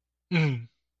 Mm.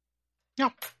 Yeah.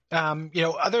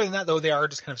 Other than that, though, they are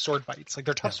just kind of sword fights. Like,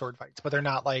 they're tough sword fights, but they're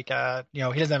not like, he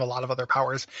doesn't have a lot of other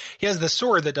powers. He has this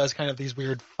sword that does kind of these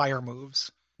weird fire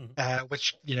moves,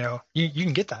 which, you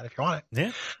can get that if you want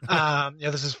it. Yeah.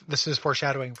 This is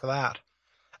foreshadowing for that.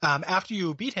 After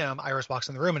you beat him, Iris walks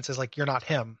in the room and says, like, you're not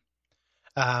him.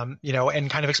 And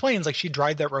kind of explains, like, she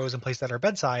dried that rose and placed it at her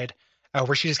bedside,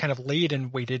 where she just kind of laid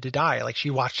and waited to die. Like, she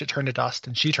watched it turn to dust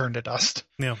and she turned to dust.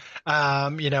 Yeah.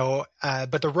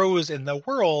 But the rose in the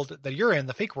world that you're in,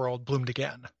 the fake world, bloomed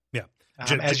again. Yeah.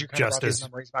 As you kind of brought these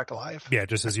memories back to life. Yeah.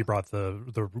 Just as you brought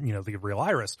the real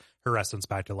Iris, her essence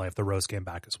back to life, the rose came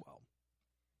back as well.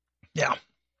 Yeah.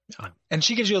 And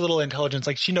she gives you a little intelligence.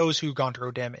 Like, she knows who Gaunter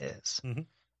O'Dim is. Mm-hmm.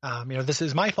 This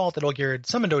is my fault that Olgierd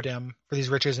summoned O'Dim for these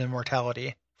riches and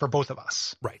immortality for both of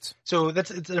us. Right. So it's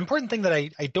an important thing that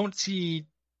I don't see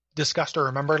discussed or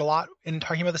remembered a lot in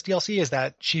talking about this DLC, is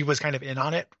that she was kind of in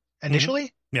on it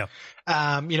initially.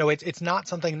 Mm-hmm. Yeah. It's not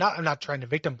something, I'm not trying to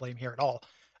victim blame here at all.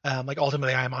 Like,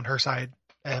 ultimately I am on her side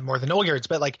more than Olgierd's,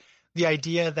 but like the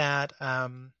idea that,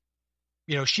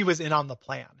 she was in on the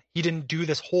plan. He didn't do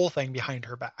this whole thing behind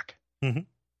her back. Mm-hmm.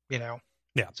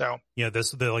 Yeah. So,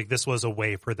 this was a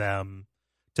way for them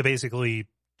to basically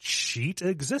cheat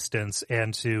existence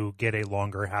and to get a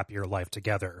longer, happier life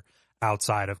together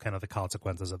outside of kind of the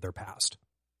consequences of their past.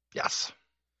 Yes.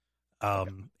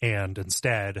 And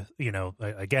instead,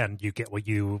 again, you get what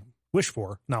you wish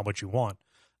for, not what you want.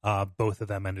 Both of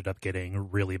them ended up getting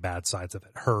really bad sides of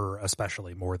it. Her,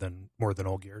 especially more than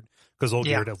Olgierd, because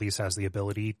Olgierd at least has the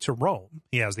ability to roam.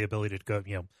 He has the ability to go,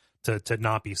 to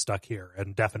not be stuck here,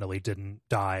 and definitely didn't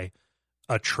die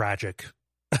a tragic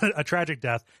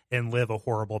death and live a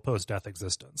horrible post-death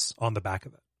existence on the back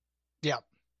of it. Yeah.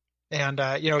 And,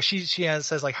 she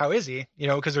says, like, how is he?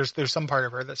 Because there's some part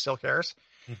of her that still cares.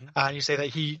 Mm-hmm. And you say that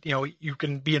he, you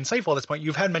can be insightful at this point.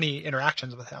 You've had many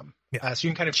interactions with him. Yeah. So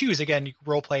you can kind of choose, again, you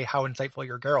role play how insightful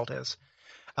your Geralt is.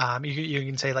 You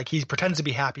can say, like, he pretends to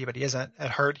be happy, but he isn't.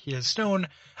 At heart, he is stone.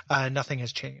 Nothing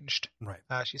has changed. Right.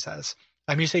 She says.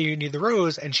 You say you need the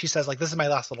rose, and she says, like, this is my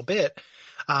last little bit.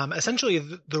 Essentially,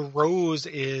 the rose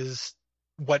is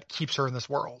what keeps her in this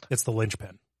world. It's the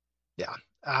linchpin. Yeah.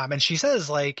 And she says,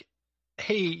 like,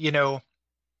 hey,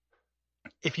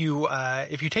 if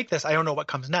you take this, I don't know what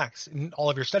comes next. In all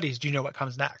of your studies, do you know what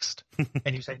comes next?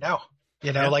 And you say no.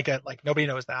 Like nobody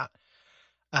knows that.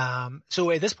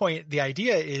 So at this point, the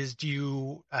idea is, do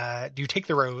you take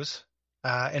the rose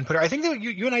and put her? I think that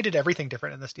you and I did everything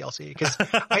different in this DLC, because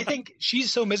I think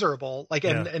she's so miserable. Like,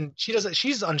 and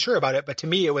she's unsure about it. But to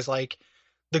me, it was like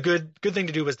the good thing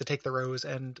to do was to take the rose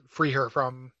and free her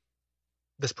from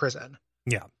this prison.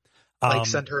 Yeah. Like,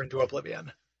 send her into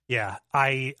oblivion. Yeah,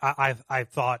 I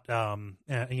thought, I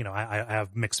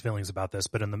have mixed feelings about this,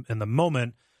 but in the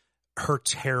moment, her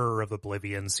terror of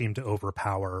oblivion seemed to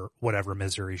overpower whatever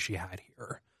misery she had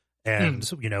here, and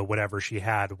whatever she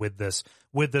had with this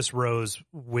rose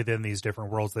within these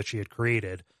different worlds that she had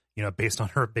created, based on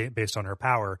her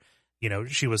power.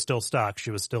 She was still stuck.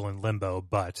 She was still in limbo,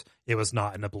 but it was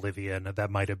not an oblivion that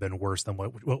might have been worse than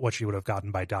what she would have gotten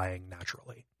by dying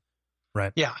naturally.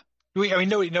 Right. Yeah.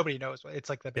 Nobody knows. It's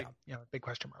like the big, big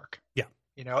question mark. Yeah.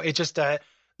 It's just the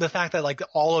fact that, like,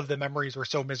 all of the memories were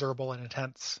so miserable and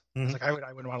intense. Mm-hmm. It's like, I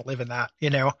wouldn't want to live in that,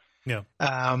 Yeah.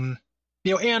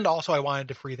 And also I wanted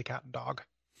to free the cat and dog.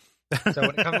 So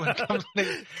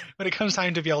when it comes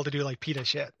time to be able to do, like, PETA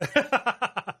shit,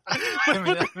 I'm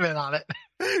in on it.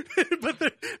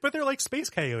 but they're like Space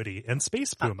Coyote and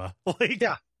Space Puma.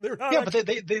 They're not. Yeah, but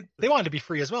they wanted to be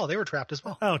free as well. They were trapped as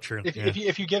well. Oh, true.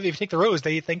 If you take the rose,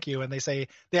 they thank you and they say,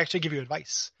 they actually give you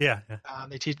advice. Yeah.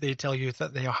 They tell you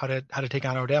that they know how to take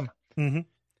on O'Dim. Mm-hmm.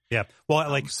 Yeah. Well,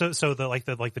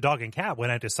 the dog and cat,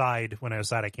 when I decide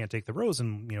I can't take the rose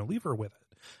and leave her with it.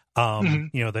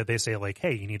 That they say, like,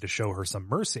 hey, you need to show her some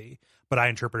mercy, but I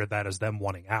interpreted that as them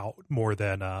wanting out more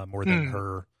than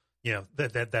her,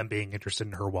 that them being interested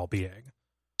in her well-being,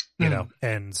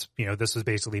 and this is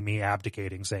basically me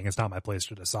abdicating, saying it's not my place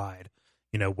to decide,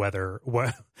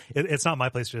 it's not my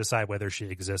place to decide whether she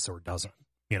exists or doesn't,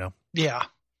 Yeah.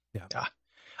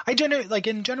 I generally, like,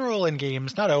 in general in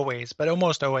games, not always, but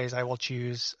almost always, I will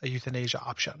choose a euthanasia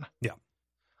option. Yeah.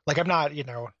 Like, I'm not,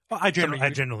 I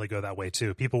generally go that way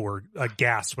too. People were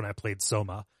aghast when I played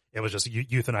Soma. It was just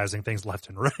euthanizing things left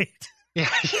and right. Yeah.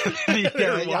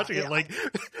 Watching it like,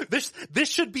 this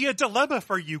should be a dilemma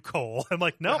for you, Cole. I'm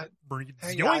like, no.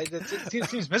 It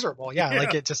seems miserable. Yeah.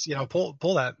 Like, it just, pull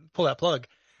that plug.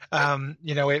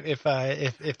 You know, if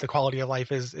the quality of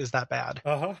life is that bad,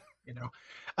 you know.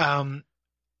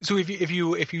 So if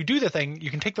you do the thing, you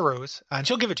can take the rose, and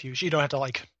she'll give it to you. So you don't have to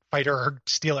like fight her or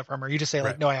steal it from her. You just say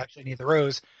like, Right. no, I actually need the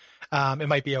rose. It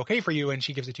might be okay for you, and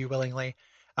she gives it to you willingly,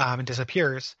 and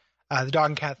disappears. The dog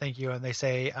and cat thank you, and they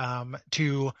say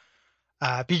to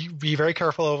be very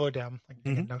careful of Odem.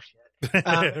 Like, no shit.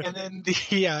 And then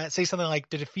say something like,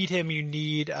 to defeat him, you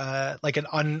need like an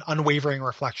unwavering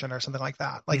reflection or something like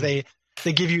that. Like they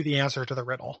give you the answer to the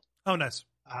riddle. Oh, nice.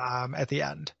 At the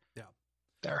end. Yeah.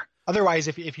 There. Otherwise,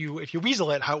 if you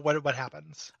weasel it, what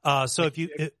happens? So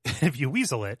if you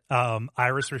weasel it,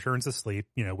 Iris returns to sleep,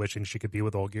 you know, wishing she could be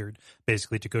with Olgierd,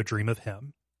 basically to go dream of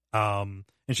him. And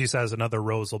she says another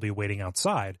rose will be waiting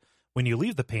outside. When you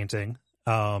leave the painting,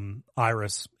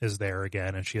 Iris is there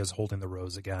again, and she is holding the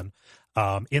rose again,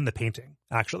 in the painting,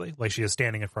 actually. Like, she is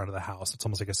standing in front of the house. It's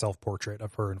almost like a self-portrait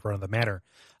of her in front of the manor.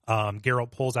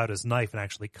 Geralt pulls out his knife and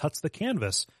actually cuts the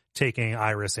canvas, taking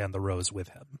Iris and the rose with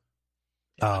him.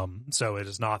 So it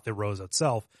is not the rose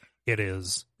itself. It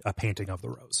is a painting of the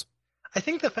rose. I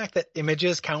think the fact that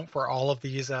images count for all of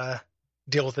these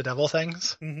deal with the devil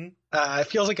things, it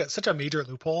feels like such a major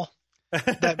loophole.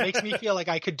 That makes me feel like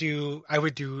I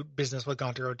would do business with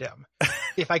Gaunter O'Dim.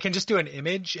 If I can just do an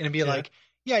image and be like,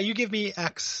 yeah, you give me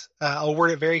X, I'll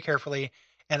word it very carefully,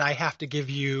 and I have to give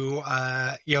you,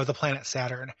 the planet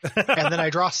Saturn. And then I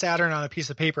draw Saturn on a piece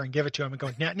of paper and give it to him and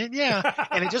go, yeah.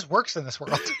 And it just works in this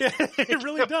world. It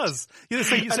really does.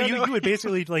 So you would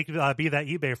basically like be that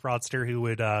eBay fraudster who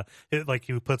would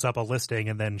who puts up a listing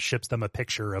and then ships them a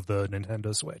picture of the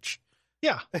Nintendo Switch.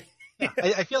 Yeah.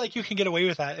 I feel like you can get away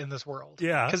with that in this world.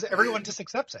 Yeah. Because everyone just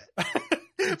accepts it.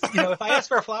 If I ask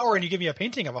for a flower and you give me a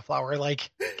painting of a flower, like,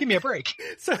 give me a break.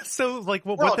 So like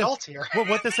we're all adults here.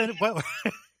 What this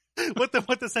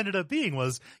ended up being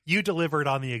was you delivered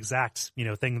on the exact,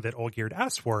 thing that Olgierd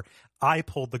asked for. I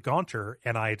pulled the Gaunter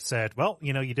and I said, well,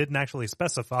 you didn't actually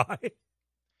specify.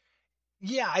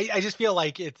 Yeah, I just feel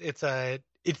like it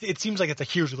seems like it's a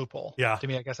huge loophole. Yeah. To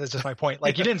me, I guess that's just my point.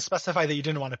 Like, you didn't specify that you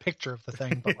didn't want a picture of the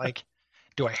thing, but like,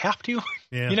 do I have to?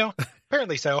 Yeah.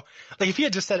 Apparently so. Like, if he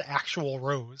had just said actual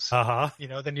rose,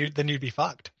 then you'd be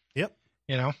fucked. Yep.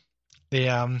 But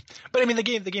I mean, the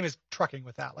game is trucking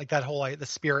with that. Like, that whole the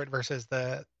spirit versus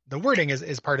the wording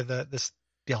is part of this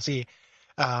DLC.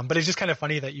 But it's just kind of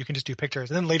funny that you can just do pictures,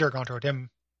 and then later Gaunter O'Dim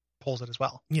pulls it as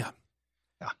well. Yeah.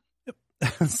 Yep.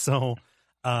 So,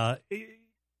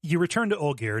 you return to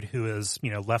Olgierd, who has,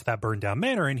 left that burned down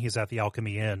manor, and he's at the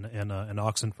Alchemy Inn in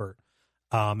Oxenfurt.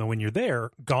 And when you're there,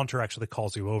 Gaunter actually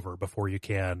calls you over before you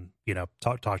can,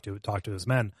 talk to his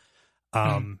men.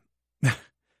 A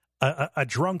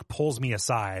drunk pulls me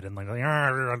aside and like,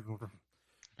 I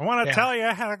want to tell you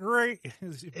I had a great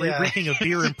reeking of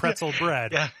beer and pretzel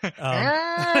bread.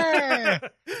 Yeah.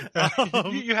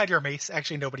 You had your mace.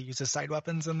 Actually, nobody uses side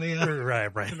weapons in the right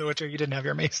in The Witcher. You didn't have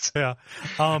your mace. Yeah.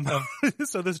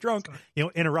 So this drunk,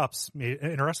 interrupts me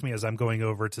as I'm going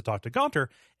over to talk to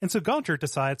Gaunter, and so Gaunter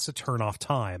decides to turn off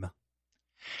time.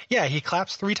 Yeah, he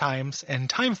claps 3 times and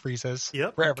time freezes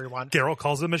for everyone. Geralt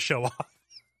calls him a show off.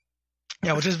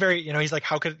 Yeah, which is very, he's like,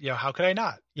 how could I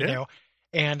not? You know,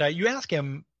 and you ask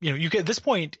him, you could, at this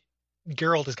point,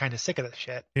 Geralt is kind of sick of this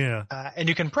shit. Yeah. And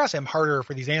you can press him harder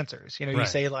for these answers. You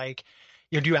say like,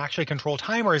 do you actually control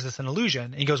time or is this an illusion?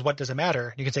 And he goes, what does it matter?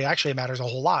 And you can say, actually, it matters a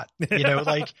whole lot.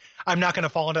 Like, I'm not going to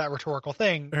fall into that rhetorical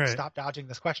thing. Right. Stop dodging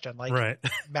this question. Like, right.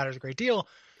 It matters a great deal.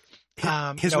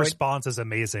 His response is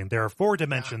amazing. There are 4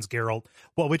 dimensions, Geralt.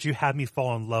 What would you have me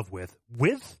fall in love with?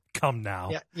 With? Come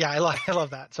now. Yeah. I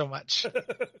love that so much.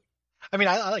 I mean,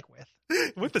 I like with.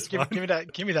 With this give me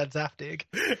that Zaftig.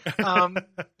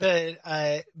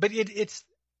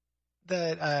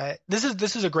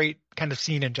 This is a great kind of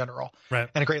scene in general, right?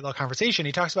 And a great little conversation.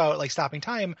 He talks about like stopping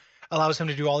time allows him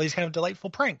to do all these kind of delightful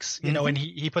pranks, and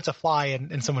he puts a fly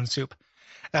in someone's soup,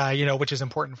 which is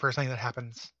important for something that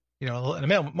happens, in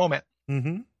a moment.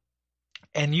 Mm-hmm.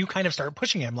 And you kind of start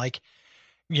pushing him, like,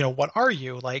 what are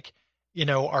you? Like,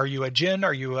 are you a djinn?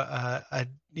 Are you a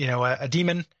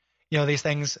demon? These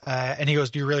things. And he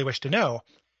goes, do you really wish to know?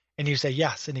 And you say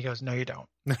yes. And he goes, no, you don't.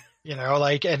 And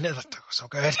it's like, oh, so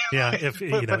good. Yeah.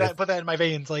 Put that in my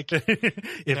veins. Like,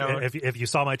 if you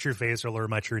saw my true face or learned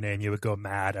my true name, you would go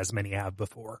mad, as many have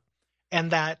before.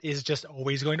 And that is just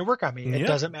always going to work on me. It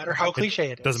doesn't matter how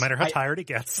cliche it is. Doesn't matter how tired it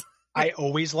gets. I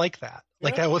always like that.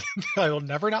 Like, I will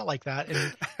never not like that.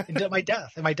 And until my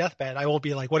death, in my deathbed, I will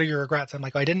be like, what are your regrets? I'm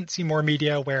like, I didn't see more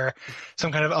media where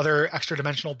some kind of other extra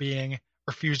dimensional being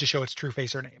refused to show its true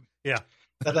face or name. Yeah.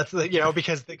 That's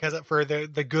because for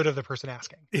the good of the person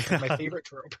asking. It's my favorite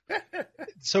trope.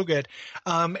 It's so good.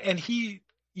 And he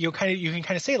you can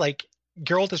kind of say like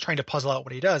Geralt is trying to puzzle out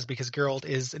what he does, because Geralt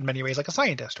is in many ways like a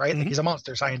scientist, right? Like he's a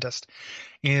monster scientist.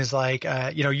 He's like,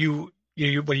 you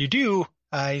what do you do?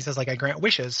 He says like, I grant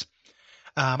wishes.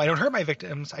 I don't hurt my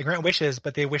victims. I grant wishes,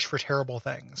 but they wish for terrible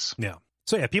things. Yeah.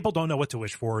 So yeah, people don't know what to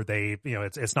wish for. They,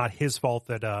 it's not his fault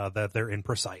that that they're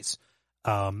imprecise.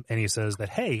 And he says that,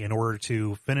 hey, in order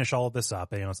to finish all of this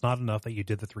up, it's not enough that you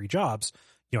did the 3 jobs.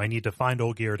 I need to find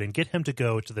Olgierd and get him to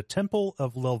go to the Temple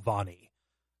of Lilvani.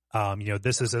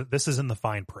 This is in the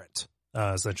fine print.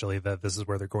 Essentially, that this is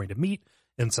where they're going to meet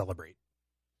and celebrate.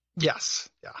 Yes,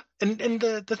 yeah, and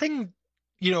the thing,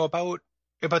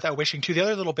 about that wishing too. The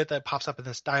other little bit that pops up in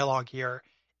this dialogue here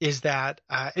is that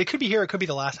it could be here, it could be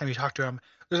the last time you talk to him.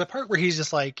 There's a part where he's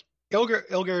just like,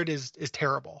 Ilgerd is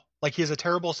terrible. Like he is a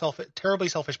terribly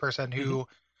selfish person who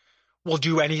will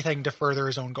do anything to further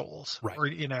his own goals, right?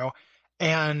 Or,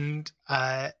 and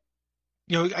again,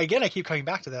 I keep coming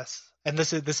back to this, and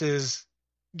this is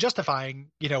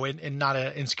justifying, in not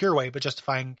an insecure way, but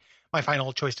justifying my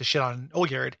final choice to shit on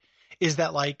Olgierd, is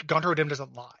that like Gontar O'Dimm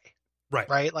doesn't lie,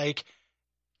 right? Like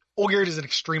Olgierd is an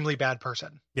extremely bad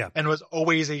person, and was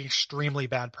always an extremely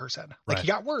bad person. Like he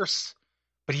got worse,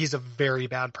 but he's a very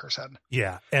bad person.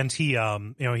 Yeah, and he,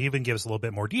 he even gives a little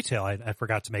bit more detail. I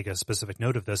forgot to make a specific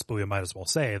note of this, but we might as well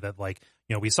say that, like,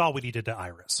 we saw what he did to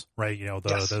Iris, right?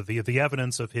 The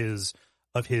evidence of his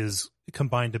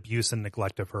combined abuse and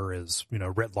neglect of her is,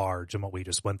 writ large, and what we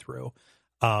just went through.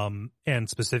 And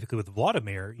specifically with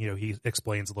Vladimir, he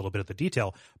explains a little bit of the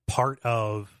detail. Part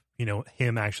of,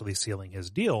 him actually sealing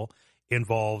his deal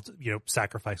involved,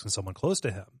 sacrificing someone close to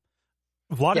him.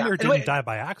 Vladimir didn't die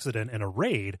by accident in a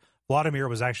raid. Vladimir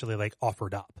was actually like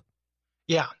offered up.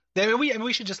 Yeah.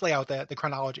 We should just lay out the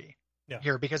chronology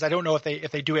here, because I don't know if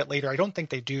they do it later. I don't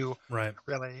think they do. Right.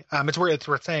 Really. It's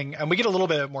worth saying, and we get a little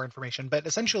bit more information, but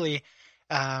essentially,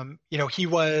 he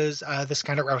was this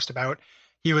kind of roustabout.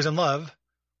 He was in love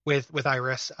with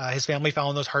Iris. His family fell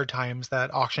in those hard times.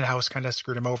 That auction house kind of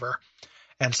screwed him over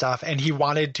and stuff. And he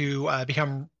wanted to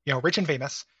become, rich and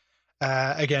famous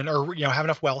again, or, have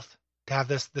enough wealth to have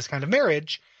this kind of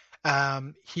marriage.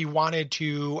 He wanted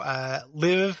to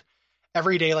live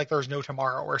every day like there was no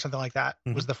tomorrow, or something like that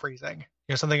was the phrasing.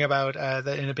 Something about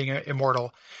the end of being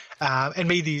immortal, and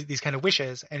made these kind of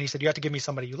wishes. And he said, you have to give me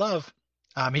somebody you love.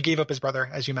 He gave up his brother,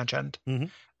 as you mentioned.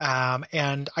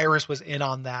 And Iris was in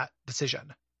on that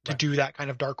decision to do that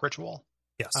kind of dark ritual.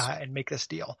 Yes. And make this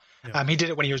deal. He did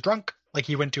it when he was drunk. Like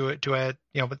he went to a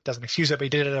it doesn't excuse it, but he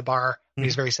did it at a bar. And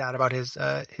he's very sad about his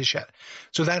shit.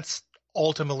 So that's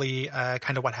ultimately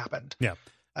kind of what happened. Yeah.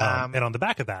 And on the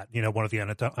back of that, one of the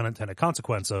unintended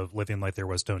consequence of living like there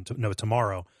was no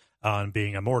tomorrow, and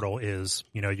being immortal is,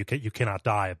 you cannot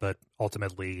die, but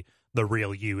ultimately the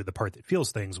real you, the part that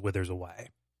feels things, withers away.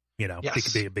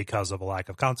 Because of a lack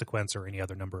of consequence or any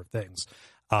other number of things.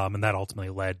 And that ultimately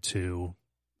led to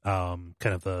kind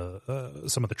of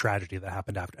some of the tragedy that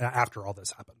happened after all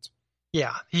this happened.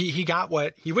 Yeah, he got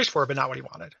what he wished for, but not what he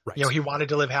wanted. Right. He wanted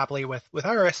to live happily with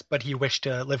Iris, but he wished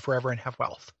to live forever and have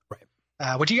wealth.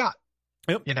 Right. Which he got.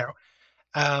 Yep.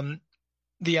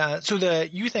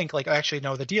 You think like, actually,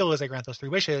 no, the deal is I grant those 3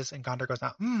 wishes, and Gondor goes,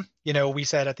 now, we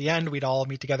said at the end we'd all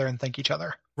meet together and thank each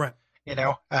other. Right.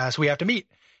 So we have to meet.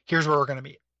 Here's where we're going to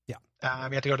meet. Yeah.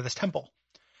 We have to go to this temple.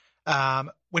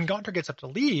 When Gondor gets up to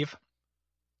leave,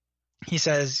 he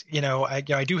says, I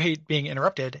do hate being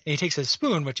interrupted. And he takes his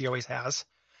spoon, which he always has,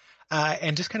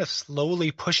 and just kind of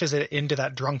slowly pushes it into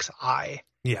that drunk's eye.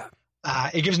 Yeah.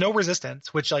 It gives no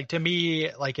resistance, which like to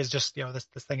me, like is just, this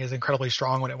thing is incredibly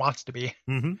strong when it wants to be,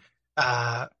 and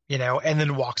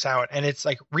then walks out, and it's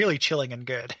like really chilling and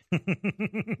good.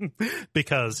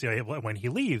 Because when he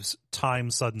leaves,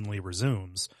 time suddenly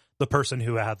resumes. The person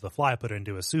who had the fly put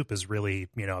into a soup is really,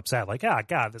 upset, like,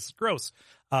 God, this is gross.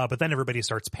 But then everybody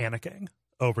starts panicking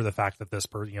over the fact that this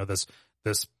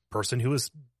person who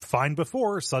was fine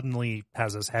before suddenly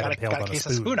has his head impaled on a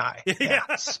spoon. Spoon eye.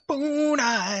 Yeah. Spoon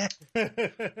eye.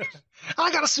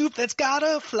 I got a soup that's got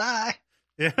a fly.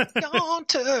 Yeah.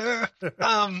 Gaunter.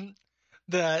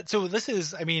 So this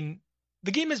is,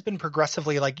 the game has been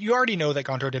progressively, like, you already know that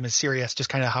Gontar O'Dimm is serious, just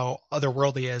kind of how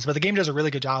otherworldly is, but the game does a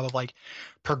really good job of like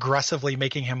progressively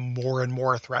making him more and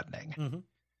more threatening.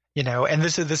 And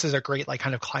this is a great like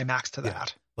kind of climax to that. Yeah.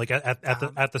 Like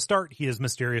at the start, he is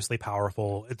mysteriously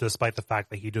powerful, despite the fact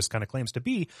that he just kind of claims to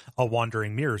be a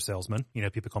wandering mirror salesman.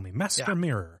 People call me Master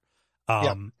Mirror.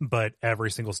 But every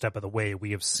single step of the way,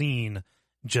 we have seen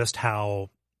just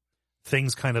how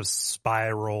things kind of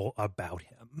spiral about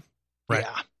him. Right.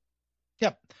 Yeah.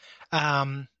 Yep.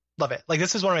 Love it. Like,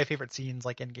 this is one of my favorite scenes,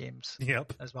 like, in games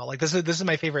Yep. as well. Like, this is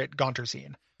my favorite Gaunter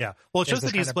scene. Yeah. Well, it shows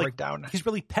that he's like breakdown. he's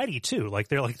really petty too. Like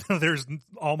they're like there's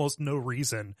almost no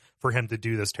reason for him to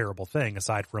do this terrible thing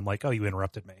aside from like, oh, you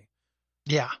interrupted me.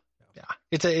 Yeah. Yeah.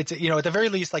 It's a, you know, at the very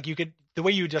least, like, you could, the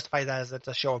way you justify that is it's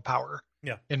a show of power.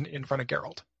 Yeah. In front of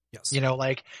Geralt. Yes. You know,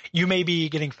 like, you may be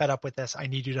getting fed up with this. I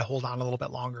need you to hold on a little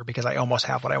bit longer because I almost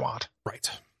have what I want. Right.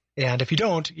 And if you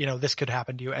don't, you know, this could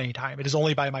happen to you anytime. It is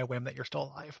only by my whim that you're still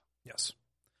alive. Yes.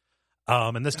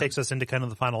 And this takes us into kind of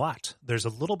the final act. There's a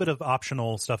little bit of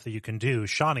optional stuff that you can do.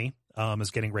 Shani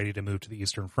is getting ready to move to the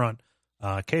Eastern Front,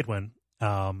 Cadwyn,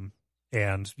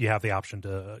 and you have the option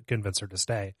to convince her to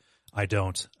stay. I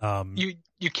don't.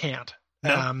 You can't.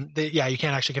 No? You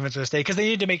can't actually convince her to stay because they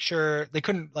need to make sure they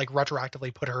couldn't like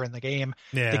retroactively put her in the game.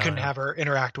 Yeah. They couldn't have her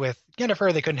interact with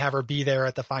Yennefer. They couldn't have her be there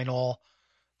at the final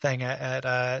thing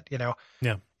at you know.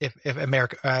 Yeah. If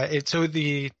America,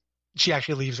 she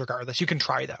actually leaves regardless. You can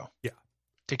try though. Yeah.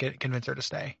 To convince her to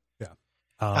stay.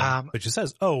 Yeah. But she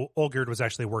says, "Oh, Olgierd was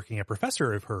actually working a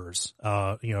professor of hers.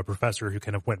 A professor who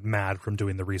kind of went mad from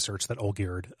doing the research that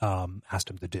Olgierd asked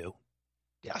him to do."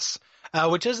 Yes.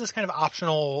 Which is this kind of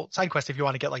optional side quest if you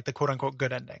want to get like the quote unquote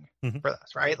good ending for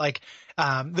this, right? Like,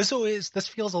 this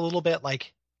feels a little bit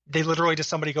like they literally just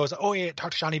somebody goes, "Oh yeah,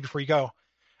 talk to Shani before you go,"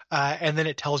 and then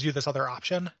it tells you this other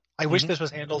option. I wish this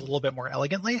was handled a little bit more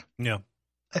elegantly. Yeah.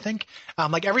 I think,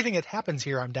 like, everything that happens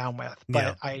here, I'm down with,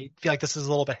 but I feel like this is a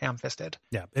little bit ham-fisted.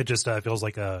 Yeah, it just feels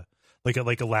like a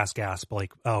last gasp.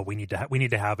 Like, oh, we need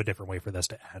to have a different way for this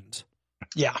to end.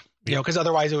 Yeah, you know, because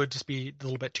otherwise it would just be a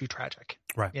little bit too tragic,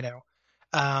 right? You know,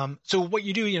 so what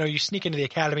you do, you know, you sneak into the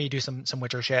academy, you do some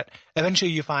Witcher shit.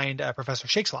 Eventually, you find Professor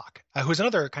Shakeslock, who's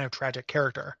another kind of tragic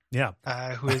character. Yeah,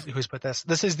 who's put this.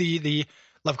 This is the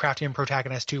Lovecraftian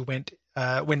protagonist who went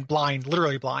blind,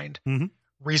 literally blind. Mm-hmm.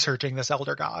 Researching this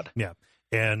elder god. Yeah.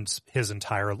 And his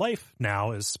entire life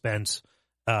now is spent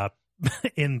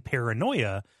in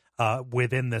paranoia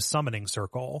within this summoning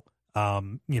circle.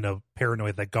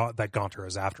 Paranoid that Gaunter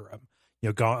is after him.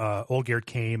 Olgierd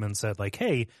came and said like,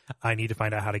 "Hey, I need to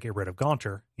find out how to get rid of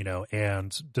Gaunter,"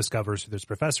 and discovers through this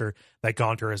professor that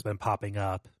Gaunter has been popping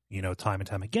up, time and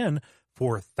time again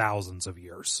for thousands of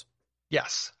years.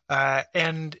 Yes.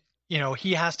 And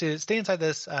he has to stay inside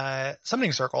this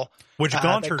summoning circle. Which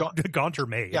Gaunter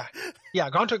made. Yeah. Yeah,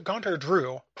 Gaunter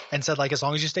drew and said, like, as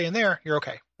long as you stay in there, you're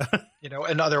okay.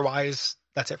 And otherwise,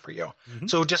 that's it for you. Mm-hmm.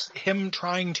 So just him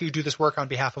trying to do this work on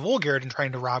behalf of Olgierd and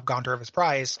trying to rob Gaunter of his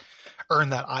prize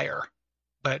earned that ire.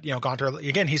 But, Gaunter,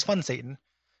 again, he's fun Satan.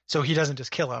 So he doesn't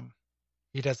just kill him.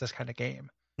 He does this kind of game.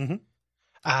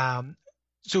 Mm-hmm.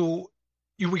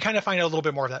 We kind of find out a little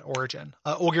bit more of that origin.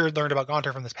 Olgierd learned about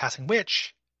Gaunter from this passing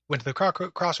witch, went to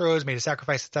the crossroads, made a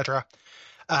sacrifice, etc.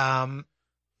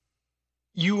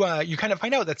 You kind of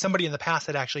find out that somebody in the past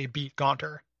had actually beat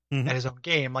Gaunter at his own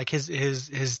game. Like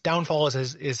his downfall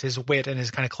is his wit and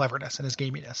his kind of cleverness and his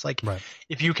gaminess. Like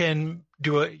if you can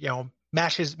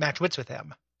match wits with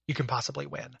him, you can possibly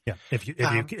win. Yeah,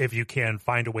 if you can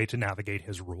find a way to navigate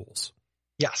his rules.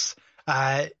 Yes,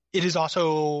 it is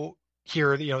also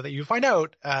here that you find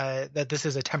out that this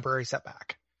is a temporary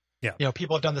setback. Yeah,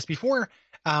 people have done this before.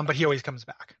 But he always comes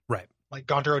back. Right. Like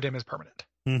Gaunter O'Dim is permanent.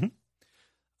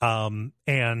 Mm-hmm.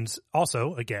 And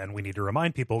also, again, we need to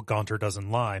remind people, Gaunter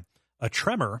doesn't lie. A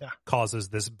tremor causes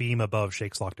this beam above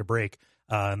Shakeslock to break,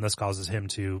 and this causes him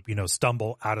to,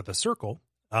 stumble out of the circle.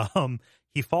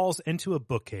 He falls into a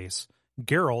bookcase.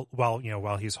 Geralt,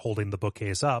 while he's holding the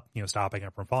bookcase up, stopping him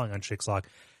from falling on Shakeslock,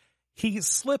 he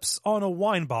slips on a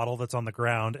wine bottle that's on the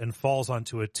ground and falls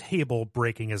onto a table,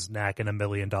 breaking his neck in $1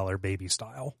 Million Baby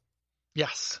style.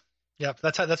 Yes. Yep.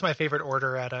 That's my favorite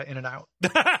order at In-N-Out.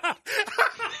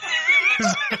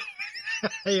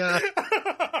 Can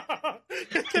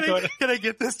I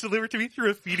get this delivered to me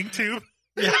through a feeding tube?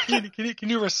 Yeah. Can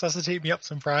you resuscitate me up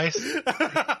some fries?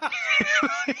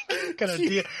 Got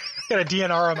a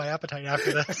DNR on my appetite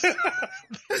after this.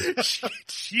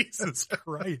 Jesus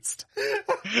Christ.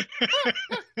 I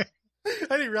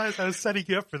didn't realize I was setting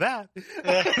you up for that.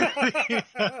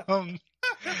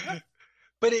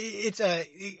 But it's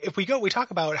if we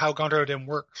talk about how Gaunter O'Dim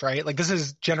works, right? Like this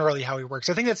is generally how he works.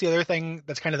 I think that's the other thing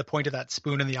that's kind of the point of that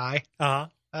spoon in the eye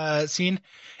scene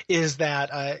is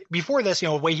that before this,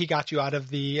 the way he got you out of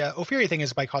the Ophiri thing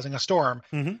is by causing a storm.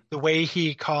 Mm-hmm. The way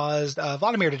he caused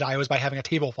Vladimir to die was by having a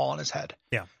table fall on his head.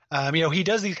 Yeah. He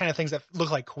does these kind of things that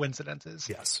look like coincidences.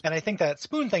 Yes. And I think that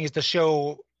spoon thing is to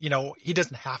show, he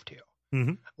doesn't have to.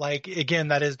 Mm-hmm. Like again,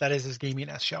 that is his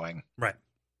gaminess showing. Right.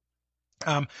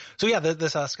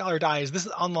 This scholar dies. This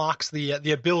unlocks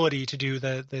the ability to do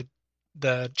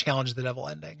the challenge the devil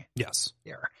ending. Yes.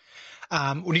 Here.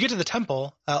 When you get to the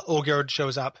temple, Olgierd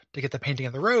shows up to get the painting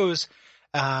of the rose.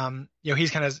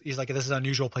 He's like, this is an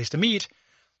unusual place to meet.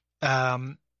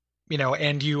 And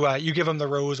you give him the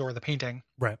rose or the painting.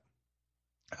 Right.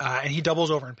 And he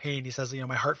doubles over in pain. He says,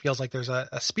 my heart feels like there's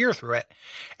a spear through it.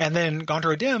 And then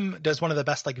Gaunter O'Dim does one of the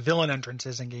best like villain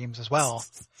entrances in games as well.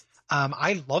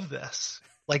 I love this.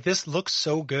 Like, this looks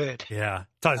so good. Yeah.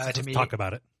 Talk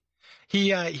about it.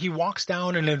 He walks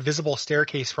down an invisible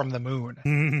staircase from the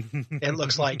moon. It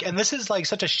looks like, and this is like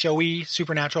such a showy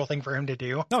supernatural thing for him to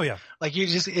do. Oh yeah. Like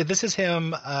this is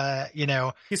him,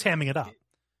 he's hamming it up.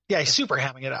 Yeah, he's super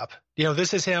hamming it up.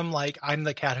 This is him like, I'm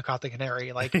the cat who caught the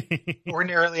canary. Like,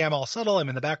 ordinarily I'm all subtle. I'm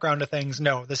in the background of things.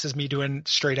 No, this is me doing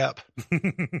straight up,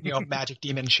 magic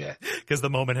demon shit. Because the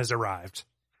moment has arrived.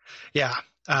 Yeah.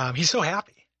 He's so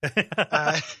happy.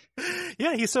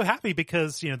 Yeah, he's so happy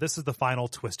because, this is the final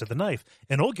twist of the knife.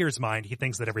 In Olgierd's mind, he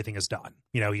thinks that everything is done.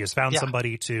 He has found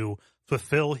somebody to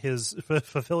fulfill his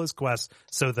quest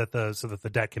so that the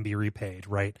debt can be repaid,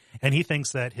 right? And he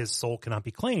thinks that his soul cannot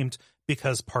be claimed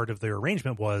because part of their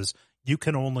arrangement was, you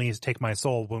can only take my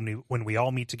soul when we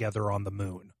all meet together on the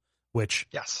moon. Which,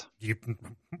 yes,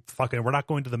 we're not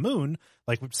going to the moon.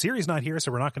 Like, Ciri's not here,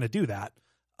 so we're not going to do that.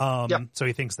 So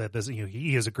he thinks that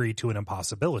he has agreed to an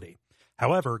impossibility.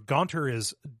 However, Gaunter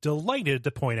is delighted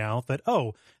to point out that,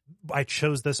 I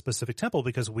chose this specific temple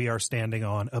because we are standing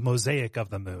on a mosaic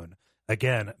of the moon.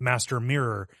 Again, Master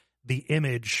Mirror, the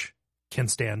image can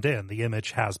stand in. The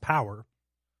image has power.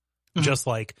 Mm-hmm. Just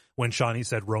like when Shani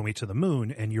said, roll me to the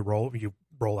moon, and you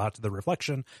roll out to the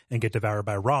reflection and get devoured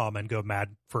by Rom and go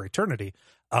mad for eternity.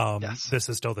 Yes. This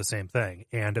is still the same thing,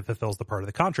 and it fulfills the part of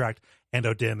the contract, and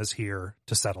O'Dim is here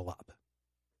to settle up.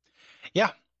 Yeah.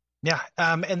 Yeah.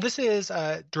 And this is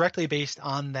directly based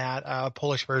on that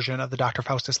Polish version of the Dr.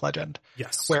 Faustus legend.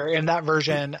 Yes. Where in that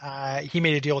version, he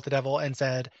made a deal with the devil and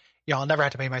said, I'll never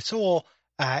have to pay my soul.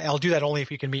 I'll do that only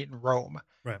if you can meet in Rome.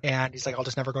 Right. And he's like, I'll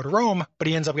just never go to Rome. But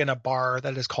he ends up getting a bar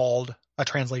that is called a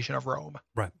translation of Rome.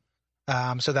 Right.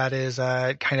 So that is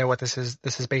kind of what this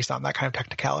is based on, that kind of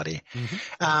technicality.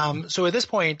 Mm-hmm. So at this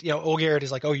point, Olgierd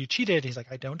is like, oh, you cheated. He's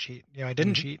like, I don't cheat. I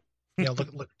didn't cheat.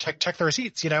 Look, check the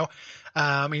receipts, he's,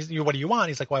 what do you want?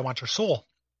 He's like, well, I want your soul.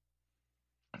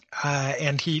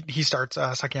 And he starts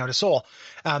sucking out his soul.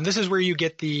 This is where you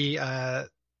get the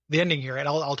ending here. And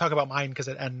I'll talk about mine because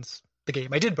it ends the game.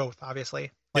 I did both,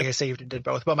 obviously. Like, I saved and did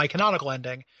both. But my canonical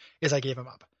ending is I gave him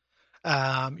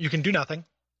up. You can do nothing.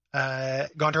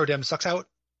 Gaunter O'Dim sucks out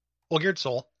Olgierd's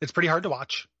soul. It's pretty hard to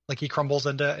watch. Like, he crumbles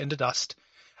into dust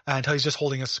until he's just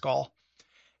holding his skull,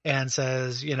 and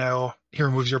says, he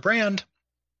removes your brand.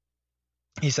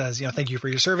 He says, thank you for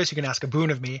your service. You can ask a boon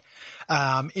of me.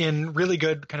 In really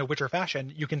good kind of Witcher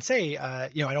fashion, you can say, I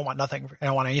don't want nothing. I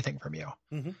don't want anything from you.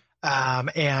 Mm-hmm.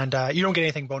 And you don't get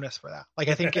anything bonus for that. Like,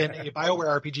 I think in a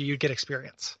BioWare RPG, you'd get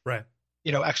experience. Right.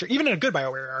 Extra, even in a good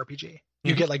BioWare RPG.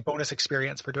 You get like bonus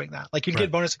experience for doing that. Like, you'd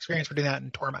get bonus experience for doing that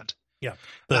in Torment. Yeah.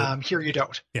 Here you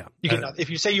don't. Yeah. You get if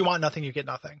you say you want nothing, you get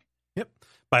nothing. Yep.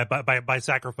 By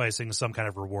sacrificing some kind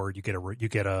of reward, you get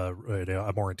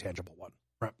a more intangible one.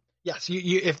 Right. Yes.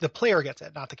 You if the player gets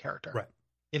it, not the character.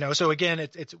 Right. So again,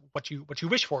 it's what you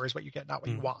wish for is what you get, not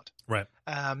what you want. Right.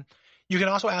 You can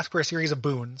also ask for a series of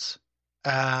boons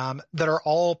that are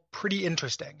all pretty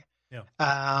interesting. Yeah.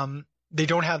 They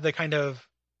don't have the kind of,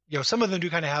 some of them do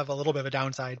kind of have a little bit of a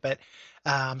downside, but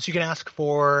so you can ask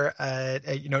for,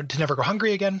 to never go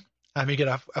hungry again. You get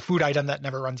a food item that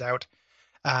never runs out.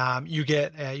 You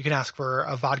can ask for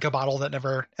a vodka bottle that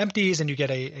never empties, and you get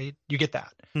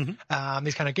that. Mm-hmm.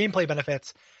 These kind of gameplay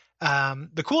benefits.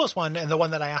 The coolest one, and the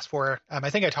one that I asked for, I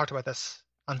think I talked about this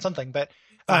on something, but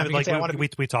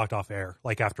we talked off air,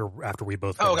 like after we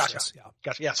both. Oh, gotcha.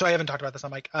 Gotcha. Yeah. So I haven't talked about this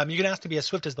on mic. You can ask to be as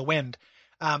swift as the wind.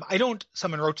 I don't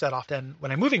summon Roach that often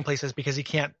when I'm moving places because he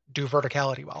can't do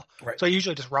verticality well. Right. So I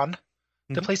usually just run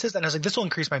to places, and I was like, this will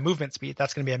increase my movement speed.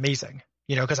 That's going to be amazing,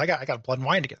 because I got blood and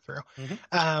wine to get through.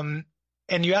 Mm-hmm.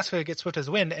 And you ask to get swift as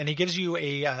the wind, and he gives you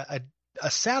a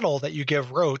saddle that you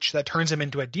give Roach that turns him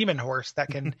into a demon horse that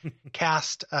can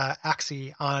cast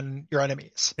Axii on your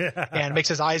enemies and makes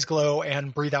his eyes glow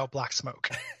and breathe out black smoke.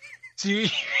 So you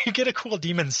get a cool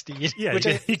demon steed. Yeah,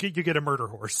 you get a murder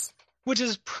horse. Which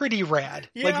is pretty rad.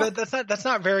 Yeah. Like, that's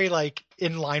not very like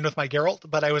in line with my Geralt,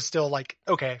 but I was still like,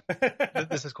 okay,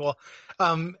 this is cool.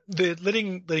 The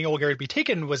letting Olgierd be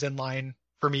taken was in line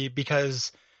for me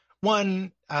because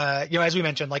one, as we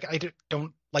mentioned, like, I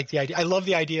don't like the idea. I love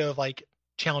the idea of like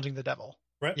challenging the devil.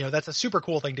 Right. That's a super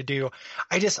cool thing to do.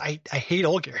 I hate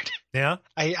Olgierd. Yeah.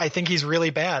 I think he's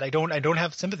really bad. I don't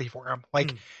have sympathy for him.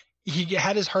 Like, he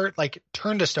had his heart like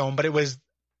turned to stone, but it was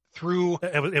through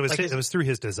it was through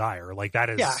his desire. Like that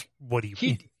is what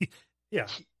he yeah.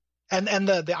 And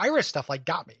the Iris stuff like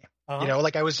got me. Uh-huh. You know,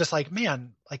 like I was just like,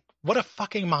 man, like what a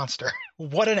fucking monster.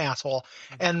 What an asshole.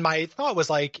 And my thought was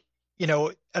like, you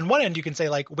know, on one end you can say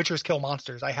like Witchers kill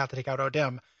monsters. I have to take out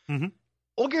O'Dim. Mm-hmm.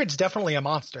 Olgierd's definitely a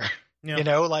monster. Yeah. You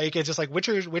know, like it's just like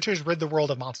Witchers rid the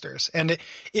world of monsters. And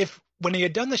when he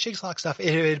had done the Shakeslock stuff,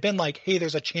 it had been like, hey,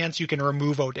 there's a chance you can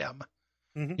remove O'Dim.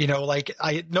 Mm-hmm. You know, like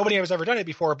nobody has ever done it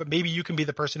before, but maybe you can be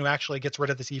the person who actually gets rid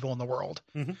of this evil in the world.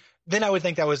 Mm-hmm. Then I would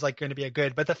think that was like going to be a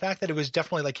good, but the fact that it was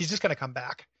definitely like, he's just going to come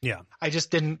back. Yeah. I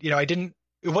just didn't, it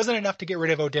wasn't enough to get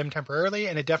rid of O'Dim temporarily.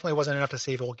 And it definitely wasn't enough to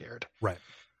save Olgierd. Right.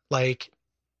 Like,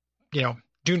 you know,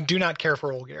 do not care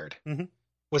for Olgierd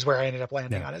was where I ended up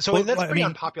landing on it. So that's pretty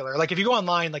unpopular. Like if you go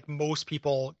online, like most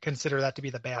people consider that to be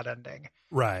the bad ending.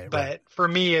 Right. But for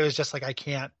me, it was just like, I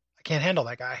can't handle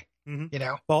that guy. You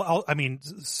know, well,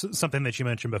 something that you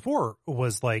mentioned before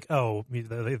was like, oh,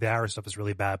 the Iris stuff is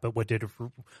really bad, but what did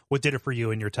it for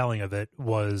you in your telling of it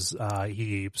was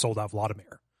he sold out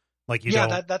Vladimir. Like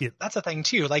that's a thing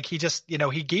too. Like he just, you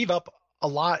know, he gave up a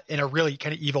lot in a really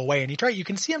kind of evil way, and you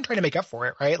can see him trying to make up for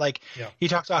it, right? Like he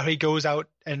talks about how he goes out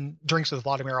and drinks with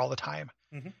Vladimir all the time,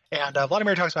 and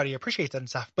Vladimir talks about how he appreciates it and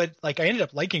stuff. But like I ended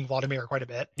up liking Vladimir quite a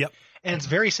bit. Yep, and it's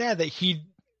very sad that he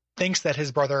thinks that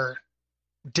his brother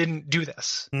didn't do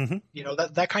this. You know,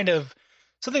 that kind of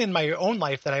something in my own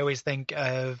life that I always think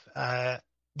of that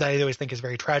I always think is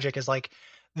very tragic is like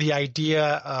the idea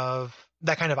of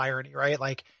that kind of irony, right?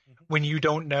 Like when you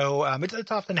don't know,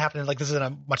 it's often happening, like this is on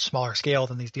a much smaller scale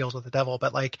than these deals with the devil,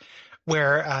 but like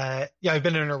where I've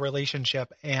been in a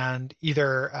relationship and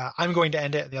either I'm going to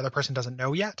end it and the other person doesn't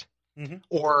know yet,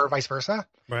 or vice versa.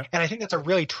 Right. And I think that's a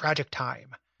really tragic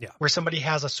time where somebody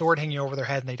has a sword hanging over their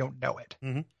head and they don't know it.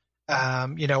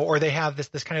 You know, or they have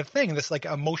this kind of thing, this like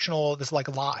emotional, this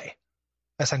like lie,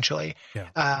 essentially.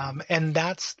 Yeah. And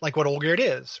that's like what Olgierd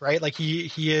is, right? Like he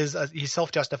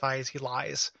self-justifies, he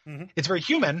lies. It's very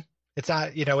human. It's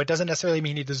not, you know, it doesn't necessarily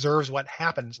mean he deserves what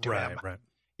happens to him. Right.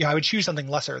 You know, I would choose something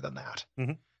lesser than that.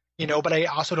 You know, but I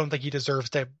also don't think he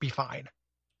deserves to be fine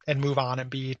and move on and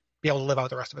be able to live out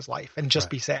the rest of his life and just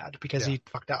be sad because he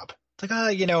fucked up. It's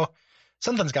like, you know,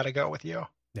 something's got to go with you.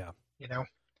 Yeah. You know.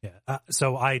 Yeah.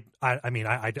 So I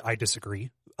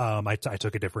disagree. I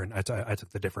took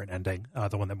the different ending,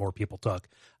 the one that more people took.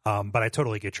 But I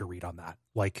totally get your read on that.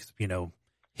 Like, you know,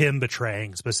 him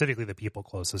betraying specifically the people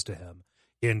closest to him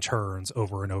in turns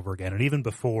over and over again. And even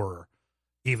before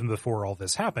all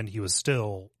this happened, he was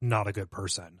still not a good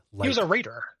person. Like, he was a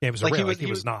raider. Yeah, he was like a raider. He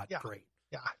was not great.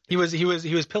 Yeah. He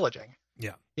was pillaging.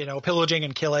 Yeah. You know, pillaging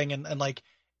and killing and like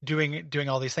doing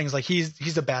all these things. Like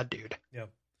he's a bad dude. Yeah.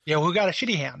 You know, who got a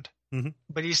shitty hand,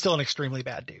 but he's still an extremely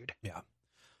bad dude. Yeah.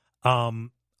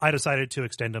 I decided to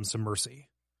extend him some mercy.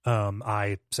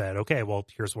 I said, okay, well,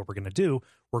 here's what we're going to do.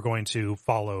 We're going to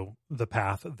follow the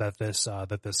path that this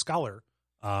scholar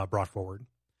brought forward.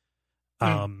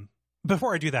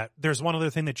 Before I do that, there's one other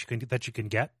thing that you can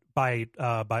get by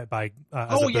yeah.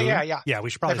 We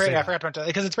should probably say I forgot to mention,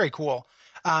 because it's very cool.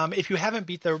 If you haven't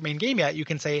beat the main game yet, you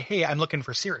can say, hey, I'm looking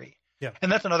for Ciri. Yeah.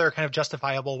 And that's another kind of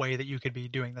justifiable way that you could be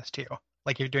doing this too.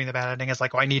 Like you're doing the bad ending is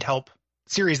like, oh, I need help.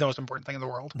 Ciri's the most important thing in the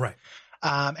world. Right.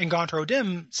 And Gaunter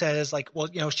O'Dim says like, well,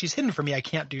 you know, she's hidden from me. I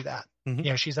can't do that. You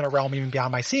know, she's in a realm even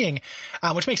beyond my seeing,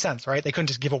 which makes sense, right? They couldn't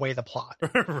just give away the plot.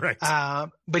 Right.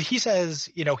 But he says,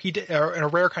 you know, in a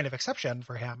rare kind of exception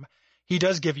for him, he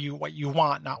does give you what you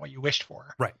want, not what you wished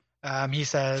for. Right. He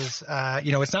says,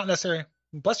 you know, it's not necessarily,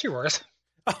 bless you, Boris.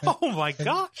 Oh my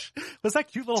gosh. Was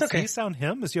that cute little sneeze sound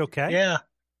him? Is he okay? Yeah.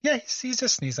 Yeah. He's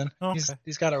just sneezing. Oh, okay.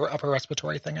 He's got an upper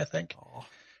respiratory thing, I think.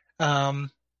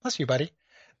 Bless you, buddy.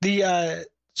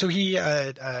 So he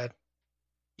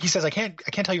says, I can't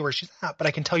tell you where she's at, but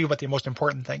I can tell you what the most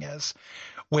important thing is,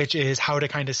 which is how to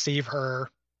kind of save her,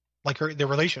 like the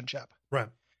relationship. Right.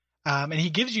 And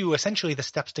he gives you essentially the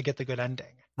steps to get the good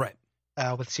ending. Right.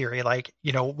 With Ciri, like,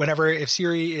 you know, if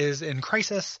Ciri is in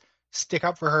crisis, stick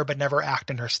up for her, but never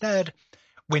act in her stead.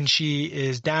 When she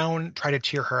is down, try to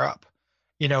cheer her up.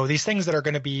 You know, these things that are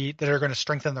going to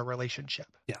strengthen the relationship.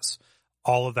 Yes.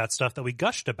 All of that stuff that we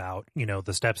gushed about, you know,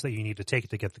 the steps that you need to take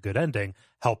to get the good ending,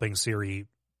 helping Ciri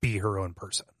be her own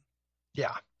person.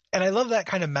 Yeah. And I love that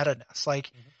kind of meta-ness.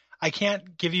 Like, I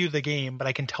can't give you the game, but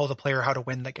I can tell the player how to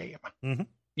win the game.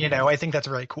 You know, I think that's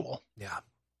really cool. Yeah.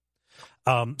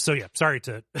 So yeah, sorry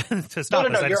to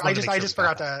stop. No. I just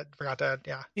forgot to.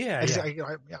 Yeah.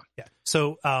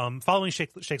 So, following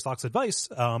Shakeslock's advice,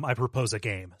 I propose a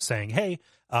game saying, hey,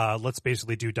 let's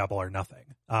basically do double or nothing.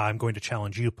 I'm going to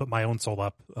challenge you, put my own soul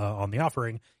up on the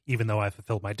offering, even though I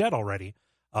fulfilled my debt already,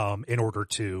 in order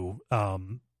to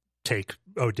take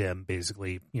Odim,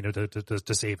 basically,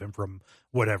 to save him from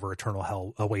whatever eternal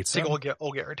hell awaits him.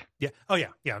 Olgerd. Yeah. Oh, yeah.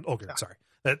 Yeah. Olgerd. Yeah. Sorry.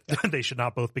 They should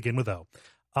not both begin with O.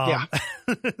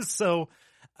 So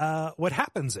what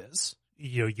happens is,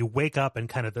 you wake up in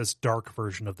kind of this dark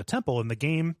version of the temple, and the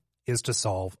game is to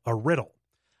solve a riddle.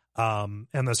 And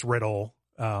this riddle,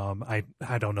 I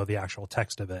don't know the actual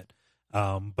text of it.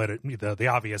 But the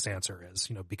obvious answer is,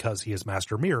 because he is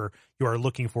Master Mirror, you are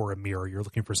looking for a mirror. You're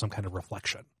looking for some kind of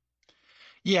reflection.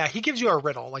 Yeah, he gives you a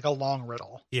riddle, like a long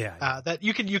riddle. Yeah. That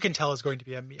you can tell is going to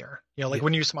be a mirror.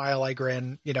 When you smile, I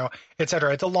grin, et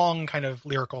cetera. It's a long kind of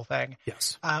lyrical thing.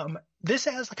 Yes. This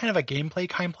as a kind of a gameplay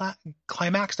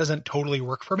climax doesn't totally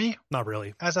work for me. Not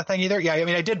really. As a thing either. Yeah, I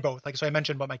mean, I did both. So I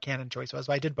mentioned what my canon choice was,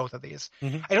 but I did both of these.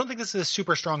 Mm-hmm. I don't think this is a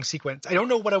super strong sequence. I don't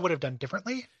know what I would have done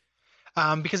differently.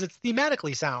 Because it's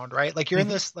thematically sound, right? Like you're in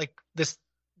this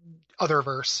other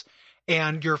verse,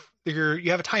 and you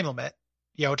have a time limit,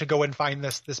 to go and find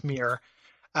this mirror.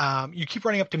 You keep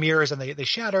running up to mirrors, and they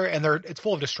shatter, and it's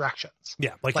full of distractions.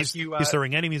 Yeah, he's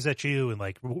throwing enemies at you, and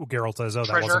Geralt says, "Oh,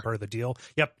 treasure. That wasn't part of the deal."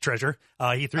 Yep, treasure.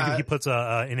 He puts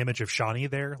an image of Shani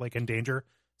there, in danger,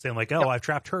 saying "Oh, yep. I've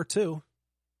trapped her too."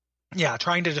 Yeah,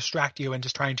 trying to distract you and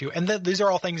just trying to, and these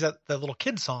are all things that the little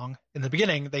kid song in the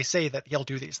beginning, they say that he'll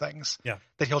do these things. Yeah.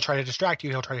 That he'll try to distract you,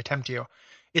 he'll try to tempt you.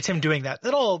 It's him doing that.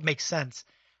 That all makes sense.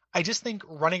 I just think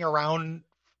running around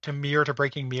to mirror to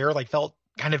breaking mirror felt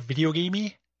kind of video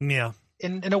gamey. Yeah.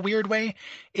 In a weird way.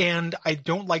 And I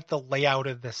don't like the layout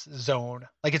of this zone.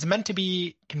 It's meant to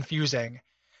be confusing.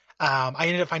 I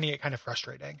ended up finding it kind of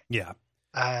frustrating. Yeah.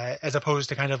 As opposed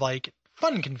to kind of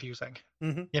fun confusing.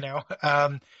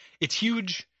 Mm-hmm. It's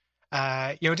huge.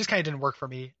 It just kind of didn't work for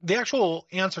me. The actual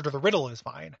answer to the riddle is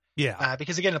fine. Yeah.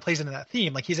 Because again, it plays into that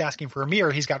theme. He's asking for a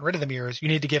mirror. He's gotten rid of the mirrors. You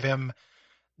need to give him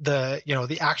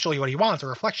the actually what he wants, a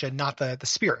reflection, not the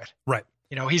spirit. Right.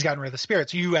 He's gotten rid of the spirit.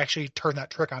 So you actually turn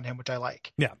that trick on him, which I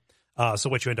like. Yeah. So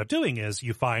what you end up doing is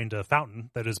you find a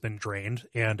fountain that has been drained,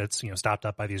 and it's, stopped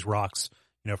up by these rocks,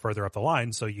 further up the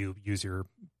line. So you use your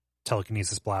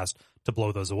telekinesis blast to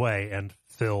blow those away and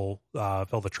fill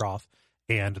the trough.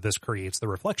 And this creates the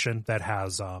reflection that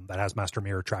has Master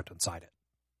Mirror trapped inside it.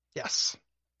 Yes.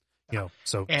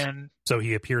 So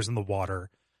he appears in the water,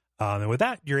 and with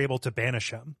that, you're able to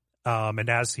banish him. And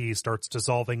as he starts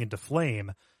dissolving into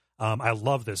flame, I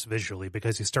love this visually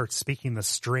because he starts speaking this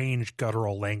strange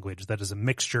guttural language that is a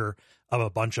mixture of a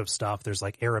bunch of stuff. There's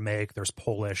Aramaic, there's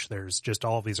Polish, there's just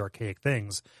all of these archaic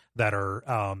things that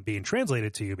are being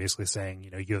translated to you, basically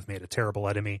saying, you have made a terrible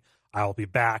enemy. I'll be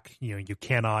back. You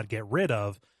cannot get rid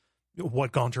of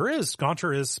what Gaunter is.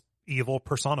 Gaunter is evil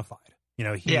personified.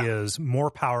 He is more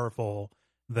powerful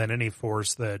than any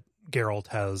force that Geralt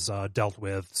has dealt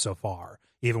with so far.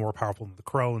 Even more powerful than the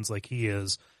Crones. He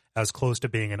is as close to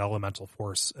being an elemental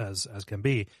force as can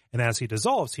be. And as he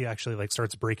dissolves, he actually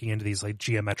starts breaking into these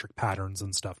geometric patterns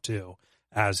and stuff too,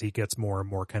 as he gets more and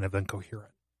more kind of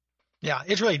incoherent. Yeah,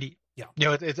 it's really neat. Yeah.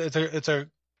 It's a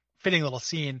fitting little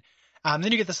scene.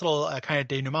 Then you get this little kind of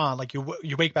denouement,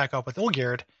 you wake back up with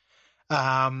Olgerd,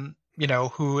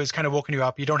 who has kind of woken you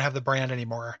up. You don't have the brand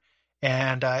anymore.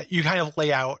 And you kind of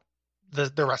lay out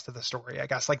the rest of the story, I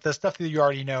guess, the stuff that you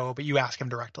already know, but you ask him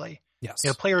directly. Yes.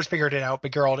 Players figured it out, but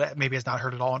Geralt maybe has not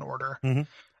heard it all in order.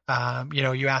 Mm-hmm.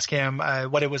 You ask him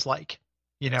what it was like,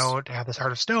 to have this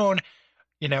heart of stone,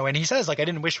 and he says, I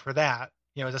didn't wish for that.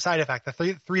 As a side effect,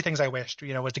 the three things I wished,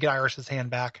 was to get Iris's hand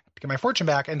back, to get my fortune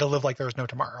back, and to live like there was no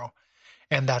tomorrow.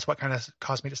 And that's what kind of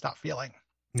caused me to stop feeling.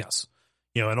 Yes.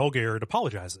 And Olgerd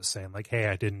apologizes, saying hey,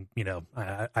 I didn't,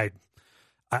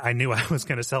 I knew I was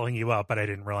kind of selling you up, but I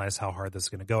didn't realize how hard this is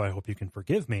going to go. I hope you can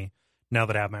forgive me. Now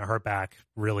that I have my heart back,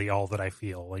 really all that I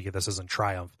feel, this isn't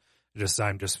triumph.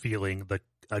 I'm just feeling the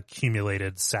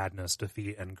accumulated sadness,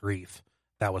 defeat, and grief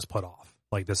that was put off.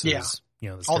 This is,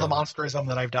 this all the monsterism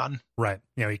that I've done. Right.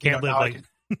 He can't live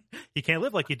he can't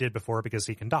live like he did before because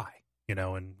he can die,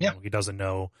 and he doesn't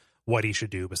know what he should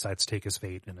do besides take his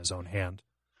fate in his own hand.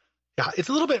 Yeah, it's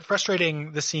a little bit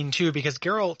frustrating, this scene too, because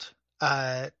Geralt,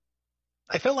 I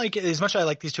felt as much as I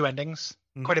like these two endings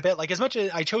quite a bit, as much as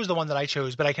I chose the one that I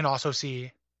chose, but I can also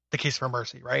see the case for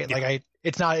mercy, right? Yeah.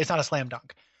 It's not a slam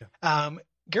dunk. Yeah.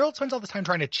 Geralt spends all this time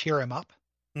trying to cheer him up.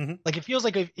 Mm-hmm. It feels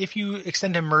like if you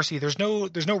extend him mercy, there's no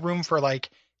room for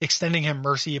extending him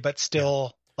mercy, but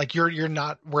still you're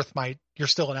not worth you're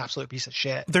still an absolute piece of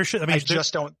shit. There should,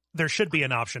 there should be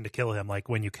an option to kill him,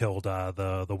 when you killed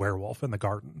the werewolf in the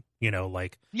garden. I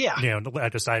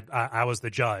was the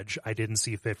judge. I didn't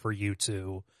see fit for you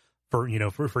to for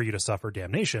you to suffer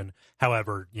damnation.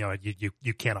 However,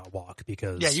 you cannot walk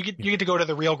because you get to go to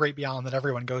the real great beyond that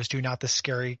everyone goes to, not this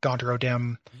scary Gaunter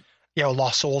O'Dim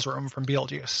Lost Souls room from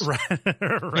Beetlejuice.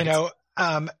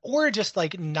 Right. Or just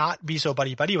like not be so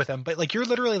buddy with him, but like you're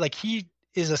literally like he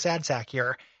is a sad sack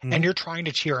here, and you're trying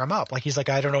to cheer him up. Like he's like,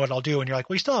 I don't know what I'll do, and you're like,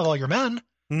 well, you still have all your men.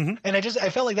 And I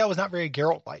felt like that was not very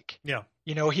Geralt like. Yeah.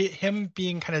 Him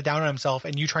being kind of down on himself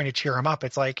and you trying to cheer him up.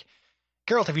 It's like,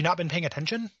 Geralt, have you not been paying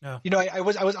attention? No. I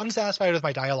was unsatisfied with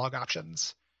my dialogue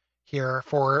options here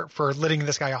for letting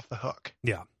this guy off the hook.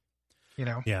 Yeah.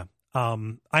 Yeah. I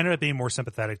ended up being more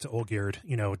sympathetic to Olgierd,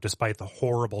 despite the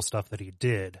horrible stuff that he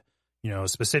did,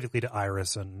 specifically to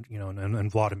Iris and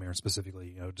Vladimir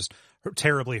specifically, just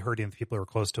terribly hurting the people who were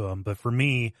close to him. But for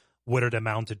me, what it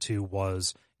amounted to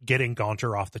was getting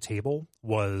Gaunter off the table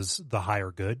was the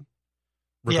higher good,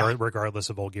 regardless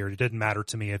of Olgierd. It didn't matter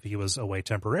to me if he was away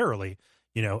temporarily.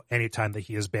 Anytime that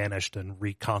he is banished and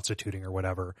reconstituting or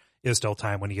whatever is still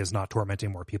time when he is not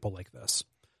tormenting more people like this.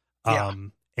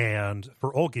 And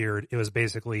for Olgierd, it was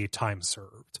basically time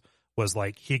served. Was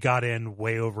like he got in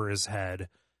way over his head.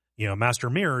 Master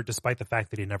Mirror, despite the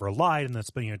fact that he never lied, and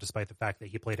that's despite the fact that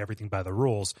he played everything by the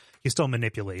rules, he still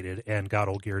manipulated and got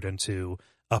Olgierd into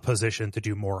a position to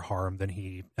do more harm than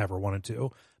he ever wanted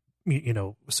to.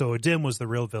 So Odin was the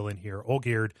real villain here.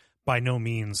 Olgierd by no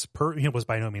means was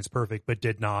by no means perfect, but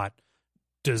did not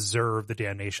deserve the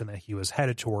damnation that he was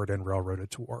headed toward and railroaded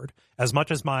toward. As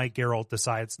much as my Geralt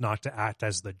decides not to act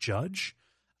as the judge,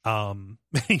 of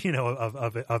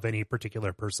any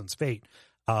particular person's fate,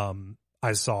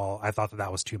 I thought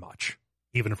that was too much,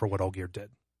 even for what Olgierd did.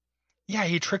 Yeah,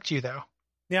 he tricked you though.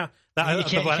 Yeah, you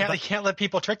can't let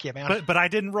people trick you, man. But I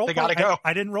didn't role.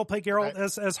 I didn't role play Geralt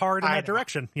as hard in that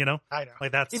direction. I know.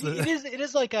 Like that's it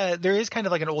is like there is kind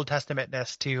of like an Old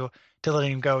Testamentness to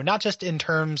letting him go, not just in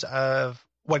terms of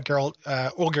what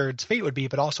Olgierd's fate would be,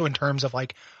 but also in terms of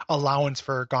like allowance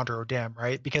for Gaunter O'Dim,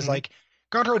 right? Because like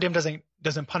Gaunter O'Dim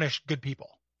doesn't punish good people,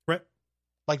 right?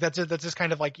 Like that's just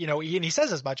kind of like, and he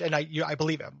says as much, and I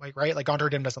believe him, like, right? Like Gaunter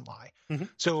O'Dim doesn't lie.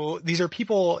 So these are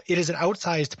people, it is an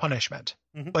outsized punishment,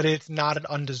 but it's not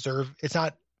undeserved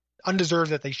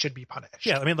that they should be punished.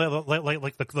 Yeah. I mean,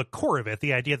 like the core of it,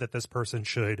 the idea that this person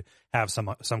should have some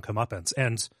comeuppance,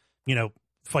 and,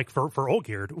 like for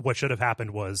Olgierd, what should have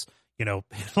happened was,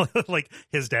 like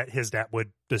his debt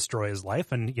would destroy his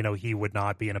life, and, he would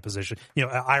not be in a position,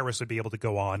 Iris would be able to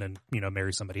go on and,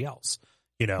 marry somebody else.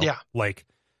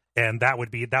 And that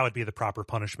would be the proper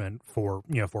punishment for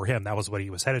him. That was what he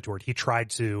was headed toward. He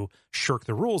tried to shirk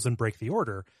the rules and break the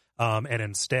order, and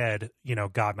instead,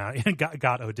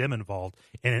 got O'Dim involved,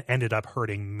 and it ended up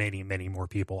hurting many, many more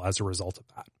people as a result of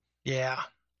that. Yeah.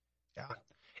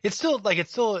 It's still, I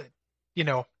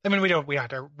mean, we don't have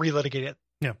to relitigate it.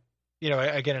 Yeah.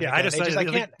 Again and again. I just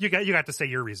you got to say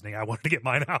your reasoning. I wanted to get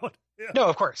mine out. Yeah. No,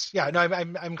 of course. Yeah. No,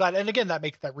 I'm glad. And again,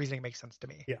 that reasoning makes sense to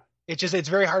me. Yeah. It's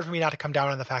very hard for me not to come down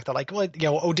on the fact that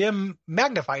O'Dim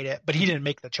magnified it, but he didn't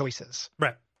make the choices.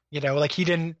 Right. Like he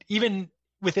didn't even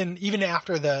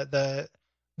after the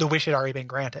wish had already been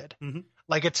granted.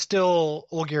 Like it's still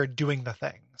Olgierd doing the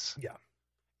things. Yeah.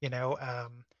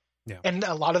 And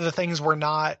a lot of the things were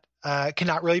not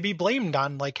cannot really be blamed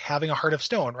on like having a heart of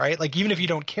stone, right? Like even if you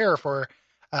don't care for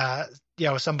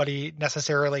somebody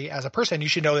necessarily as a person, you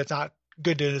should know it's not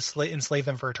good to enslave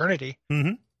them for eternity.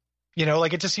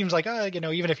 Like it just seems like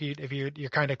even if you're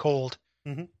kind of cold,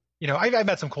 I've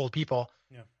met some cold people.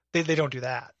 Yeah. They don't do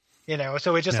that.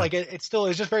 So it's just like it's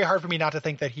just very hard for me not to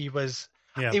think that he was.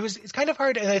 Yeah. It's kind of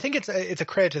hard, and I think it's a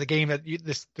credit to the game that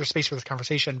there's space for this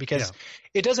conversation, because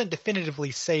it doesn't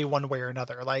definitively say one way or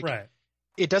another. Like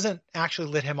it doesn't actually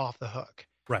let him off the hook.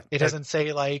 Right. It doesn't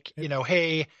say like,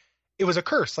 hey, it was a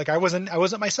curse. Like I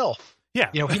wasn't myself. Yeah.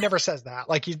 He never says that.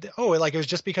 Like it was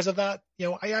just because of that.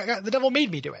 The devil made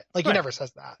me do it. Like he never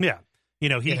says that. Yeah.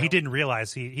 He didn't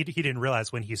realize he didn't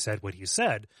realize when he said what he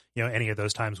said, any of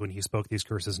those times when he spoke these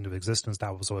curses into existence,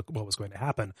 that was what was going to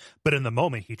happen. But in the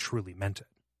moment, he truly meant it.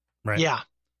 Right. Yeah.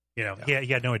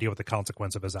 He had no idea what the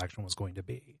consequence of his action was going to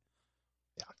be.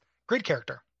 Yeah. Great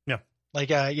character. Yeah. Like,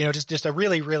 just a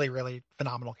really, really, really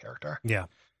phenomenal character. Yeah.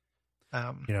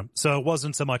 So it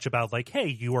wasn't so much about like, hey,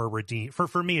 you are redeemed.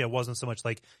 For me, it wasn't so much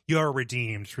like you are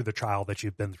redeemed through the trial that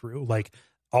you've been through. Like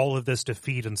all of this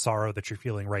defeat and sorrow that you're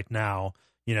feeling right now,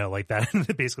 like that,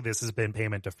 basically this has been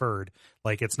payment deferred.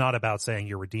 Like it's not about saying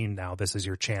you're redeemed now. This is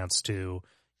your chance to,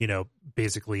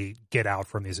 basically get out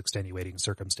from these extenuating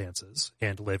circumstances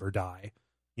and live or die,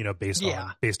 based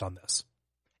on this.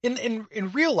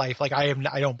 In real life, like I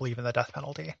don't believe in the death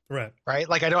penalty. Right.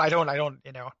 Like I don't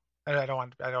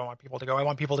want people to go. I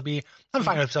want people to be. I'm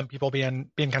fine with some people being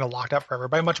kind of locked up forever,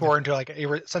 but I'm much more into like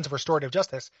a sense of restorative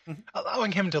justice.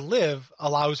 Allowing him to live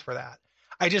allows for that.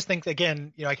 I just think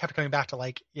again, I kept coming back to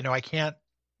like, I can't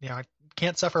I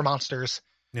can't suffer monsters.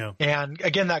 Yeah. And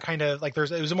again, that kind of like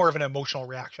it was more of an emotional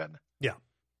reaction. Yeah.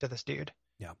 To this dude.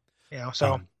 Yeah.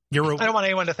 So I don't want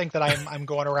anyone to think that I'm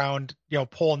going around,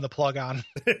 pulling the plug on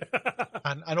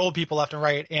old people left and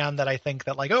right, and that I think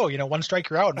that like, one strike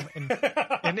you're out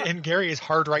in Gary's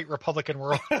hard right Republican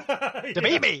world.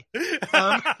 Debate me.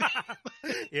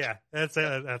 Yeah, that's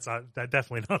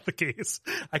definitely not the case.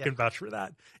 I can vouch for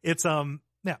that. It's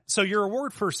yeah. So your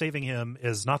reward for saving him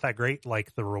is not that great.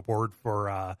 Like the reward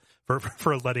for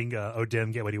letting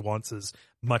O'Dim get what he wants is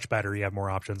much better. You have more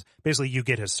options. Basically, you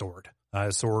get his sword.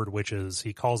 His sword, which is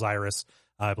he calls Iris.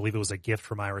 I believe it was a gift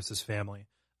from Iris's family.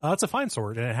 It's a fine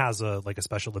sword, and it has a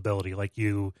special ability. Like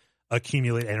you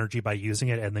accumulate energy by using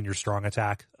it, and then your strong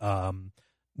attack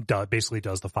basically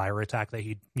does the fire attack that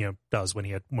he does when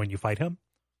you fight him.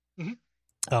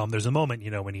 Mm-hmm. There's a moment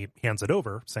when he hands it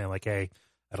over, saying like, "Hey,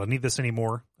 I don't need this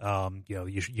anymore.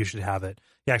 You should have it."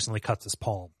 He accidentally cuts his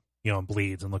palm, and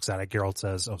bleeds, and looks at it. Geralt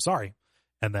says, "Oh, sorry,"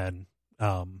 and then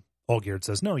Olgierd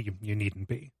says, "No, you needn't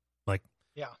be." Like,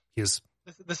 yeah, this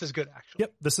is good actually.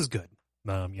 Yep, this is good.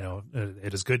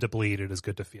 It is good to bleed. It is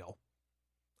good to feel.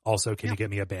 Also, can you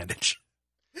get me a bandage?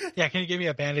 Yeah, can you give me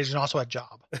a bandage and also a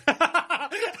job?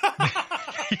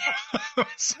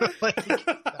 So,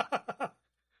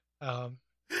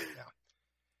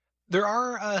 there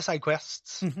are side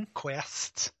quests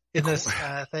in this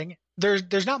thing.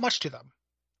 There's not much to them.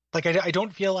 Like I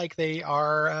don't feel like they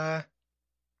are.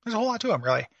 There's a whole lot to them,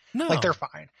 really. No, like they're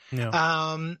fine.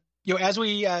 No. As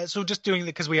we so just doing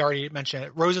because we already mentioned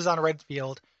it. Rose is on a red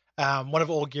field. One of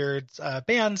Olgierd's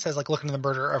bands says like looking into the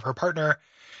murder of her partner.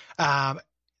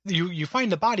 You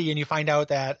find the body and you find out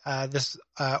that this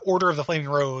Order of the Flaming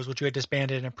Rose, which you had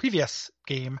disbanded in a previous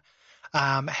game,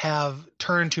 have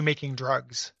turned to making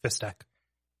drugs. Fistek.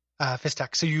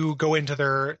 So you go into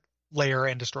their lair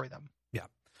and destroy them. Yeah.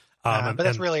 But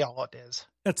that's really all it is.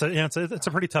 It's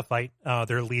a pretty tough fight.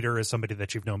 Their leader is somebody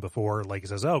that you've known before. Like he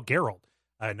says, "Oh, Geralt,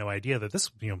 I had no idea that this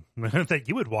that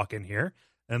you would walk in here."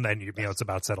 And then it's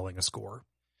about settling a score.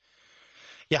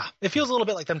 Yeah, it feels a little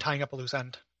bit like them tying up a loose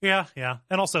end. Yeah,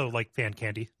 and also like fan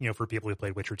candy, for people who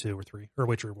played Witcher 2 or 3 or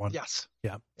Witcher 1. Yes.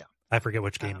 Yeah. I forget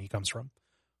which game he comes from.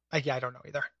 I don't know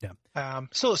either. Yeah.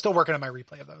 Still working on my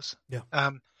replay of those. Yeah.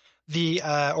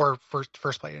 Or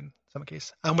first play in some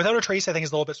case. Without a Trace, I think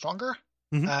is a little bit stronger.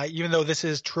 Mm-hmm. Even though this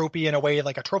is tropey in a way,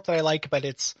 like a trope that I like, but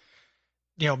it's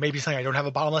maybe something I don't have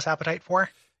a bottomless appetite for.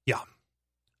 Yeah.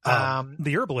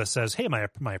 The herbalist says, "Hey, my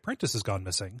apprentice has gone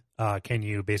missing. Can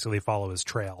you basically follow his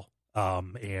trail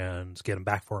and get him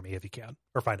back for me if you can,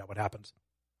 or find out what happens?"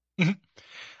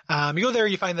 Mm-hmm. You go there,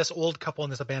 you find this old couple in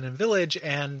this abandoned village,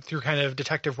 and through kind of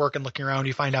detective work and looking around,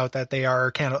 you find out that they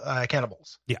are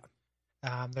cannibals. Yeah.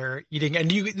 They're eating,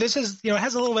 and this is it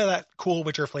has a little bit of that cool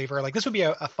Witcher flavor. Like this would be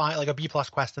a fine, like a B+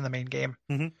 quest in the main game,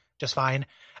 just fine.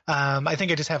 I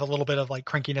think I just have a little bit of like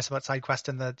crankiness about side quest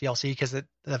in the DLC because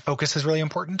the focus is really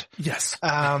important. Yes.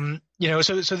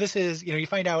 So this is, you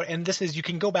find out, and this is, you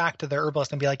can go back to the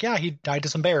herbalist and be like, yeah, he died to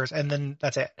some bears, and then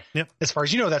that's it. Yep. As far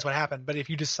as that's what happened. But if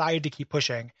you decide to keep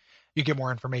pushing, you get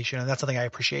more information, and that's something I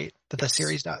appreciate that the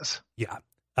series does. Yeah.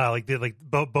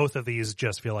 Both of these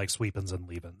just feel like sweepins and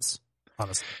leavins,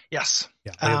 honestly. Yes.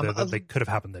 Yeah. They could have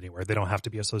happened anywhere. They don't have to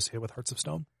be associated with Hearts of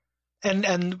Stone.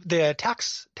 And the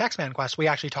Taxman quest we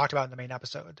actually talked about in the main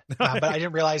episode, but I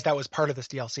didn't realize that was part of this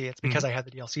DLC. It's because I had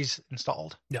the DLCs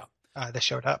installed. Yeah, this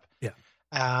showed up.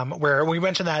 Yeah, where we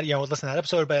mentioned that listen to that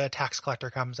episode, but a tax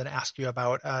collector comes and asks you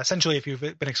about essentially if you've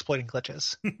been exploiting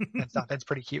glitches and stuff. It's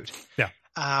pretty cute. Yeah.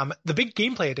 The big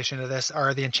gameplay addition to this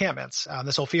are the enchantments.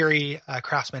 This Ulfiri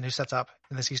craftsman who sets up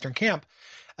in this eastern camp,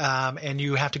 and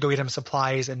you have to go get him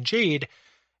supplies and jade.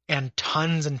 And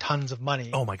tons of money.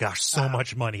 Oh my gosh, so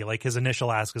much money. Like his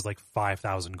initial ask is like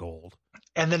 5,000 gold.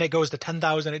 And then it goes to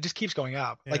 10,000. It just keeps going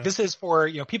up. Yeah. Like this is for,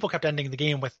 people kept ending the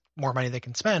game with more money they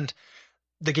can spend.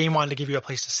 The game wanted to give you a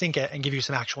place to sink it and give you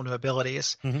some actual new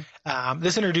abilities. Mm-hmm.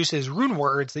 This introduces rune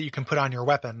words that you can put on your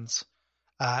weapons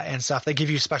and stuff. They give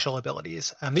you special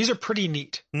abilities. These are pretty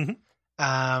neat.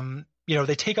 Mm-hmm.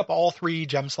 They take up all 3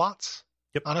 gem slots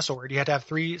on a sword. You have to have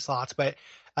 3 slots, but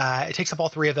it takes up all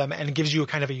 3 of them and gives you a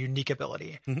kind of a unique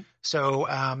ability. Mm-hmm. So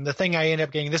the thing I ended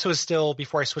up getting, this was still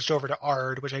before I switched over to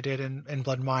Ard, which I did in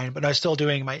Blood and Wine, but I was still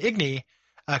doing my Igni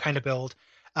kind of build.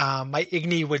 My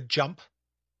Igni would jump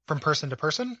from person to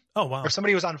person. Oh, wow. If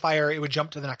somebody was on fire, it would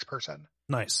jump to the next person.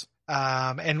 Nice.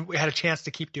 And we had a chance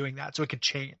to keep doing that so it could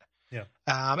chain. Yeah.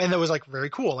 And that was like very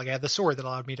cool. Like I had the sword that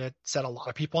allowed me to set a lot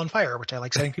of people on fire, which I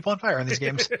like setting people on fire in these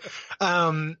games.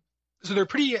 So they're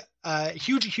pretty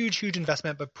huge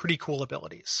investment, but pretty cool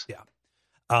abilities. Yeah.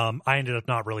 I ended up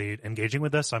not really engaging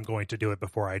with this. I'm going to do it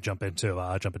before I jump into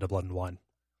Blood and Wine.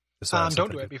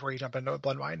 Don't do it before you jump into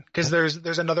Blood and Wine, because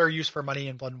there's another use for money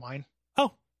in Blood and Wine.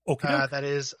 Oh, okay. That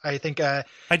is, I think. I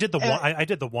did the one. I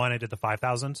did the one. I did the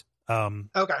 5,000.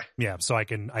 Okay. Yeah, so I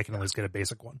can at least get a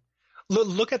basic one.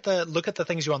 Look at the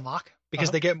things you unlock,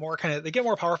 because they get more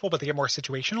powerful, but they get more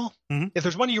situational. Mm-hmm. If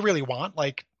there's one you really want,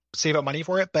 like, save up money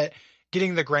for it. But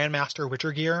getting the Grandmaster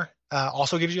Witcher gear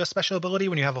also gives you a special ability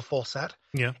when you have a full set.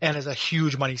 Yeah, and is a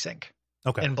huge money sink.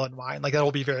 Okay. In Blood and Wine, like, that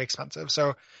will be very expensive.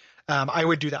 So I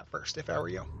would do that first if I were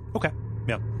you. Okay.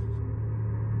 Yeah.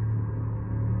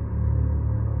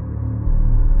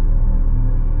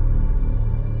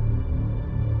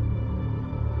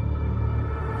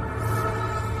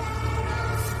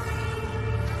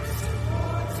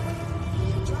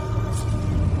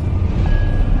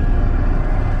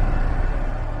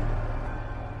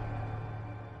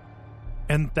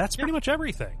 And that's pretty much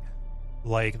everything.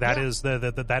 Like, that is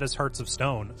that is Hearts of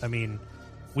Stone. I mean,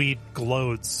 we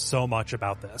glowed so much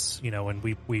about this, and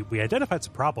we identified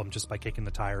some problem just by kicking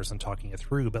the tires and talking it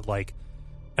through. But, like,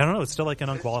 I don't know, it's still like an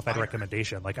unqualified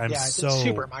recommendation. Like, it's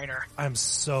super minor. I'm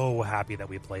so happy that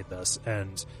we played this,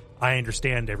 and I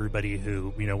understand everybody who,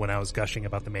 when I was gushing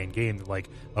about the main game, like,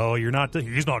 oh,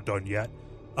 he's not done yet.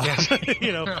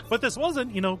 But this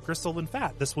wasn't, crystal and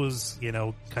fat. This was,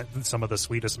 some of the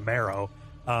sweetest marrow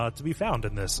to be found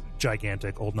in this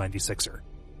gigantic old 96er.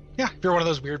 Yeah, if you're one of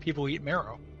those weird people who eat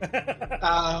marrow.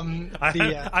 I'm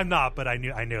not, but I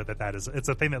know that it's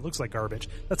a thing that looks like garbage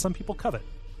that some people covet.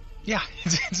 Yeah,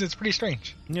 it's pretty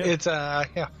strange. Yeah. It's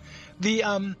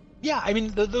I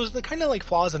mean, those the kind of like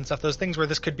flaws and stuff, those things where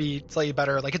this could be slightly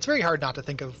better. Like, it's very hard not to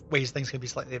think of ways things could be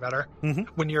slightly better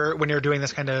when you're doing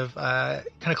this kind of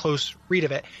close read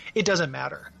of it. It doesn't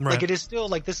matter. Right. Like, it is still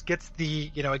like, this gets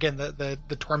the again the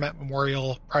Torment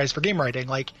Memorial Prize for Game Writing.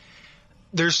 Like,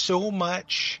 there's so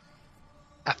much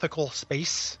ethical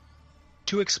space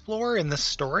to explore in this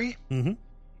story.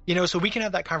 So we can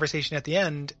have that conversation at the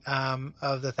end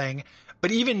of the thing,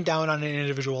 but even down on an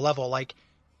individual level, like,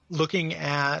 looking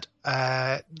at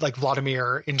like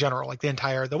Vladimir in general, like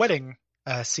the wedding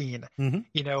scene,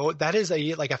 that is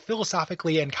a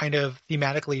philosophically and kind of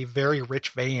thematically very rich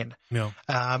vein. Yeah.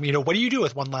 What do you do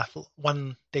with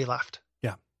one day left?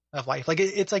 Yeah. Of life? Like,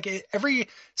 it's like every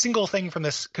single thing from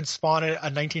this could spawn a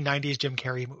 1990s Jim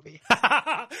Carrey movie.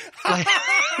 Like,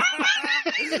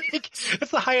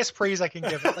 it's the highest praise I can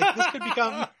give it. Like, this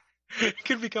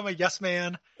could become a Yes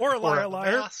Man or a Liar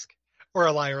Liar. Mask, or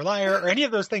a Liar Liar, or any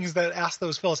of those things that ask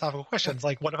those philosophical questions,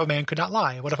 like, what if a man could not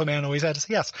lie? What if a man always had to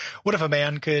say yes? What if a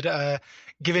man could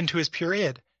give in to his pure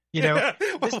id?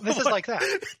 This is like that.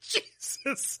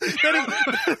 Jesus,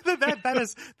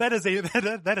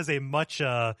 that is a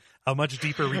much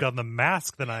deeper read on The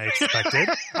Mask than I expected.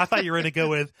 I thought you were going to go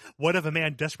with, what if a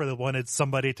man desperately wanted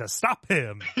somebody to stop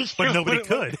him, but nobody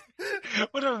could?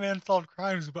 What if a man solved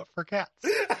crimes but for cats?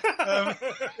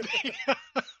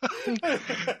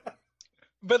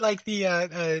 But like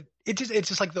it's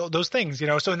just like those things,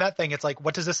 So in that thing, it's like,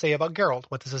 what does this say about Geralt?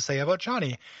 What does this say about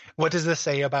Johnny? What does this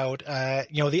say about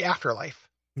the afterlife?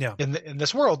 Yeah. In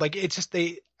this world, like, it's just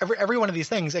every one of these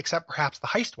things, except perhaps the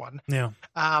heist one. Yeah.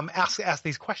 Ask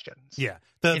these questions. Yeah.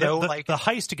 The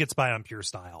heist gets by on pure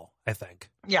style, I think.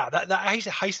 Yeah. The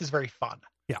heist is very fun.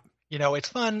 Yeah. It's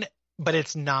fun, but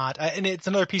it's not, and it's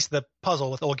another piece of the puzzle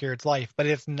with Olgierd's life, but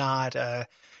it's not as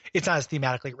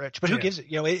thematically rich. But who gives it?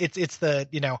 It's the,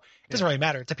 it doesn't really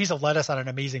matter. It's a piece of lettuce on an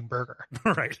amazing burger.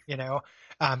 Right. It's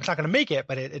not going to make it,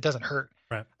 but it doesn't hurt.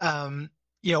 Right. And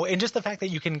just the fact that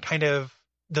you can kind of,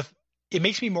 it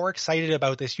makes me more excited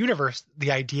about this universe,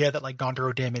 the idea that, like,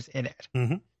 Gondor Dim is in it.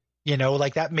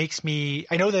 Like, that makes me,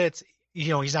 I know that it's,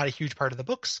 he's not a huge part of the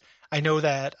books. I know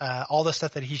that all the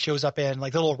stuff that he shows up in,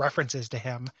 like the little references to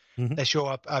him that show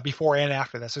up before and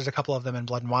after this, there's a couple of them in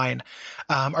Blood and Wine,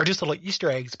 are just little Easter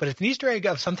eggs, but it's an Easter egg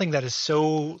of something that is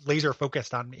so laser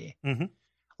focused on me.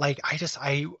 Like,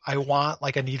 I want,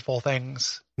 like, a Needful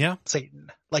Things. Yeah. Satan.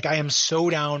 Like, I am so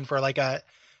down for, like, a,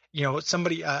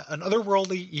 somebody, an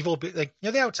otherworldly evil, like,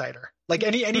 the outsider. Like,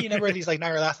 any number of these, like,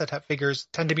 Nyarlathotep type figures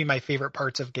tend to be my favorite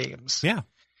parts of games. Yeah.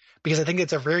 Because I think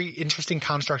it's a very interesting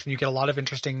construct, and you get a lot of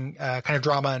interesting kind of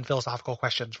drama and philosophical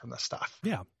questions from this stuff.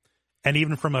 Yeah. And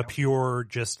even from a pure,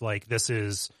 just like, this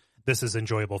is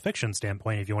enjoyable fiction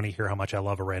standpoint, if you want to hear how much I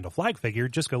love a Randall Flagg figure,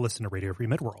 just go listen to Radio Free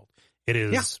Midworld. It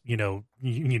is,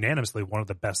 unanimously one of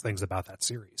the best things about that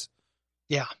series.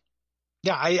 Yeah.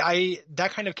 Yeah. I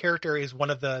that kind of character is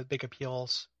one of the big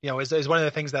appeals, is one of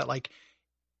the things that, like,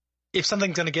 if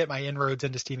something's going to get my inroads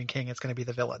into Stephen King, it's going to be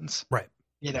the villains. Right.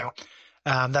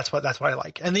 That's what I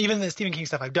like. And even the Stephen King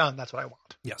stuff I've done, that's what I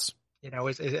want. Yes.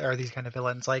 are these kind of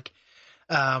villains. Like,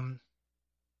 um,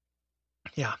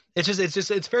 yeah,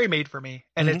 it's very made for me,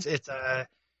 and it's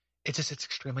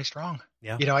extremely strong.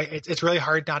 Yeah. It's really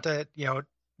hard not to,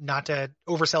 not to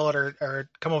oversell it or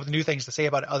come up with new things to say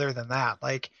about it other than that.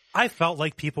 Like, I felt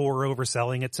like people were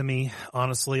overselling it to me,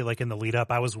 honestly, like in the lead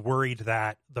up. I was worried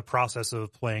that the process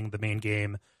of playing the main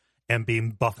game and being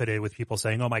buffeted with people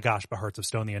saying, oh my gosh, but Hearts of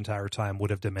Stone the entire time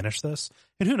would have diminished this.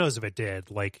 And who knows if it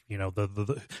did, like,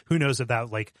 who knows if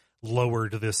that like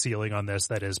lowered the ceiling on this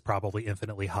that is probably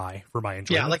infinitely high for my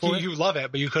enjoyment. Yeah, like you love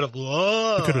it, but you could have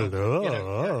loved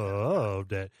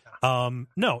it.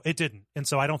 No, it didn't. And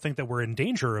so I don't think that we're in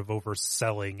danger of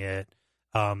overselling it.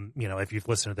 If you've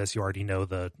listened to this, you already know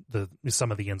the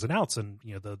some of the ins and outs and,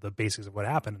 the basics of what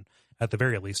happened at the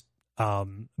very least.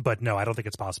 But no, I don't think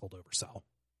it's possible to oversell.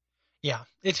 Yeah.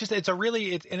 It's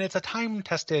a time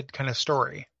tested kind of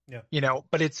story,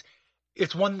 but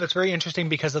it's one that's very interesting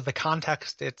because of the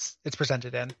context it's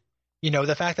presented in,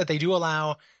 the fact that they do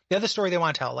allow the other story they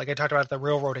want to tell. Like I talked about the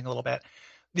railroading a little bit,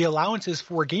 the allowances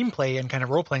for gameplay and kind of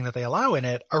role playing that they allow in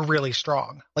it are really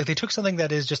strong. Like they took something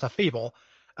that is just a fable,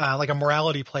 like a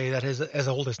morality play that is as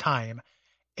old as time,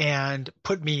 and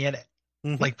put me in it,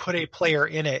 like put a player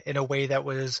in it in a way that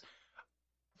was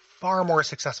far more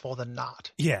successful than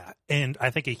not. Yeah. And I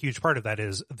think a huge part of that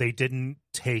is they didn't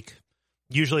take,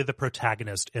 usually the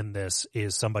protagonist in this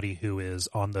is somebody who is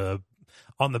on the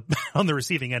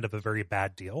receiving end of a very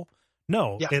bad deal.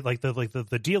 No,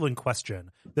 the deal in question,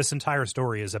 this entire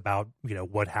story is about,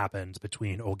 what happened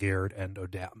between Olgierd and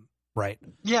Odem, right?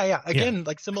 Yeah. Again,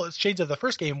 like similar shades of the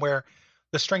first game where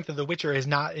the strength of The Witcher is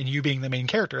not in you being the main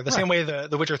character. The same way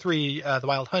the Witcher 3, The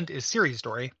Wild Hunt is Ciri's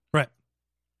story. Right.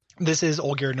 This is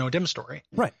Olgierd and Odem's story.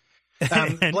 Right.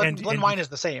 Blood and Wine is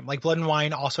the same. Like Blood and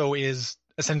Wine also is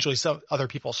essentially some other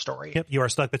people's story. Yep. You are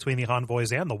stuck between the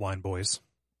envoys and the wine boys.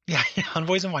 Yeah.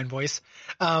 Envoys and wine boys.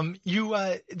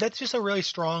 That's just a really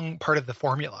strong part of the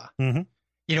formula, and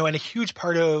a huge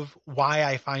part of why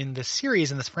I find this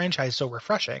series and this franchise so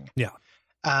refreshing. Yeah.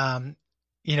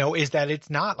 Is that it's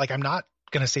not like, I'm not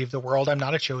going to save the world. I'm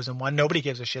not a chosen one. Nobody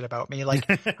gives a shit about me. Like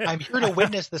I'm here to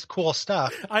witness this cool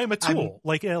stuff. I am a tool.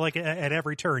 Like at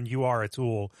every turn, you are a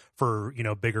tool for,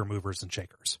 bigger movers and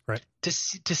shakers, right? To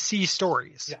see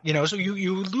stories, so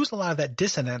you lose a lot of that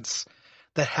dissonance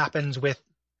that happens with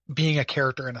being a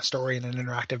character in a story in an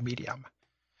interactive medium.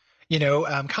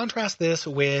 Contrast this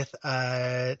with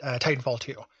Titanfall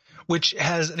 2, which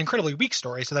has an incredibly weak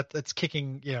story. So that's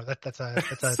kicking, that's a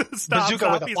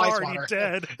bazooka with a fly swatter.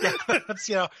 Dead.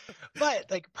 Yeah, but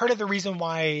like part of the reason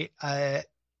why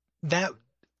that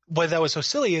was so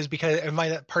silly is because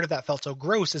part of that felt so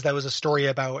gross is that was a story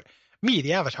about me,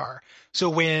 the Avatar. So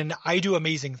when I do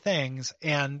amazing things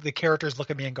and the characters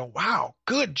look at me and go, "Wow,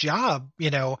 good job,"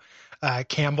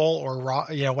 Campbell or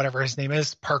whatever his name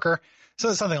is, Parker.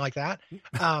 So something like that.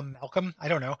 Malcolm, I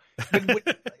don't know.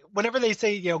 But whenever they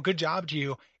say, good job to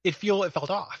you, it felt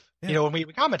off. Yeah. When we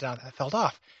commented on that, it felt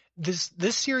off. This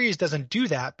series doesn't do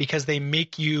that because they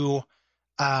make you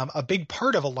a big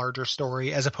part of a larger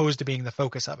story as opposed to being the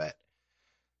focus of it.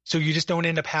 So you just don't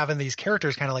end up having these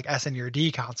characters kind of like S in your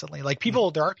D constantly. Like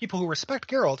there are people who respect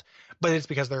Geralt, but it's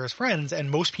because they're his friends,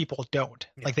 and most people don't.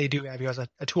 Yeah. Like they do have you as a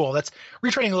tool. That's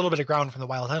retreading a little bit of ground from the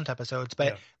Wild Hunt episodes,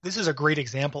 but this is a great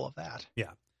example of that. Yeah.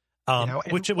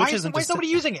 Which isn't why is nobody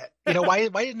using it?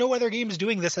 Why no other games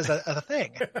doing this as a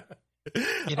thing?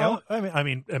 I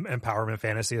mean, empowerment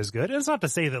fantasy is good. And it's not to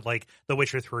say that like The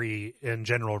Witcher 3 in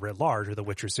general writ large, or the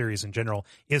Witcher series in general,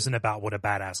 isn't about what a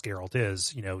badass Geralt is.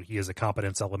 He is a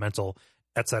competence elemental,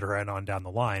 etc., and on down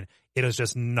the line. It is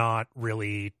just not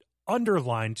really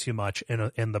underlined too much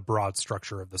in the broad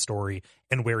structure of the story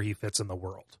and where he fits in the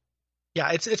world.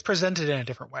 Yeah, it's presented in a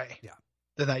different way. Yeah.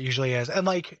 Than that usually is. And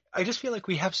like I just feel like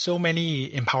we have so many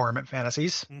empowerment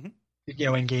fantasies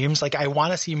in games. Like I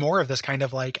want to see more of this kind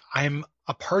of like I'm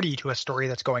a party to a story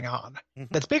that's going on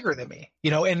that's bigger than me,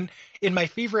 and in my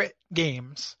favorite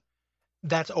games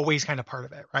that's always kind of part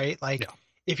of it, right? Like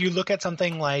if you look at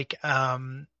something like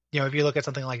if you look at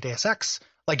something like Deus Ex,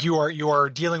 like you are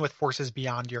dealing with forces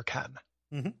beyond your ken.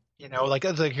 Like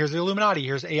here's the Illuminati,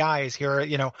 here's AIs,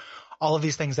 here all of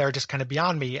these things that are just kind of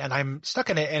beyond me, and I'm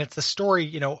stuck in it. And it's the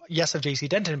story, yes, of J.C.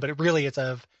 Denton, but it's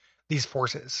of these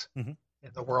forces in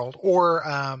the world. Or,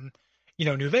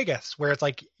 New Vegas, where it's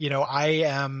like, I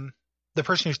am the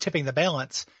person who's tipping the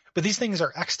balance, but these things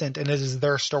are extant and it is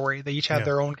their story. They each have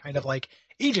their own kind of like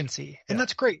agency, and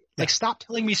that's great. Like, stop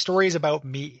telling me stories about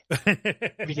me,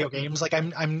 video games. Like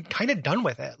I'm kind of done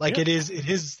with it. Like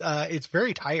it's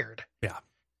very tired. Yeah.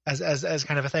 As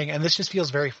kind of a thing. And this just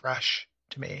feels very fresh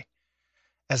to me.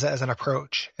 as an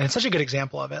approach. And it's such a good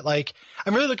example of it. Like,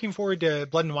 I'm really looking forward to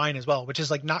Blood and Wine as well, which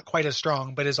is like not quite as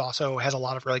strong, but is also has a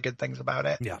lot of really good things about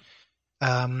it. Yeah.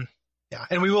 Yeah.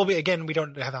 And we will be, again, we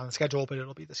don't have it on the schedule, but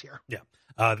it'll be this year.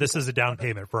 Yeah. This is a down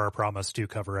payment for our promise to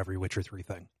cover every Witcher 3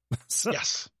 thing. So.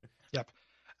 Yes. Yep.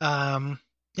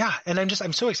 Yeah. And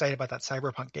I'm so excited about that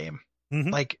Cyberpunk game. Mm-hmm.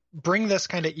 Like, bring this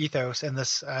kind of ethos and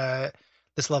this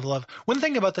level of, one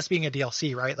thing about this being a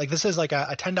DLC, right? Like, this is like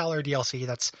a $10 DLC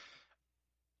that's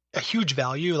a huge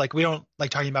value. Like, we don't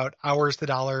like talking about hours to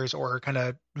dollars or kind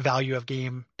of value of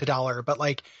game to dollar, but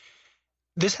like,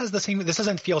 this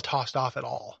doesn't feel tossed off at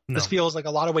all. No. This feels like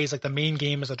a lot of ways like the main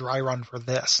game is a dry run for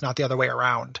this, not the other way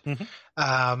around.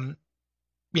 Mm-hmm.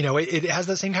 It has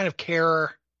the same kind of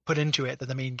care put into it that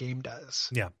the main game does.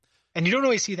 Yeah. And you don't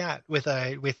always see that with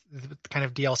kind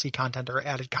of DLC content or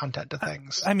added content to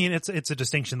things. I mean, it's a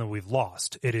distinction that we've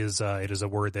lost. It is a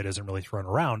word that isn't really thrown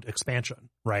around. Expansion,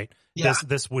 right? Yeah.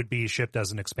 This would be shipped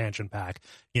as an expansion pack.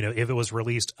 If it was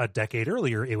released a decade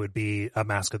earlier, it would be a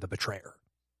Mask of the Betrayer.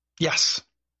 Yes.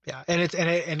 Yeah. And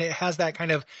it has that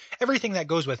kind of everything that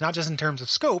goes with, not just in terms of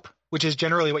scope, which is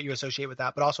generally what you associate with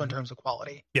that, but also in terms of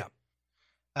quality. Yeah.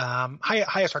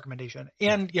 Highest recommendation.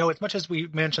 And, as much as we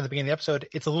mentioned at the beginning of the episode,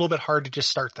 it's a little bit hard to just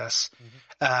start this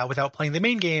without playing the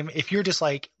main game. If you're just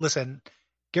like, listen,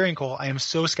 Gary and Cole, I am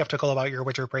so skeptical about your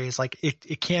Witcher praise. Like,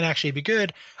 it can't actually be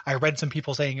good. I read some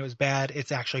people saying it was bad.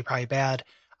 It's actually probably bad.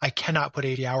 I cannot put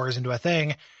 80 hours into a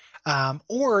thing.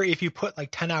 Or if you put like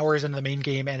 10 hours into the main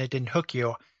game and it didn't hook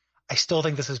you, I still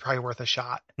think this is probably worth a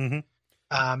shot.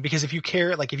 Mm-hmm. Because if you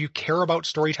care about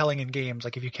storytelling in games,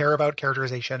 like if you care about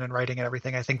characterization and writing and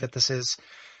everything, I think that this is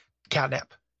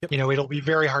catnip. Yep. It'll be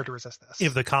very hard to resist this.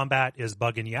 If the combat is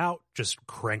bugging you out, just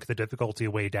crank the difficulty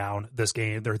way down. This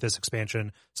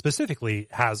expansion specifically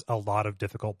has a lot of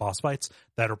difficult boss fights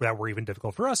that were even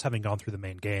difficult for us, having gone through the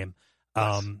main game.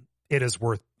 Yes. It is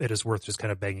worth just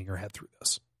kind of banging your head through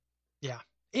this. Yeah.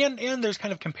 And there's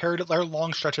kind of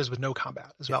long stretches with no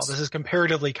combat as well. Yes. This is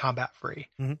comparatively combat free.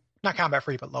 Mm-hmm. Not combat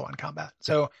free, but low on combat.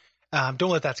 So don't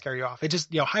let that scare you off. It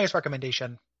just, highest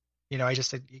recommendation. I just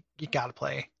said you got to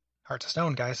play Hearts of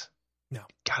Stone, guys. No,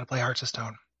 got to play Hearts of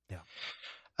Stone.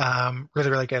 Yeah.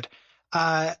 Really, really good.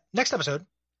 Next episode,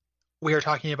 we are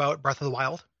talking about Breath of the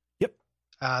Wild. Yep.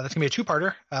 That's gonna be a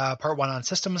two-parter. Part 1 on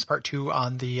systems, part 2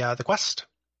 on the quest.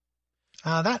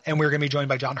 And we're gonna be joined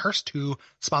by John Hurst to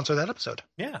sponsor that episode.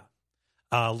 Yeah.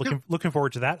 Looking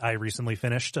forward to that. I recently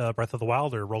finished Breath of the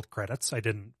Wild, or rolled credits. I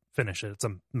didn't finish it. It's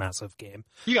a massive game.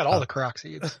 You got all the Korok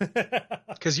seeds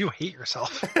because you hate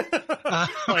yourself.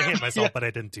 I hate myself, but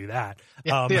I didn't do that.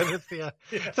 It's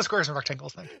the squares and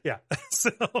rectangles thing. Yeah.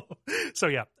 So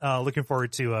yeah. Looking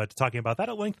forward to talking about that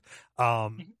at length.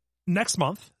 Next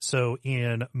month, so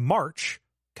in March.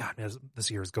 God, this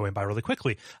year is going by really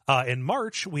quickly. In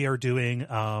March, we are doing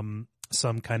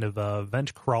some kind of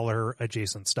vent crawler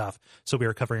adjacent stuff. So we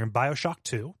are covering BioShock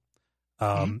 2.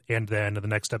 And then the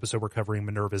next episode, we're covering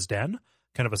Minerva's Den,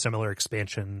 kind of a similar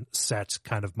expansion set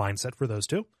kind of mindset for those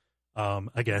two.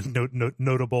 Again,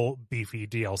 notable beefy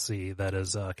DLC that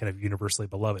is kind of universally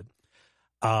beloved.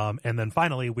 And then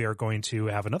finally, we are going to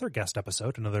have another guest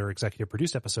episode, another executive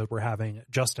produced episode. We're having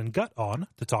Justin Gutt on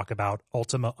to talk about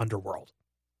Ultima Underworld.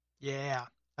 Yeah.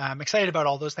 I'm excited about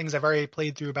all those things. I've already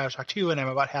played through BioShock 2 and I'm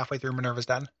about halfway through Minerva's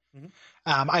Den. Mm-hmm.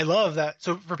 I love that.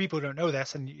 So for people who don't know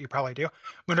this, and you probably do,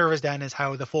 Minerva's Den is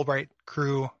how the Fulbright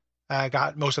crew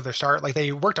got most of their start. Like,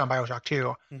 they worked on BioShock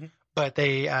 2, but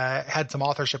they had some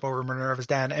authorship over Minerva's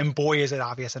Den, and boy, is it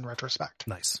obvious in retrospect.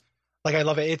 Nice. Like, I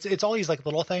love it. It's all these like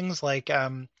little things. Like,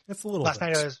 it's the little last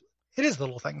things. night it is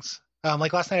little things.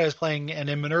 Like last night I was playing, and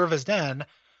in Minerva's Den,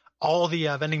 all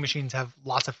the vending machines have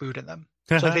lots of food in them.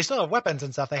 So they still have weapons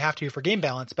and stuff they have to for game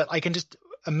balance, but I can just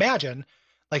imagine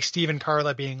like Steve and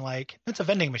Carla being like, it's a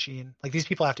vending machine. Like, these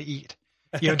people have to eat,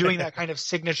 doing that kind of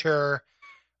signature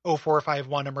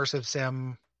 0451 immersive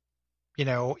sim,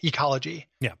 ecology.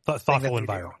 Yeah. Thoughtful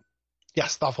environment.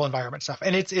 Yes. Thoughtful environment stuff.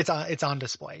 And it's on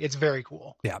display. It's very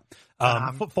cool. Yeah.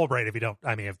 Fulbright,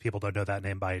 if people don't know that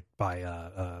name by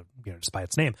just by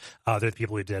its name, they're the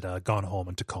people who did Gone Home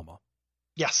and Tacoma.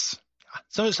 Yes.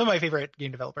 So some of my favorite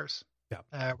game developers.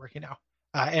 Yeah. Working now,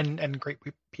 and great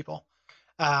people,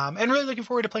 and really looking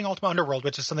forward to playing Ultima Underworld,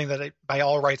 which is something that by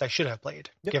all rights I should have played,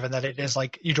 given that it is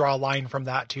like you draw a line from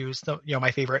that to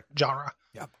my favorite genre.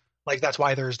 Yeah, like that's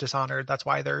why there's Dishonored, that's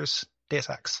why there's Deus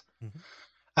Ex.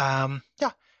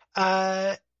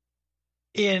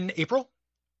 In April,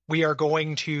 we are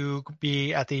going to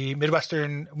be at the Midwest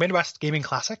Gaming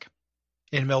Classic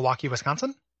in Milwaukee,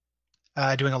 Wisconsin,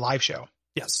 doing a live show.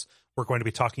 Yes. We're going to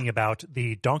be talking about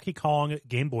the Donkey Kong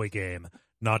Game Boy game,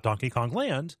 not Donkey Kong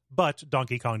Land, but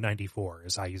Donkey Kong 94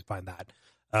 is how you find that.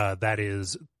 That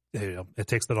is, it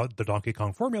takes the Donkey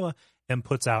Kong formula and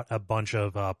puts out a bunch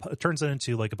of, turns it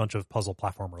into like a bunch of puzzle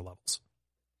platformer levels.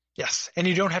 Yes, and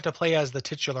you don't have to play as the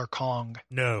titular Kong.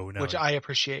 No. Which I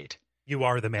appreciate. You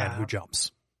are the man who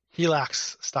jumps. He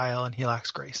lacks style and he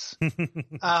lacks grace.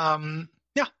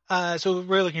 So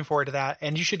we're looking forward to that,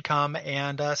 and you should come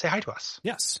and say hi to us.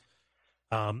 Yes.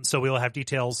 So we'll have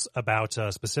details about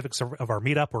specifics of our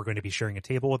meetup. We're going to be sharing a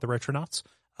table with the Retronauts,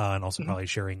 and also probably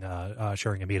sharing a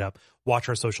meetup. Watch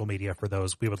our social media for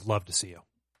those. We would love to see you.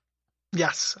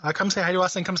 Yes. Come say hi to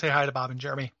us, and come say hi to Bob and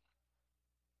Jeremy.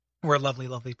 We're lovely,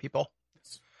 lovely people.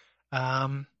 Yes.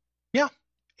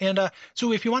 And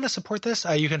so if you want to support this,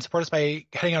 you can support us by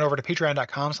heading on over to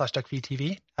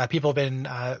patreon.com/duckfeedtv. People have been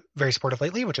very supportive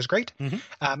lately, which is great.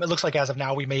 Mm-hmm. It looks like as of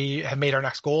now, we may have made our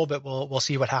next goal, but we'll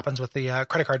see what happens with the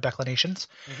credit card declinations.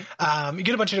 Mm-hmm. You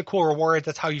get a bunch of cool rewards.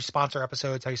 That's how you sponsor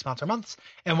episodes, how you sponsor months.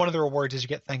 And one of the rewards is you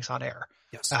get thanks on air.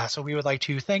 Yes. So we would like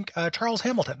to thank Charles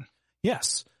Hamilton.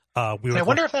 Yes. I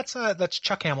wonder if that's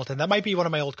Chuck Hamilton. That might be one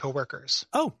of my old coworkers.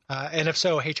 Oh. And if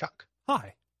so, hey, Chuck.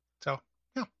 Hi. So,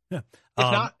 yeah. Yeah.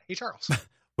 If not, hey, Charles.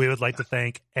 We would like to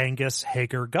thank Angus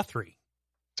Hager Guthrie.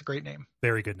 It's a great name.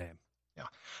 Very good name. Yeah.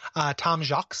 Tom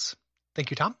Jacques. Thank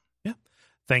you, Tom. Yeah.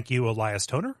 Thank you, Elias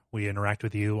Toner. We interact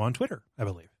with you on Twitter, I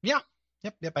believe. Yeah.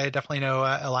 Yep. I definitely know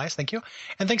Elias. Thank you.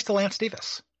 And thanks to Lance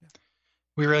Davis.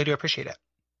 We really do appreciate it.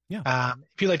 Yeah.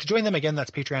 If you'd like to join them, again,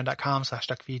 that's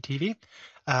patreon.com/duckfeedtv.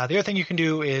 The other thing you can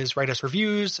do is write us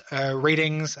reviews,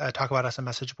 ratings, talk about us on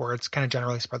message boards, kind of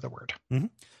generally spread the word.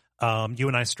 Mm-hmm. You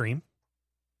and I stream.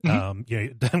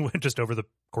 Just over the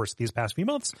course of these past few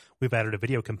months, we've added a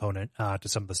video component to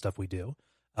some of the stuff we do.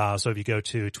 So if you go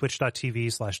to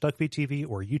twitch.tv/duckfeedtv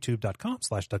or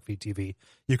youtube.com/duckfeedtv,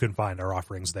 you can find our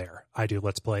offerings there. I do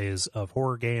Let's Plays of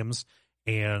horror games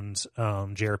and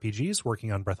JRPGs,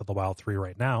 working on Breath of the Wild 3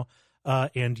 right now.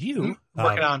 And you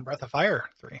working on Breath of Fire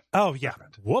 3. Oh yeah.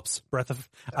 Whoops.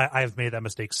 I've made that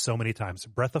mistake so many times.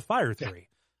 Breath of Fire 3.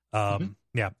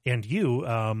 Yeah. And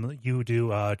you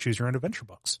do choose your own adventure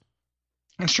books.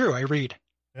 It's true. I read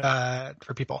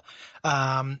for people.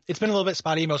 It's been a little bit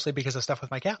spotty, mostly because of stuff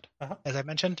with my cat, as I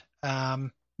mentioned.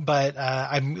 But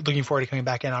I'm looking forward to coming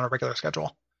back in on a regular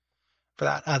schedule for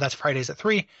that. That's Fridays at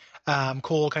 3.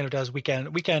 Cole kind of does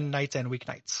weekend nights and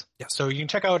weeknights. Yeah. So you can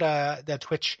check out the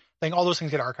Twitch thing. All those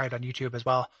things get archived on YouTube as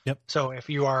well. Yep. So if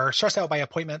you are stressed out by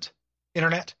appointment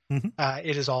internet,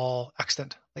 it is all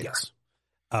extant later. Yes.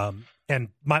 And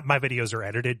my videos are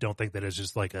edited. Don't think that it's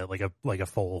just like a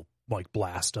full like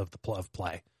blast of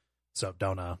play. So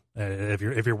don't if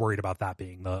you're worried about that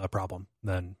being a problem,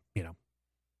 then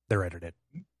they're edited.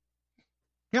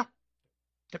 Yeah.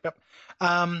 Yep.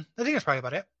 I think that's probably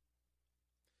about it.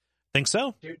 Think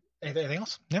so? Dude, anything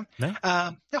else? Yeah. No.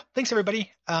 Yeah. Thanks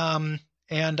everybody. And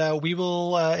we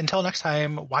will until next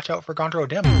time. Watch out for Gondro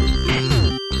Dim.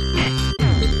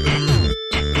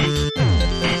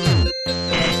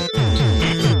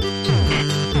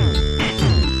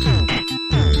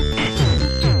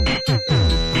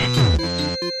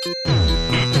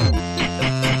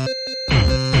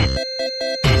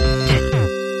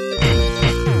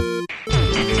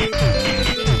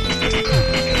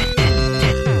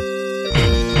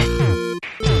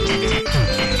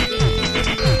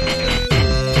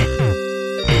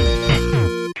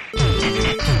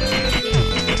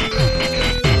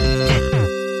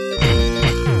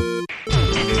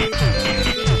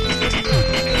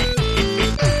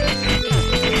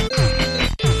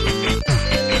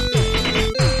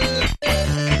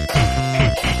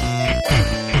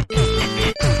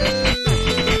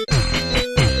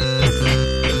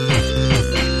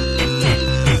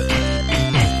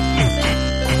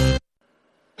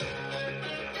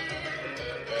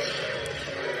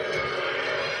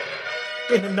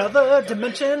 In another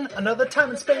dimension, another time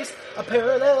and space, a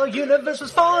parallel universe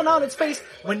was falling on its face.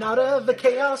 When out of the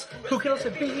chaos, who can else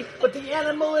it be but the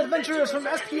animal adventurers from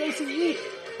SPACE?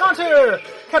 Gaunter!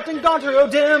 Captain Gaunter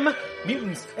O'Dim!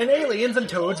 Mutants and aliens and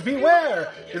toads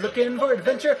beware! You're looking for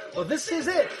adventure? Well, this is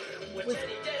it! With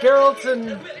Geralt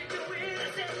and...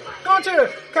 Gaunter!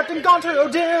 Captain Gaunter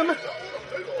O'Dim!